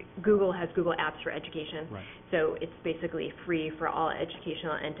Google has Google Apps for Education. Right. So it's basically free for all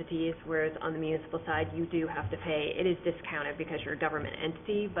educational entities, whereas on the municipal side, you do have to pay. It is discounted because you're a government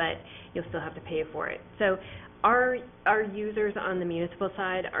entity, but you'll still have to pay for it. So our users on the municipal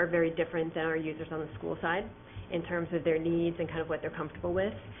side are very different than our users on the school side in terms of their needs and kind of what they're comfortable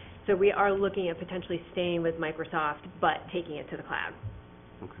with. So we are looking at potentially staying with Microsoft, but taking it to the cloud.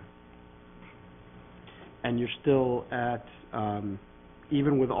 Okay. And you're still at,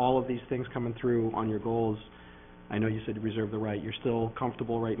 even with all of these things coming through on your goals, I know you said you reserve the right, you're still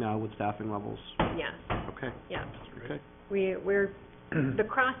comfortable right now with staffing levels? Yes. Okay. Yeah. Okay. We're the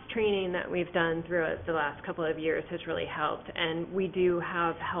cross-training that we've done throughout the last couple of years has really helped, and we do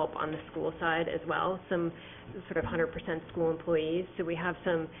have help on the school side as well, some sort of 100% school employees. So we have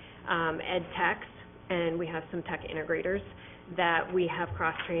some ed techs, and we have some tech integrators that we have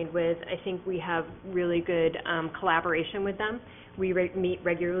cross-trained with. I think we have really good collaboration with them. We meet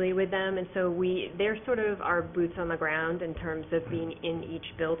regularly with them, and so they're sort of our boots on the ground in terms of being in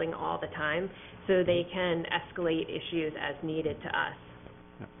each building all the time, so they can escalate issues as needed to us.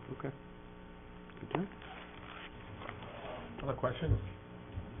 Yeah, okay. Good job. Other questions?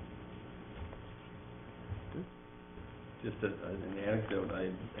 Just an anecdote,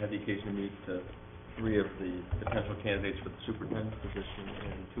 I had the occasion to meet three of the potential candidates for the superintendent's position,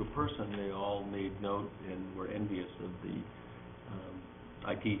 and to a person, they all made note and were envious of the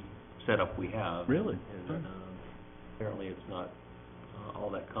IT setup we have. Really? And apparently it's not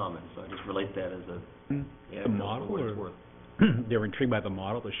all that common, so I just relate that as a anecdote model, for what it's or worth. they were intrigued by the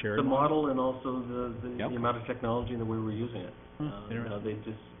model, the shared The model? model and also Yep. the amount of technology and the way we're using it. Interesting. They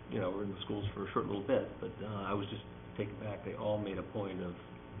just, were in the schools for a short little bit, but I was just taken back. They all made a point of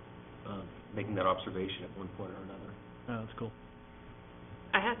making that observation at one point or another. Oh, that's cool.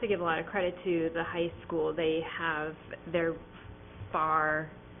 I have to give a lot of credit to the high school. They're far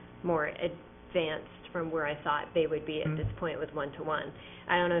more advanced from where I thought they would be at this point with one-to-one.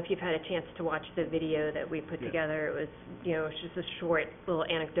 I don't know if you've had a chance to watch the video that we put together. It was, it's just a short little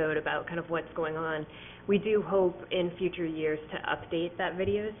anecdote about kind of what's going on. We do hope in future years to update that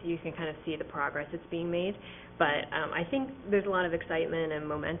video so you can kind of see the progress that's being made. But I think there's a lot of excitement and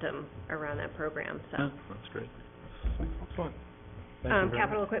momentum around that program. So. Oh, that's great. Excellent.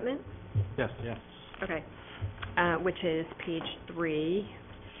 Capital equipment? Yes. Yes. Okay. Which is page 3.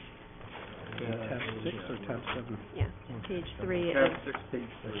 Tab 6 or tab 7? Yeah, page 3. Tab 6, page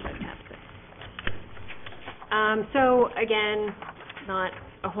 3. Tab 6. So again, not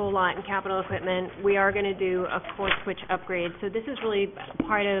a whole lot in capital equipment. We are going to do a core switch upgrade. So this is really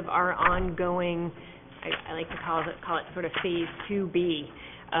part of our ongoing, I like to call it sort of phase 2B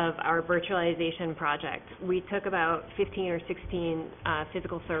of our virtualization project. We took about 15 or 16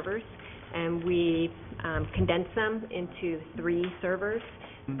 physical servers, and we condensed them into 3 servers,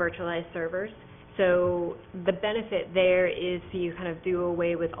 virtualized servers. So the benefit there is you kind of do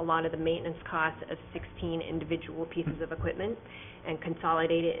away with a lot of the maintenance costs of 16 individual pieces of equipment and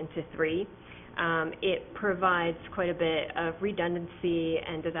consolidate it into 3. It provides quite a bit of redundancy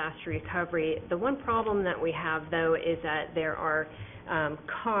and disaster recovery. The one problem that we have, though, is that there are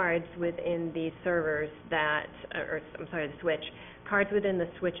cards within these servers that, the switch, cards within the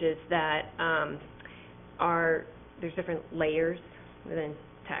switches that there's different layers within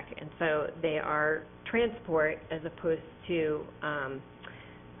tech, and so they are transport as opposed to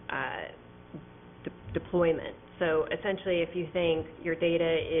deployment. So essentially, if you think your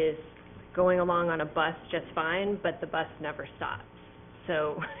data is going along on a bus just fine, but the bus never stops.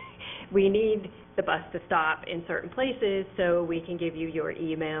 So we need the bus to stop in certain places so we can give you your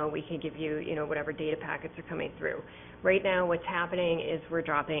email, we can give you, whatever data packets are coming through. Right now, what's happening is we're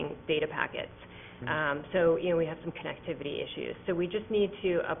dropping data packets. So, we have some connectivity issues. So we just need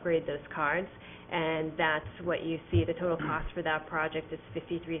to upgrade those cards, and that's what you see. The total cost for that project is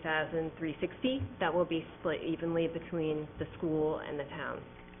 $53,360. That will be split evenly between the school and the town.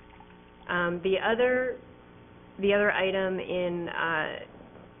 The other item in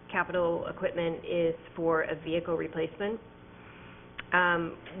capital equipment is for a vehicle replacement.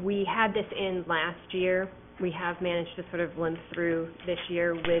 We had this in last year. We have managed to sort of limp through this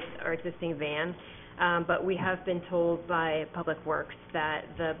year with our existing van, but we have been told by Public Works that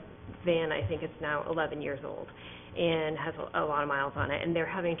the van, I think it's now 11 years old and has a lot of miles on it, and they're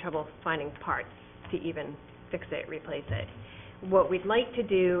having trouble finding parts to even fix it, replace it. What we'd like to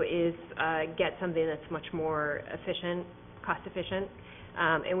do is get something that's much more efficient, cost efficient,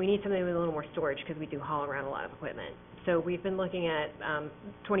 and we need something with a little more storage because we do haul around a lot of equipment. So we've been looking at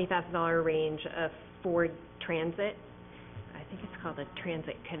 $20,000 range of Ford Transit. I think it's called a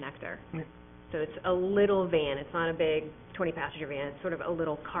Transit Connector. So it's a little van, it's not a big 20-passenger van, it's sort of a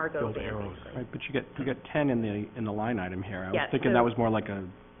little cargo Build van, arrows. basically. Right, but you got 10 in the line item here. I was Yeah, thinking so- that was more like a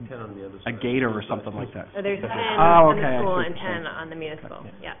 10 on the other a side. gator or something like that. So there's 10 Oh, on okay, I the see school what and you're saying. 10 on the municipal,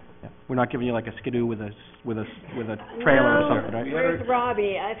 yeah. Yeah. We're not giving you like a skidoo with a trailer or something, right? No, where's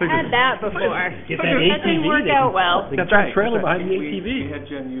Robbie? I've had that before. Get that That didn't ATV work they out can- well. That's right. Trailer behind the We ATV. had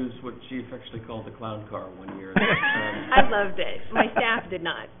Jen use what she affectionately called the clown car one year. I loved it. My staff did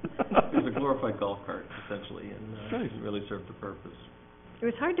not. It was a glorified golf cart, essentially, and Nice. it really served the purpose. It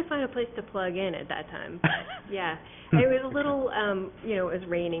was hard to find a place to plug in at that time. Yeah. It was a little, it was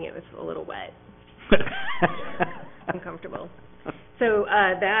raining, it was a little wet, uncomfortable. So,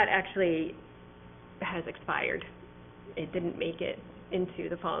 that actually has expired. It didn't make it into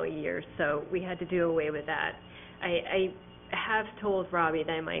the following year, so we had to do away with that. I have told Robbie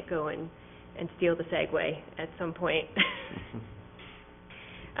that I might go and steal the Segway at some point.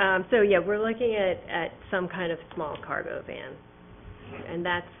 So yeah, we're looking at some kind of small cargo van, and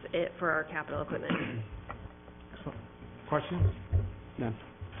that's it for our capital equipment. Questions? None.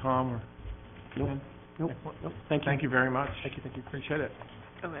 Tom or Nope. Ken? Nope. Excellent. Nope. Thank you. Thank you very much. Thank you. Appreciate it.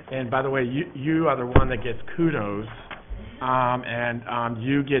 Okay. And by the way, you are the one that gets kudos, and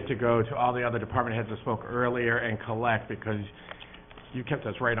you get to go to all the other department heads that spoke earlier and collect, because you kept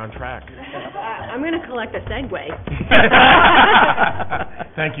us right on track. I'm going to collect a Segway.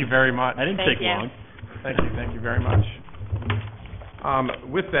 Thank you very much. I didn't Thank take you. long. Thank you very much.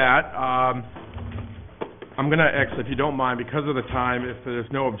 With that, I'm going to exit, if you don't mind, because of the time, if there's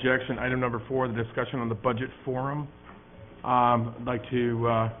no objection, item number 4, the discussion on the budget forum. I'd like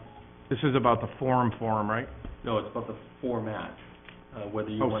to, this is about the forum, right? No, it's about the format, whether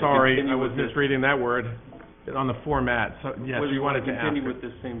you Oh, want to sorry, continue I was with this. misreading that word, on the format, so, yes, Whether you wanted to ask. continue with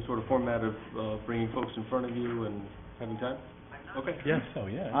this same sort of format of bringing folks in front of you and having time? Okay. Yes. Oh,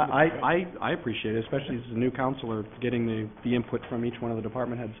 yeah. I appreciate it, especially as a new counselor, getting the input from each one of the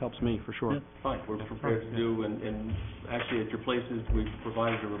department heads helps me, for sure. Fine, we're prepared to do, and actually at your places, we've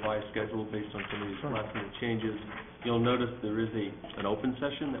provided a revised schedule based on some of these last minute changes. You'll notice there is an open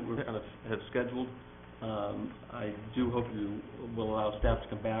session that we're kind of have scheduled. I do hope you will allow staff to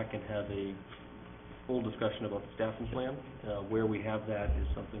come back and have a full discussion about the staffing plan. Where we have that is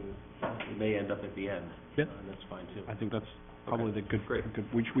something that may end up at the end, Yeah. and that's fine too. I think that's probably the good. Great.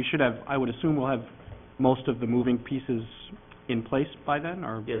 We should have, I would assume we'll have most of the moving pieces in place by then,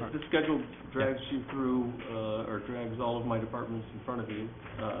 or? Yes, this schedule drags you through, or drags all of my departments in front of you.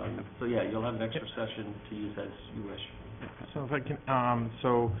 So yeah, you'll have an extra session to use as you wish. So if I can,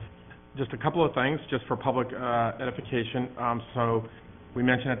 so just a couple of things, just for public edification. So we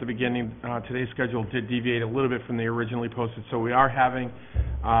mentioned at the beginning, today's schedule did deviate a little bit from the originally posted. So we are having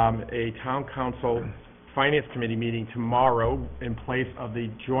a town council finance committee meeting tomorrow in place of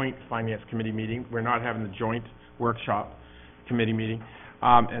the joint finance committee meeting. We're not having the joint workshop committee meeting.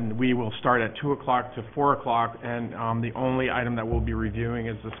 And we will start at 2 o'clock to 4 o'clock, and the only item that we'll be reviewing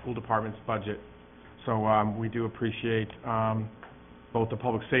is the school department's budget. So we do appreciate both the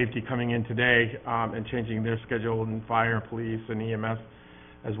public safety coming in today and changing their schedule, and fire, police, and EMS,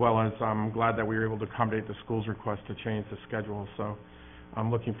 as well as I'm glad that we were able to accommodate the school's request to change the schedule. So I'm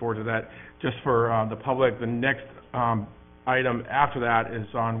looking forward to that. Just for the public, the next item after that is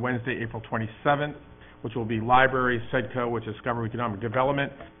on Wednesday, April 27th, which will be library, SEDCO, which is Scarborough Economic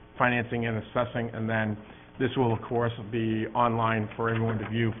Development, financing and assessing, and then this will, of course, be online for everyone to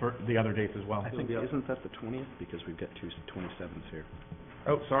view for the other dates as well. I think, isn't that the 20th? Because we've got two 27s here.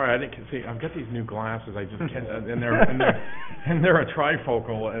 Oh, sorry, I didn't see, I've got these new glasses, I just can't, and they're a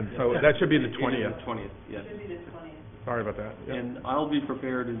trifocal, and so that should be the 20th. It is the 20th, yes. Sorry about that. Yep. And I'll be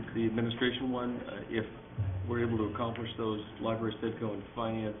prepared in the administration one, if we're able to accomplish those library, SEDCO, and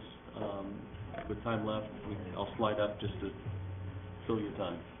finance, with time left, I'll slide up just to fill your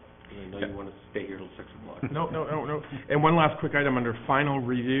time. And I know you want to stay here till 6 o'clock. No. And one last quick item under final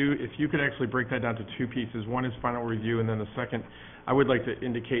review, if you could actually break that down to two pieces. One is final review, and then the second, I would like to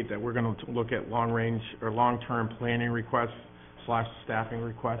indicate that we're going to look at long-range or long-term planning requests / staffing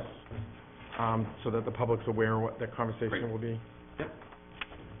requests, so that the public's aware of what that conversation will be. Yep.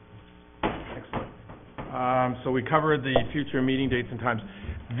 Excellent. So we covered the future meeting dates and times.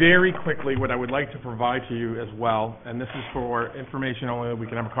 Very quickly, what I would like to provide to you as well, and this is for information only, we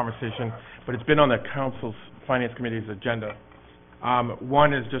can have a conversation, but it's been on the council's finance committee's agenda.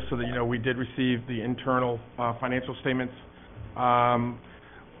 One is just so that you know, we did receive the internal financial statements.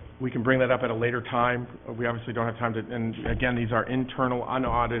 We can bring that up at a later time. We obviously don't have time to, and again, these are internal,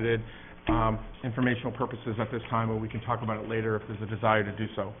 unaudited, informational purposes at this time, but we can talk about it later if there's a desire to do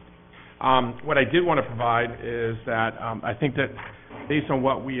so. What I did want to provide is that I think that based on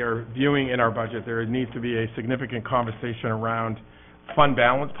what we are viewing in our budget, there needs to be a significant conversation around fund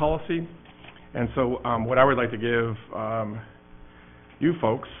balance policy. And so what I would like to give you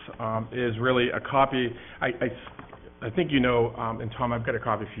folks is really a copy. I think you know, and Tom, I've got a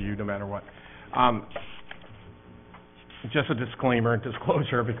copy for you no matter what. Just a disclaimer and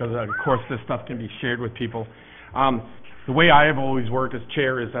disclosure, because of course this stuff can be shared with people. The way I have always worked as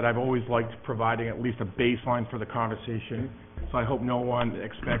chair is that I've always liked providing at least a baseline for the conversation. So I hope no one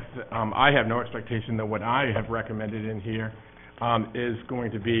expects, I have no expectation that what I have recommended in here is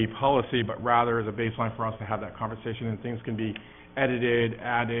going to be policy, but rather as a baseline for us to have that conversation, and things can be edited,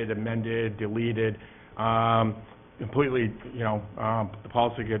 added, amended, deleted, completely, the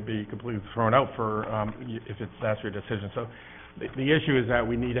policy could be completely thrown out for, if that's your decision. So the issue is that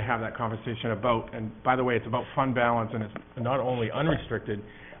we need to have that conversation about, and by the way, it's about fund balance, and it's not only unrestricted,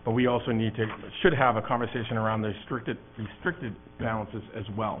 but we also should have a conversation around the restricted balances as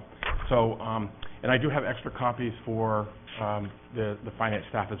well. So, and I do have extra copies for the finance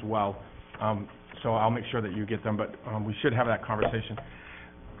staff as well. So I'll make sure that you get them, but we should have that conversation.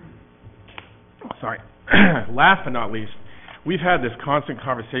 Sorry. Last but not least, we've had this constant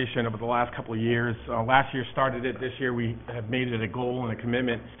conversation over the last couple of years. Last year started it. This year we have made it a goal and a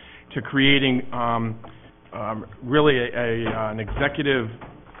commitment to creating really an executive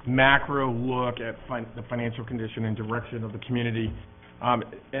macro look at the financial condition and direction of the community.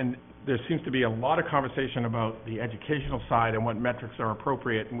 And there seems to be a lot of conversation about the educational side and what metrics are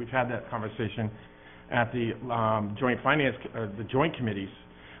appropriate, and we've had that conversation at the joint committees.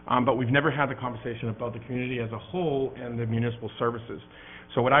 But we've never had the conversation about the community as a whole and the municipal services.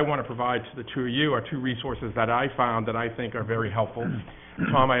 So what I want to provide to the two of you are two resources that I found that I think are very helpful.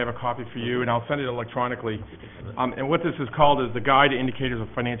 Tom, I have a copy for you, and I'll send it electronically. And what this is called is the Guide to Indicators of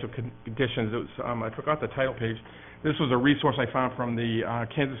Financial Conditions. It was, I forgot the title page. This was a resource I found from the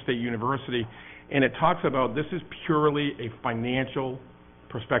Kansas State University, and it talks about this is purely a financial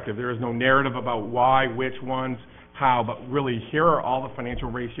perspective. There is no narrative about why, which ones, how, but really here are all the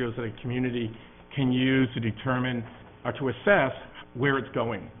financial ratios that a community can use to determine or to assess where it's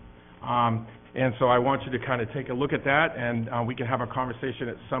going. And so I want you to kind of take a look at that, and we can have a conversation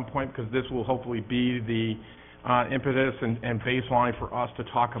at some point, because this will hopefully be the impetus and baseline for us to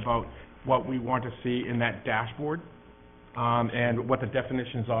talk about what we want to see in that dashboard, and what the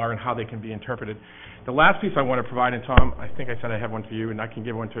definitions are and how they can be interpreted. The last piece I want to provide, and Tom, I think I said I have one for you, and I can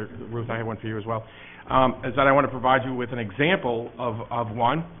give one to Ruth, I have one for you as well, is that I want to provide you with an example of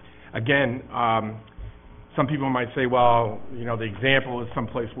one. Again, some people might say, well, the example is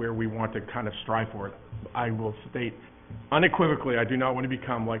someplace where we want to kind of strive for it. I will state unequivocally, I do not want to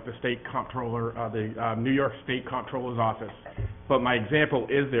become like the state comptroller, the New York State Comptroller's Office. But my example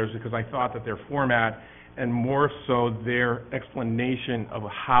is theirs because I thought that their format, and more so their explanation of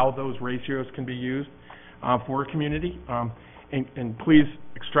how those ratios can be used for a community. And please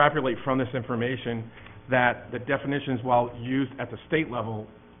extrapolate from this information that the definitions, while used at the state level,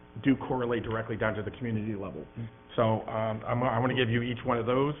 do correlate directly down to the community level. So I want to give you each one of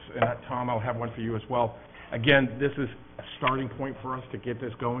those, and Tom, I'll have one for you as well. Again, this is a starting point for us to get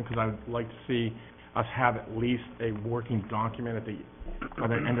this going, because I would like to see us have at least a working document by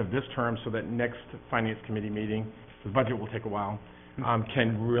the end of this term, so that next Finance Committee meeting, the budget will take a while,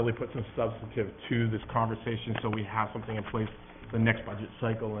 can really put some substantive to this conversation, so we have something in place the next budget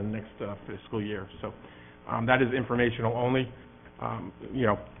cycle and next fiscal year. So that is informational only.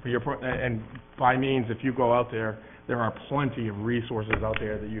 For your point, and by means, if you go out there are plenty of resources out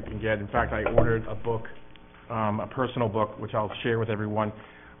there that you can get. In fact, I ordered a book, a personal book, which I'll share with everyone,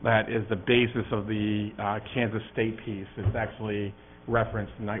 that is the basis of the Kansas State piece. It's actually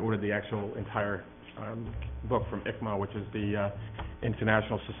referenced, and I ordered the actual entire book from ICMA, which is the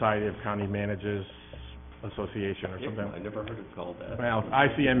International Society of County Managers Association or something. I never heard it called that. Well,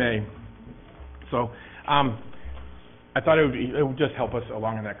 ICMA. So I thought it would just help us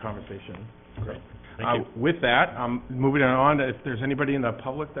along in that conversation. Great. Thank you. With that, moving on, if there's anybody in the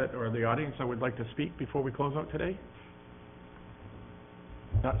public or the audience that would like to speak before we close out today?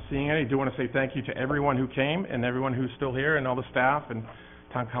 Not seeing any. I do want to say thank you to everyone who came and everyone who's still here, and all the staff, and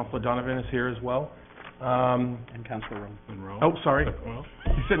Town Councilor Donovan is here as well. And Councilor Monroe. Oh, sorry. Well,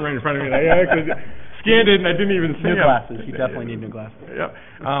 he's sitting right in front of me. I actually scanned it and I didn't even see him. New glasses. You definitely need new glasses. Yeah.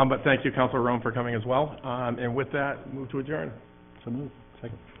 But thank you, Councilor Rome, for coming as well. And with that, move to adjourn. So move.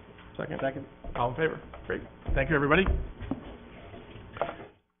 Second. Second. All in favor? Great. Thank you, everybody.